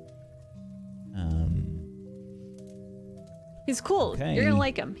 He's cool. Okay. You're gonna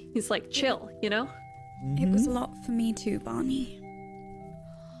like him. He's like chill, you know? It was a lot for me too, Barney.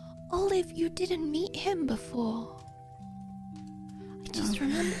 Olive, you didn't meet him before. I just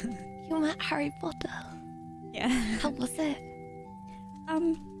remember you met Harry Potter. Yeah. How was it?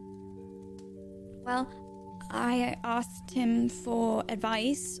 Well, I asked him for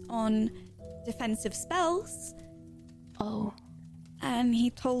advice on defensive spells. Oh. And he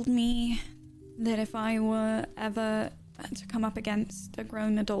told me that if I were ever to come up against a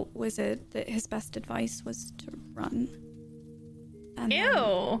grown adult wizard, that his best advice was to run. And Ew.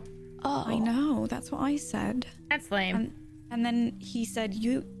 Oh. I know, that's what I said. That's lame. And then he said,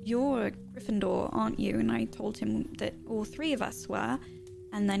 you're a Gryffindor, aren't you? And I told him that all three of us were.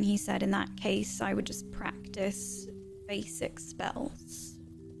 And then he said, in that case, I would just practice basic spells.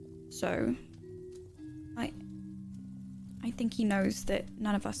 So, I think he knows that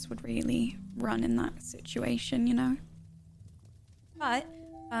none of us would really run in that situation, you know? But,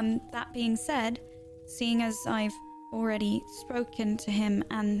 that being said, seeing as I've already spoken to him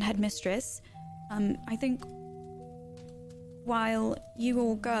and Headmistress, I think while you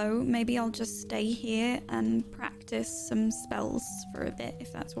all go, maybe I'll just stay here and practice some spells for a bit,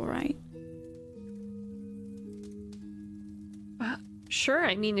 if that's all right. Sure,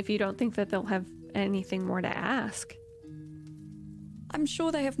 I mean, if you don't think that they'll have anything more to ask. I'm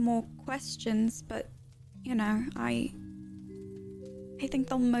sure they have more questions, but, I think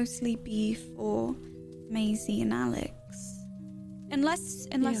they'll mostly be for Maisie and Alex. Unless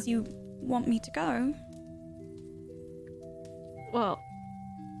you want me to go. Well,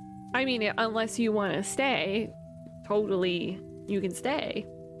 I mean, unless you want to stay, totally you can stay.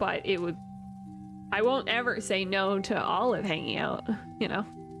 But I won't ever say no to Olive hanging out,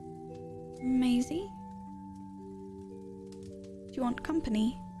 Maisie? Do you want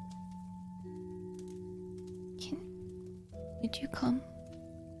company? Would you come?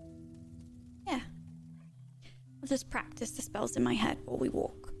 Yeah. I'll just practice the spells in my head while we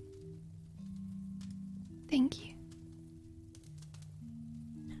walk. Thank you.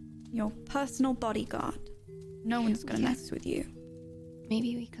 Your personal bodyguard. No one's gonna mess with you.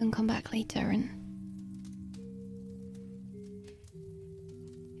 Maybe we can come back later and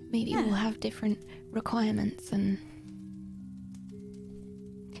maybe we'll have different requirements and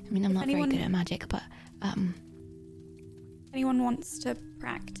I'm not very good at magic, but anyone wants to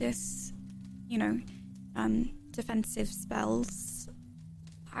practice, defensive spells,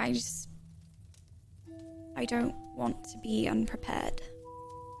 I don't want to be unprepared.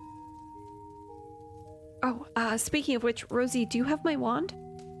 Oh, speaking of which, Rosie, do you have my wand?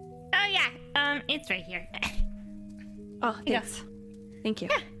 Oh, yeah. It's right here. Oh, thanks. Thank you.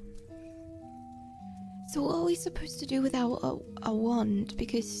 Yeah. So what are we supposed to do without a wand?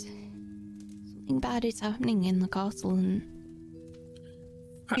 Because something bad is happening in the castle and...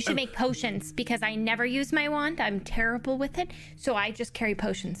 You should make potions, because I never use my wand. I'm terrible with it, so I just carry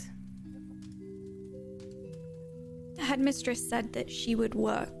potions. The headmistress said that she would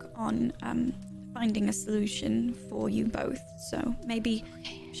work on finding a solution for you both. So maybe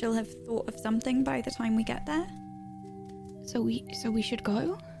she'll have thought of something by the time we get there. So we should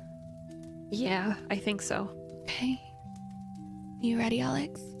go? Yeah, I think so. Okay. You ready,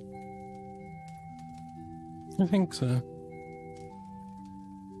 Alex? I think so.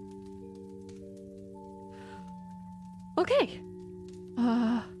 Okay.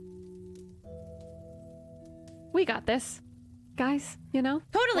 We got this, guys. You know,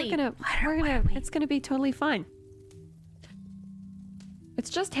 Totally. It's gonna be totally fine.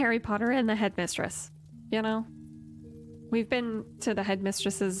 It's just Harry Potter and the headmistress. You know, we've been to the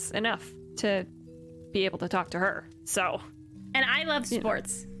headmistresses enough to be able to talk to her. So, And I love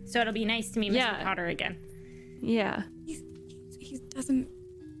sports, so it'll be nice to meet Mr. Potter again. Yeah. He doesn't.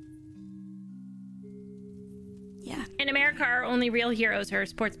 Yeah. In America, our only real heroes are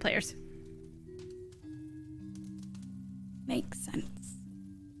sports players. Makes sense.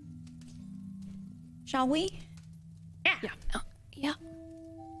 Shall we? Yeah. Yeah.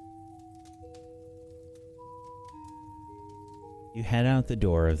 You head out the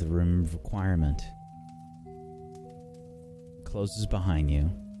door of the room of requirement. Closes behind you.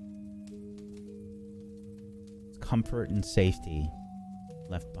 Comfort and safety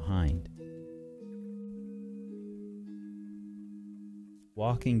left behind.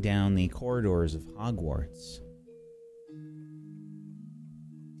 Walking down the corridors of Hogwarts,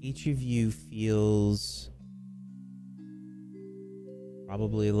 each of you feels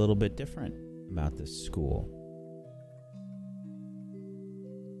probably a little bit different about this school.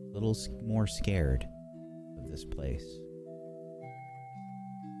 A little more scared of this place.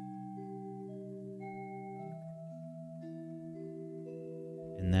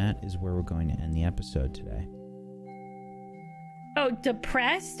 And that is where we're going to end the episode today. Oh,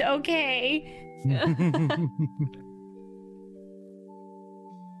 depressed? Okay.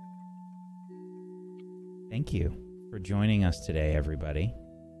 Thank you for joining us today, everybody.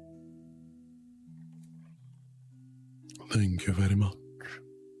 Thank you very much.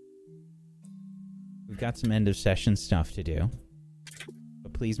 We've got some end of session stuff to do,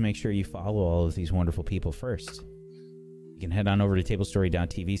 but please make sure you follow all of these wonderful people first. You can head on over to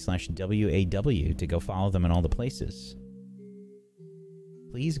tablestory.tv/WAW to go follow them in all the places.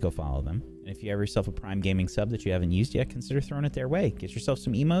 Please go follow them. And if you have yourself a Prime Gaming sub that you haven't used yet, consider throwing it their way. Get yourself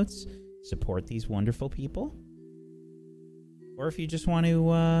some emotes. Support these wonderful people. Or if you just want to,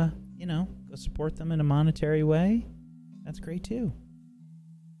 go support them in a monetary way, that's great too.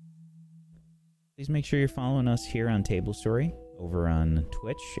 Please make sure you're following us here on Table Story over on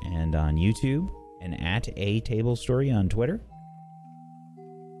Twitch and on YouTube and at @TableStory on Twitter.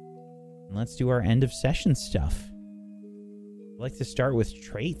 And let's do our end of session stuff. I'd like to start with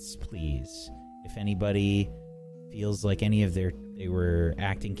traits, please. If anybody feels like they were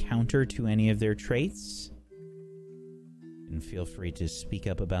acting counter to any of their traits, and feel free to speak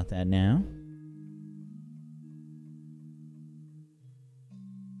up about that now.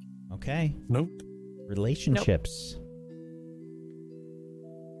 Okay. Nope. Relationships.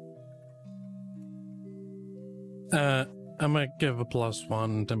 I might give a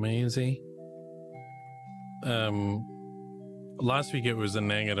 +1 to Maisie. Last week it was a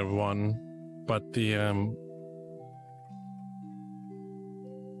 -1, but the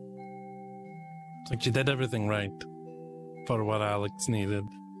like she did everything right for what Alex needed,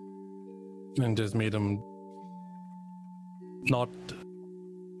 and just made him not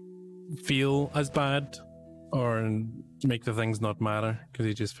feel as bad or make the things not matter because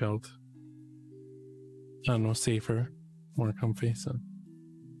he just felt, I don't know, safer, more comfy. So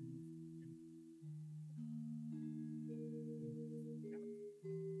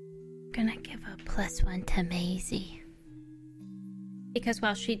Gonna give a +1 to Maisie. Because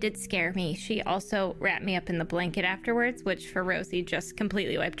while she did scare me, she also wrapped me up in the blanket afterwards, which for Rosie just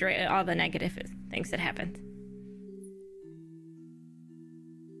completely wiped away all the negative things that happened.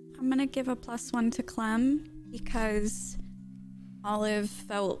 I'm gonna give a +1 to Clem because Olive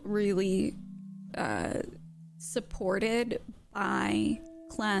felt really supported by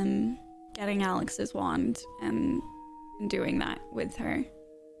Clem getting Alex's wand and doing that with her.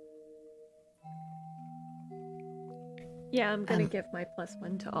 Yeah, I'm gonna give my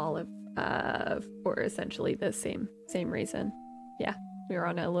 +1 to Olive for essentially the same reason. Yeah, we were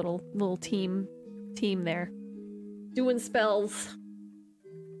on a little team there, doing spells.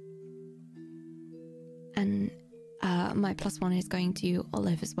 And my +1 is going to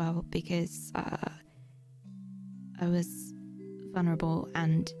Olive as well because I was vulnerable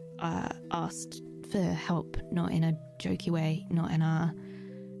and asked for help, not in a jokey way, not in a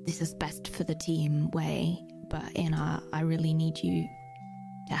this is best for the team way, but in a I really need you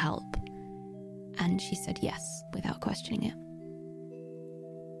to help. And she said yes, without questioning it.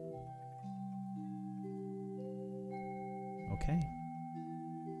 Okay.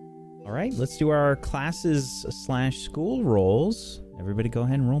 All right, let's do our classes/school rolls. Everybody go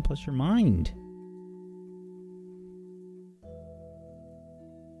ahead and roll plus your mind.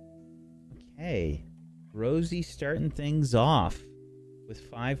 Okay. Rosie starting things off with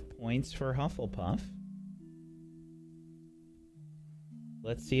 5 points for Hufflepuff.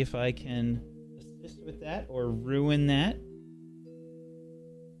 Let's see if I can assist with that or ruin that.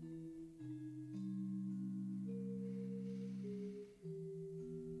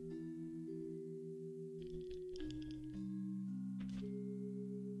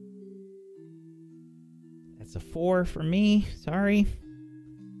 That's a 4 for me. Sorry.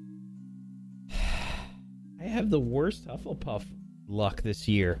 I have the worst Hufflepuff luck this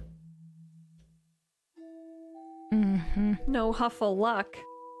year. No Huffle luck.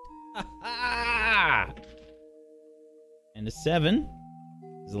 And a 7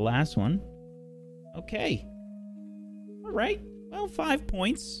 is the last one. Okay. All right. Well, 5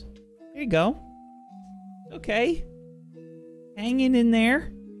 points. There you go. Okay. Hanging in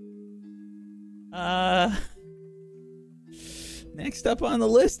there. Next up on the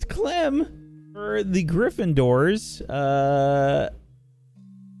list, Clem, for the Gryffindors.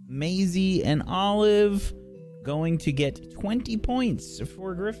 Maisie and Olive going to get 20 points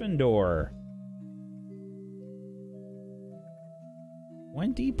for Gryffindor.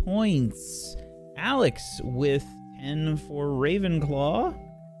 20 points. Alex with 10 for Ravenclaw.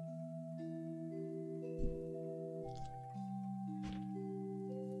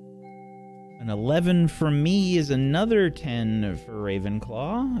 An 11 from me is another 10 for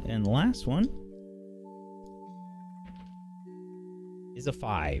Ravenclaw. And last one is a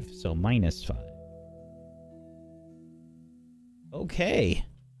 5, so -5. Okay.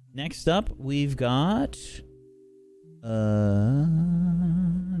 Next up, we've got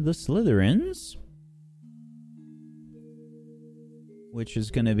the Slytherins, which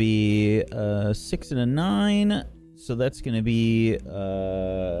is going to be a 6 and a 9. So that's going to be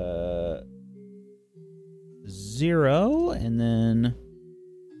 0, and then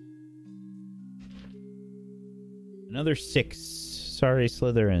another 6. Sorry,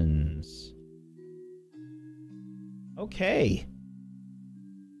 Slytherins. Okay.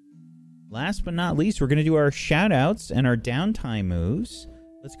 Last but not least, we're going to do our shout-outs and our downtime moves.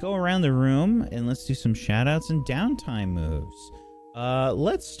 Let's go around the room and let's do some shout-outs and downtime moves.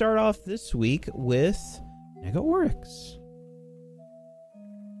 Let's start off this week with Nega Oryx.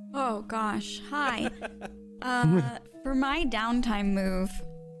 Oh gosh, hi. For my downtime move,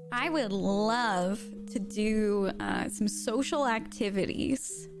 I would love to do some social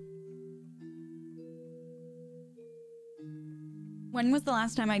activities. When was the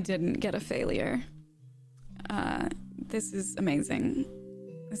last time I didn't get a failure? This is amazing.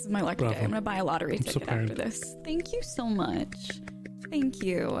 This is my lucky day. I'm gonna buy a lottery ticket after this. Thank you so much. Thank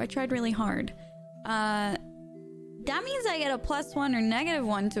you. I tried really hard. That means I get a +1 or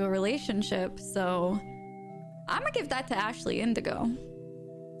 -1 to a relationship, so I'm gonna give that to Ashley Indigo.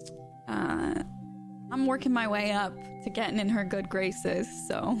 I'm working my way up to getting in her good graces,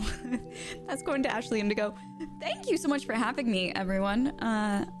 so that's going to Ashley Indigo. Thank you so much for having me, everyone.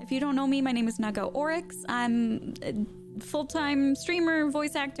 If you don't know me, my name is Nega Oryx. I'm a full-time streamer,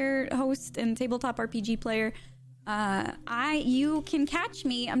 voice actor, host, and tabletop RPG player. You can catch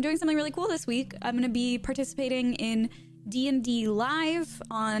me. I'm doing something really cool this week. I'm going to be participating in D&D Live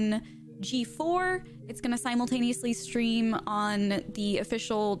on G4. It's going to simultaneously stream on the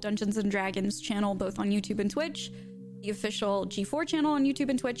official Dungeons & Dragons channel, both on YouTube and Twitch, the official G4 channel on YouTube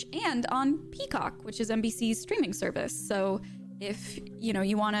and Twitch, and on Peacock, which is NBC's streaming service. So if,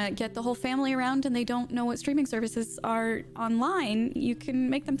 you want to get the whole family around and they don't know what streaming services are online, you can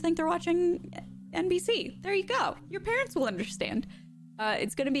make them think they're watching NBC. There you go. Your parents will understand.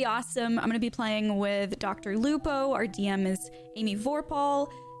 It's going to be awesome. I'm going to be playing with Dr. Lupo. Our DM is Amy Vorpal,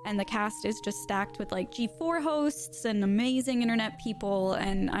 and the cast is just stacked with G4 hosts and amazing internet people,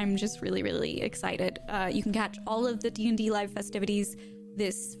 and I'm just really, really excited. You can catch all of the D&D Live festivities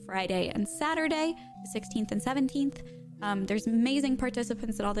this Friday and Saturday, the 16th and 17th. There's amazing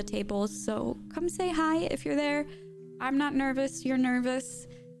participants at all the tables, so come say hi if you're there. I'm not nervous. You're nervous.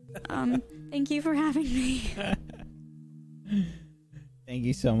 Thank you for having me. Thank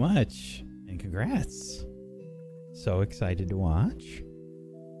you so much, and congrats. So excited to watch.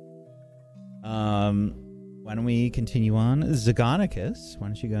 Why don't we continue on? Zagonicus, why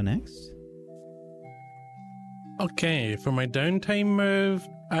don't you go next? Okay, for my downtime move,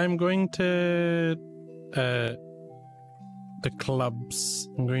 I'm going to the clubs.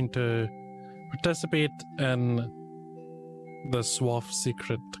 I'm going to participate in the Swaff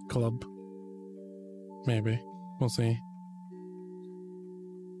Secret Club. Maybe. We'll see.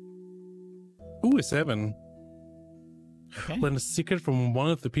 Ooh, a 7. Okay. Learn a secret from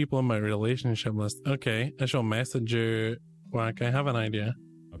one of the people on my relationship list. Okay, I shall message you. Whack, I have an idea.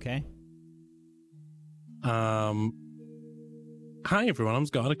 Okay. Hi everyone, I'm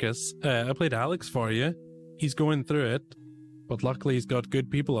Scoticus. I played Alex for you. He's going through it, but luckily he's got good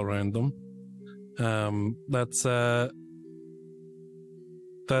people around him. That's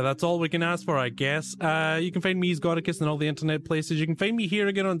all we can ask for, I guess. You can find me, Scoticus, in all the internet places. You can find me here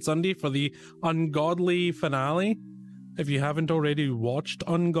again on Sunday for the Ungodly finale. If you haven't already watched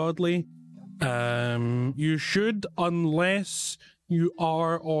Ungodly, you should, unless you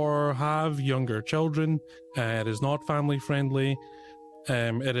are or have younger children. It is not family friendly.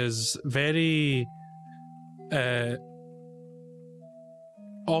 It is very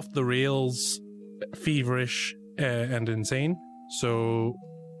off the rails, feverish, and insane. So,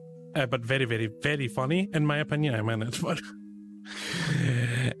 but very, very, very funny, in my opinion. I mean, it's fun.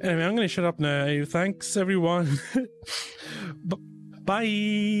 Anyway, I'm going to shut up now. Thanks, everyone.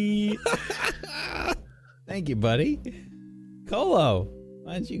 Bye. Thank you, buddy. Colo,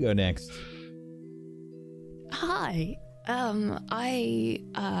 why don't you go next? Hi. Or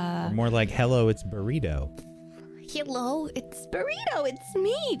more like, hello, it's Burrito. Hello, it's Burrito, it's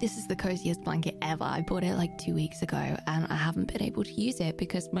me. This is the coziest blanket ever. I bought it like 2 weeks ago and I haven't been able to use it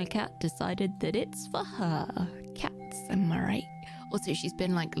because my cat decided that it's for her. Cats, am I right? Also, she's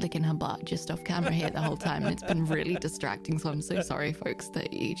been like licking her butt just off camera here the whole time, and it's been really distracting. So I'm so sorry, folks,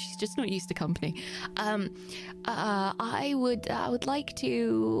 that she's just not used to company. I would like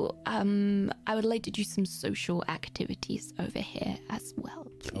to do some social activities over here as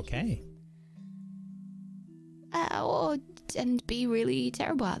well, please. Okay. And be really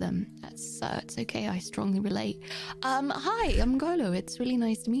terrible at them. It's okay. I strongly relate. Hi, I'm Golo. It's really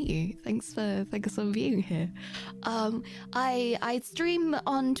nice to meet you. Thanks for being here. I stream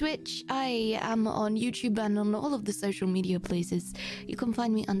on Twitch. I am on YouTube and on all of the social media places. You can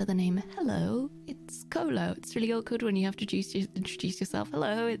find me under the name Hello, it's Golo. It's really awkward when you have to introduce yourself.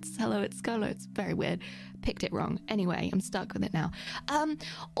 Hello, it's Golo. It's very weird. Picked it wrong. Anyway, I'm stuck with it now.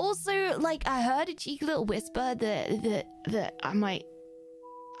 Also, like, I heard a cheeky little whisper that I might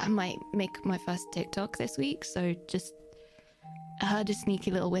make my first TikTok this week. So just I heard a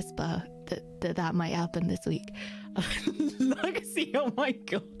sneaky little whisper that might happen this week. Legacy, oh my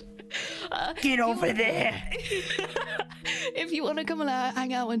god. Get over there. If you want to come and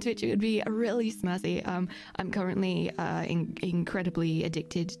hang out on Twitch, it would be really snazzy. I'm currently incredibly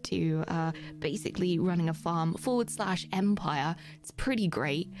addicted to basically running a farm / empire. It's pretty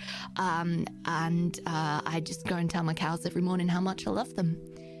great. And I just go and tell my cows every morning how much I love them.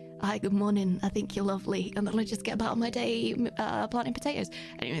 Hi, good morning. I think you're lovely. And then I just get about my day planting potatoes.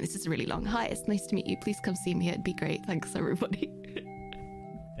 Anyway, this is really long. Hi, it's nice to meet you. Please come see me. It'd be great. Thanks, everybody.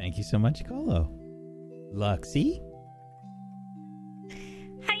 Thank you so much, Colo. Luxie?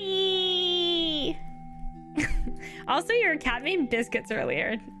 Hi! Also, your cat made biscuits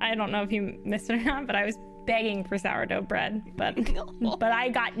earlier. I don't know if you missed it or not, but I was begging for sourdough bread, but I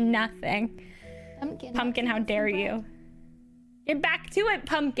got nothing. Pumpkin, how dare you? Get back to it,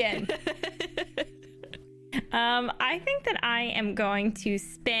 Pumpkin! I think that I am going to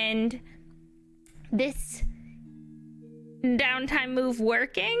spend this downtime move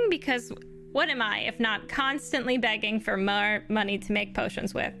working, because what am I if not constantly begging for more money to make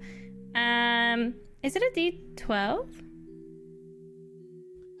potions with? Is it a D12?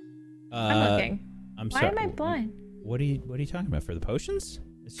 I'm looking. Why am I blind? What are you talking about? For the potions?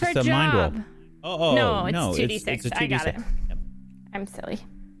 It's For just a mind roll. Oh, no, it's no, 2d6. It's a 2d6. I got it. Yep. I'm silly.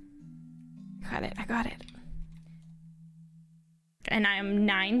 I got it. And I'm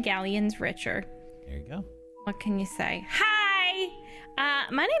 9 galleons richer. There you go. What can you say? Hi!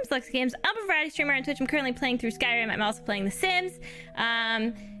 My name's Lex Games. I'm a variety streamer on Twitch. I'm currently playing through Skyrim. I'm also playing The Sims.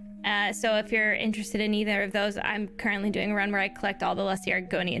 So if you're interested in either of those, I'm currently doing a run where I collect all the Leslie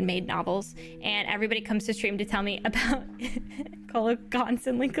Argonian maid novels. And everybody comes to stream to tell me about Cola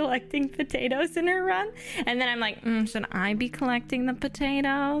constantly collecting potatoes in her run. And then I'm like, should I be collecting the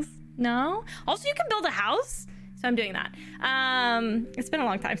potatoes? No? Also, you can build a house. So I'm doing that. It's been a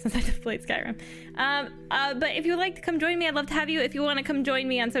long time since I've played Skyrim. But if you would like to come join me, I'd love to have you. If you want to come join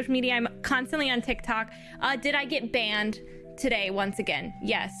me on social media, I'm constantly on TikTok. Did I get banned today once again?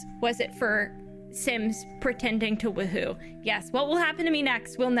 Yes. Was it for Sims pretending to woohoo? Yes. What will happen to me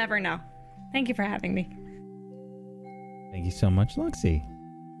next? We'll never know. Thank you for having me. Thank you so much, Luxie.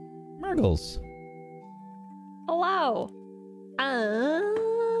 Murgles. Hello.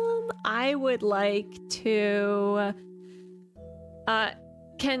 I would like to...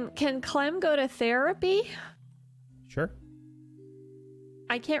 Can Clem go to therapy? Sure.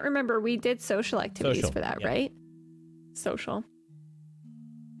 I can't remember. We did social activities Social, for that, yeah. right? Social.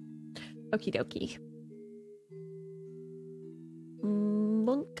 Okie dokie.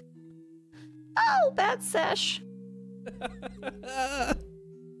 Monk. Oh, bad sesh.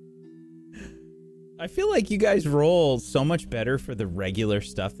 I feel like you guys roll so much better for the regular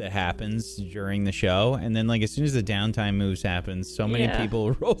stuff that happens during the show, and then like as soon as the downtime moves happens, so many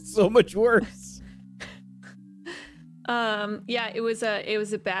people roll so much worse. Yeah, it was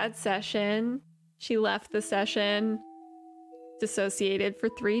a bad session. She left the session dissociated for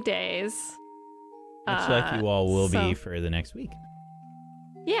 3 days. Much like you all will be for the next week.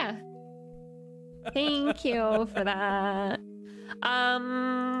 Yeah. Thank you for that.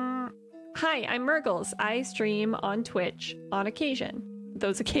 Hi, I'm Murgles. I stream on Twitch on occasion.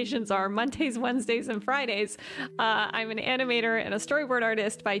 Those occasions are Mondays, Wednesdays, and Fridays. I'm an animator and a storyboard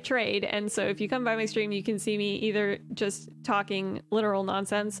artist by trade, and so if you come by my stream, you can see me either just talking literal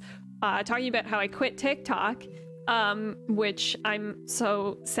nonsense, talking about how I quit TikTok, which I'm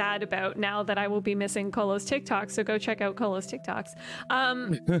so sad about now that I will be missing Kolo's TikTok, so go check out Kolo's TikToks.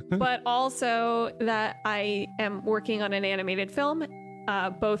 But also that I am working on an animated film,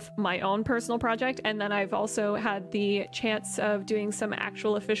 both my own personal project, and then I've also had the chance of doing some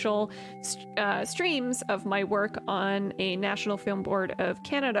actual official streams of my work on a National Film Board of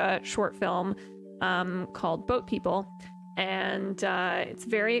Canada short film called Boat People. And it's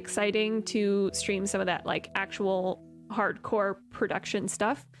very exciting to stream some of that like actual hardcore production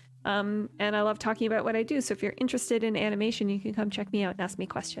stuff. And I love talking about what I do. So if you're interested in animation, you can come check me out and ask me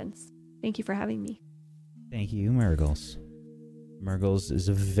questions. Thank you for having me. Thank you, Murgles. Murgles is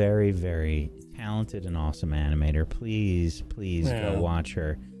a very, very talented and awesome animator. Please go watch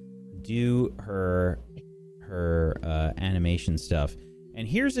her. Do her animation stuff. And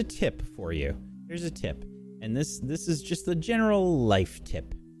here's a tip for you. Here's a tip. And this is just a general life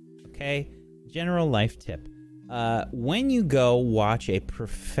tip. Okay? General life tip. When you go watch a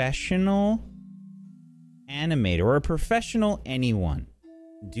professional animator or a professional anyone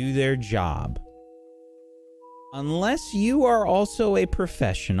do their job, unless you are also a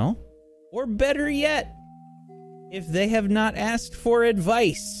professional, or better yet, if they have not asked for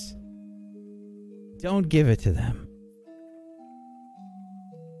advice, don't give it to them.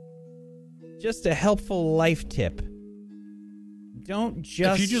 Just a helpful life tip. Don't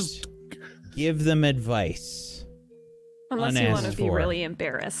just give them advice. Unless you want to be for. really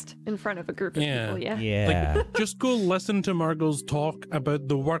embarrassed in front of a group of people, yeah. Yeah. Like, just go listen to Murgles talk about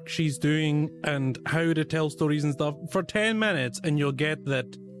the work she's doing and how to tell stories and stuff for 10 minutes, and you'll get that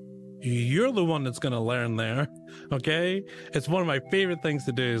you're the one that's going to learn there, okay? It's one of my favorite things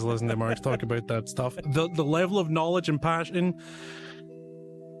to do is listen to Mark talk about that stuff. The level of knowledge and passion.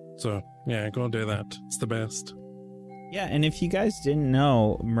 So, yeah, go and do that. It's the best. Yeah, and if you guys didn't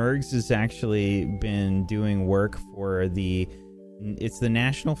know, Murgs has actually been doing work for it's the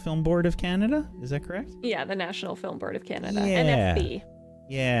National Film Board of Canada, is that correct? Yeah, the National Film Board of Canada, yeah. NFB.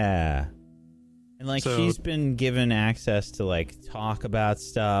 Yeah. And like So- she's been given access to like talk about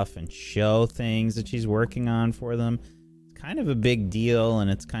stuff and show things that she's working on for them. It's kind of a big deal,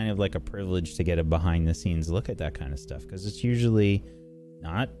 and it's kind of like a privilege to get a behind the scenes look at that kind of stuff because it's usually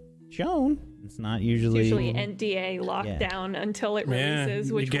not shown. It's not usually NDA locked down until it releases,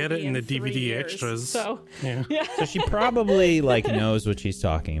 you which get will it be in the 3 DVD years. extras. So Yeah. So she probably like knows what she's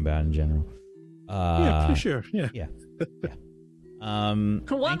talking about in general. Yeah, for sure. Yeah. Yeah. one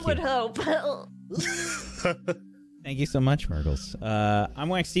thank would you. hope. Thank you so much, Myrtles. I'm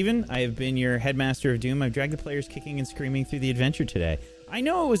Wax Steven. I have been your Headmaster of Doom. I've dragged the players kicking and screaming through the adventure today. I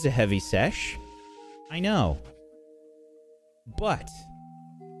know it was a heavy sesh. I know. But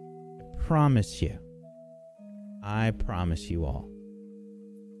I promise you all,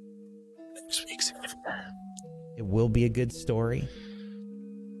 Next week's it will be a good story.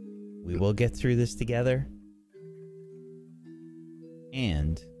 We will get through this together.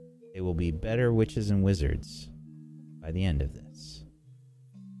 And they will be better witches and wizards by the end of this.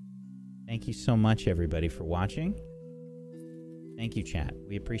 Thank you so much, everybody, for watching. Thank you, chat.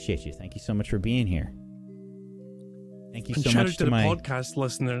 We appreciate you. Thank you so much for being here. Thank you And so shout much out to to the my podcast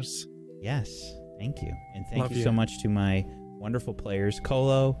listeners. Yes, thank you. And thank Love you you. so much to my wonderful players,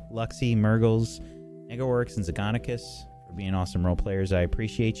 Kolo, Luxie, Murgles, Negaworks, and Zagonicus for being awesome role players. I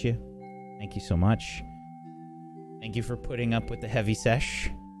appreciate you. Thank you so much. Thank you for putting up with the heavy sesh.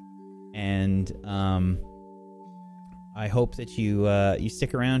 And I hope that you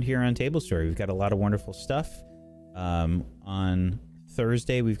stick around here on Table Story. We've got a lot of wonderful stuff on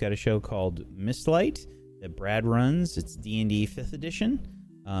Thursday, we've got a show called Mistlight that Brad runs. It's D&D 5th edition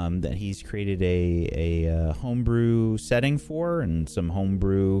that he's created a homebrew setting for and some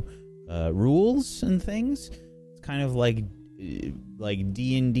homebrew rules and things. It's kind of like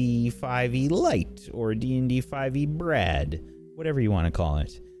D&D 5e Light or D&D 5e Brad, whatever you want to call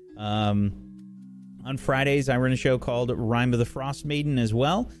it. On Fridays, I run a show called Rime of the Frost Maiden as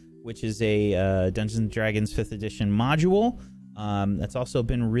well, which is a Dungeons & Dragons 5th edition module. That's also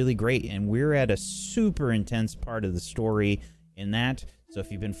been really great, and we're at a super intense part of the story in that. So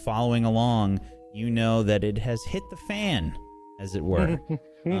if you've been following along, you know that it has hit the fan, as it were.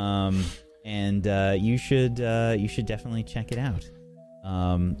 And you should definitely check it out.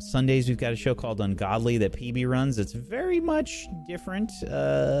 Sundays, we've got a show called Ungodly that PB runs. It's very much different,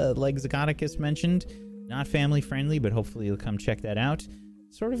 like Zagonicus mentioned. Not family friendly, but hopefully you'll come check that out.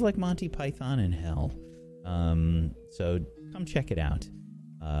 Sort of like Monty Python in Hell. So come check it out.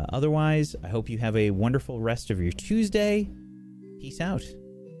 Otherwise, I hope you have a wonderful rest of your Tuesday. Peace out. See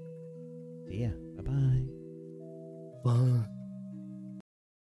ya. Bye-bye. Bye.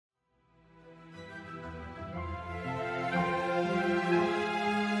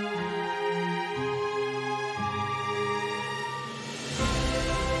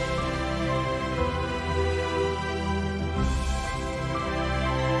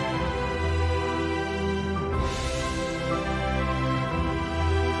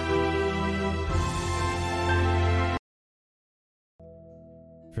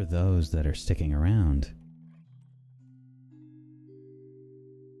 For those that are sticking around,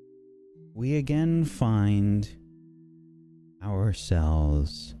 we again find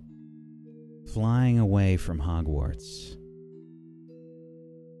ourselves flying away from Hogwarts.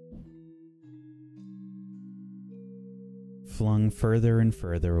 Flung further and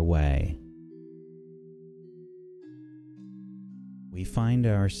further away. We find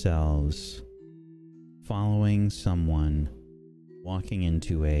ourselves following someone walking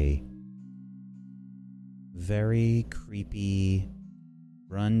into a very creepy,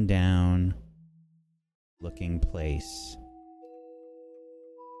 run-down looking place.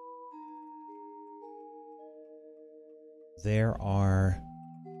 There are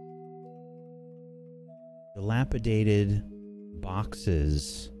dilapidated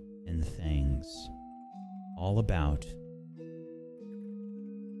boxes and things all about.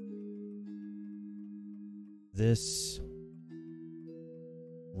 This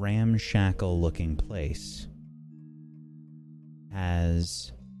ramshackle looking place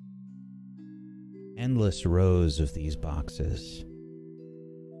has endless rows of these boxes.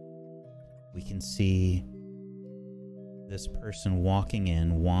 We can see this person walking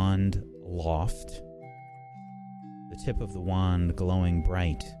in, wand aloft, the tip of the wand glowing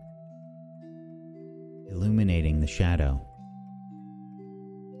bright, illuminating the shadow,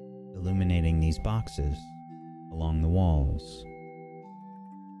 illuminating these boxes along the walls.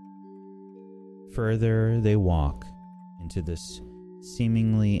 Further they walk into this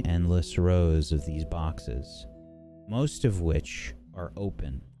seemingly endless rows of these boxes, most of which are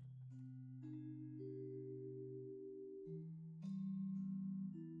open.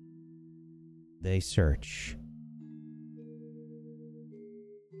 They search.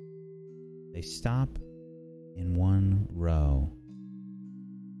 They stop in one row,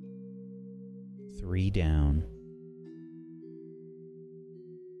 3 down,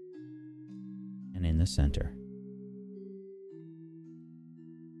 and in the center.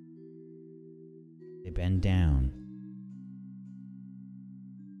 They bend down,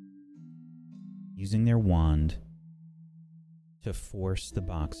 using their wand to force the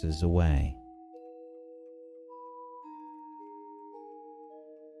boxes away.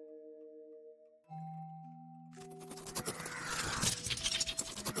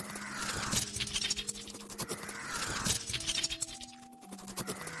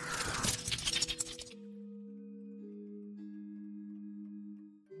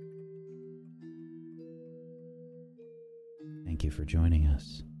 Thank you for joining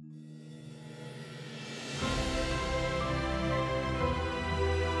us.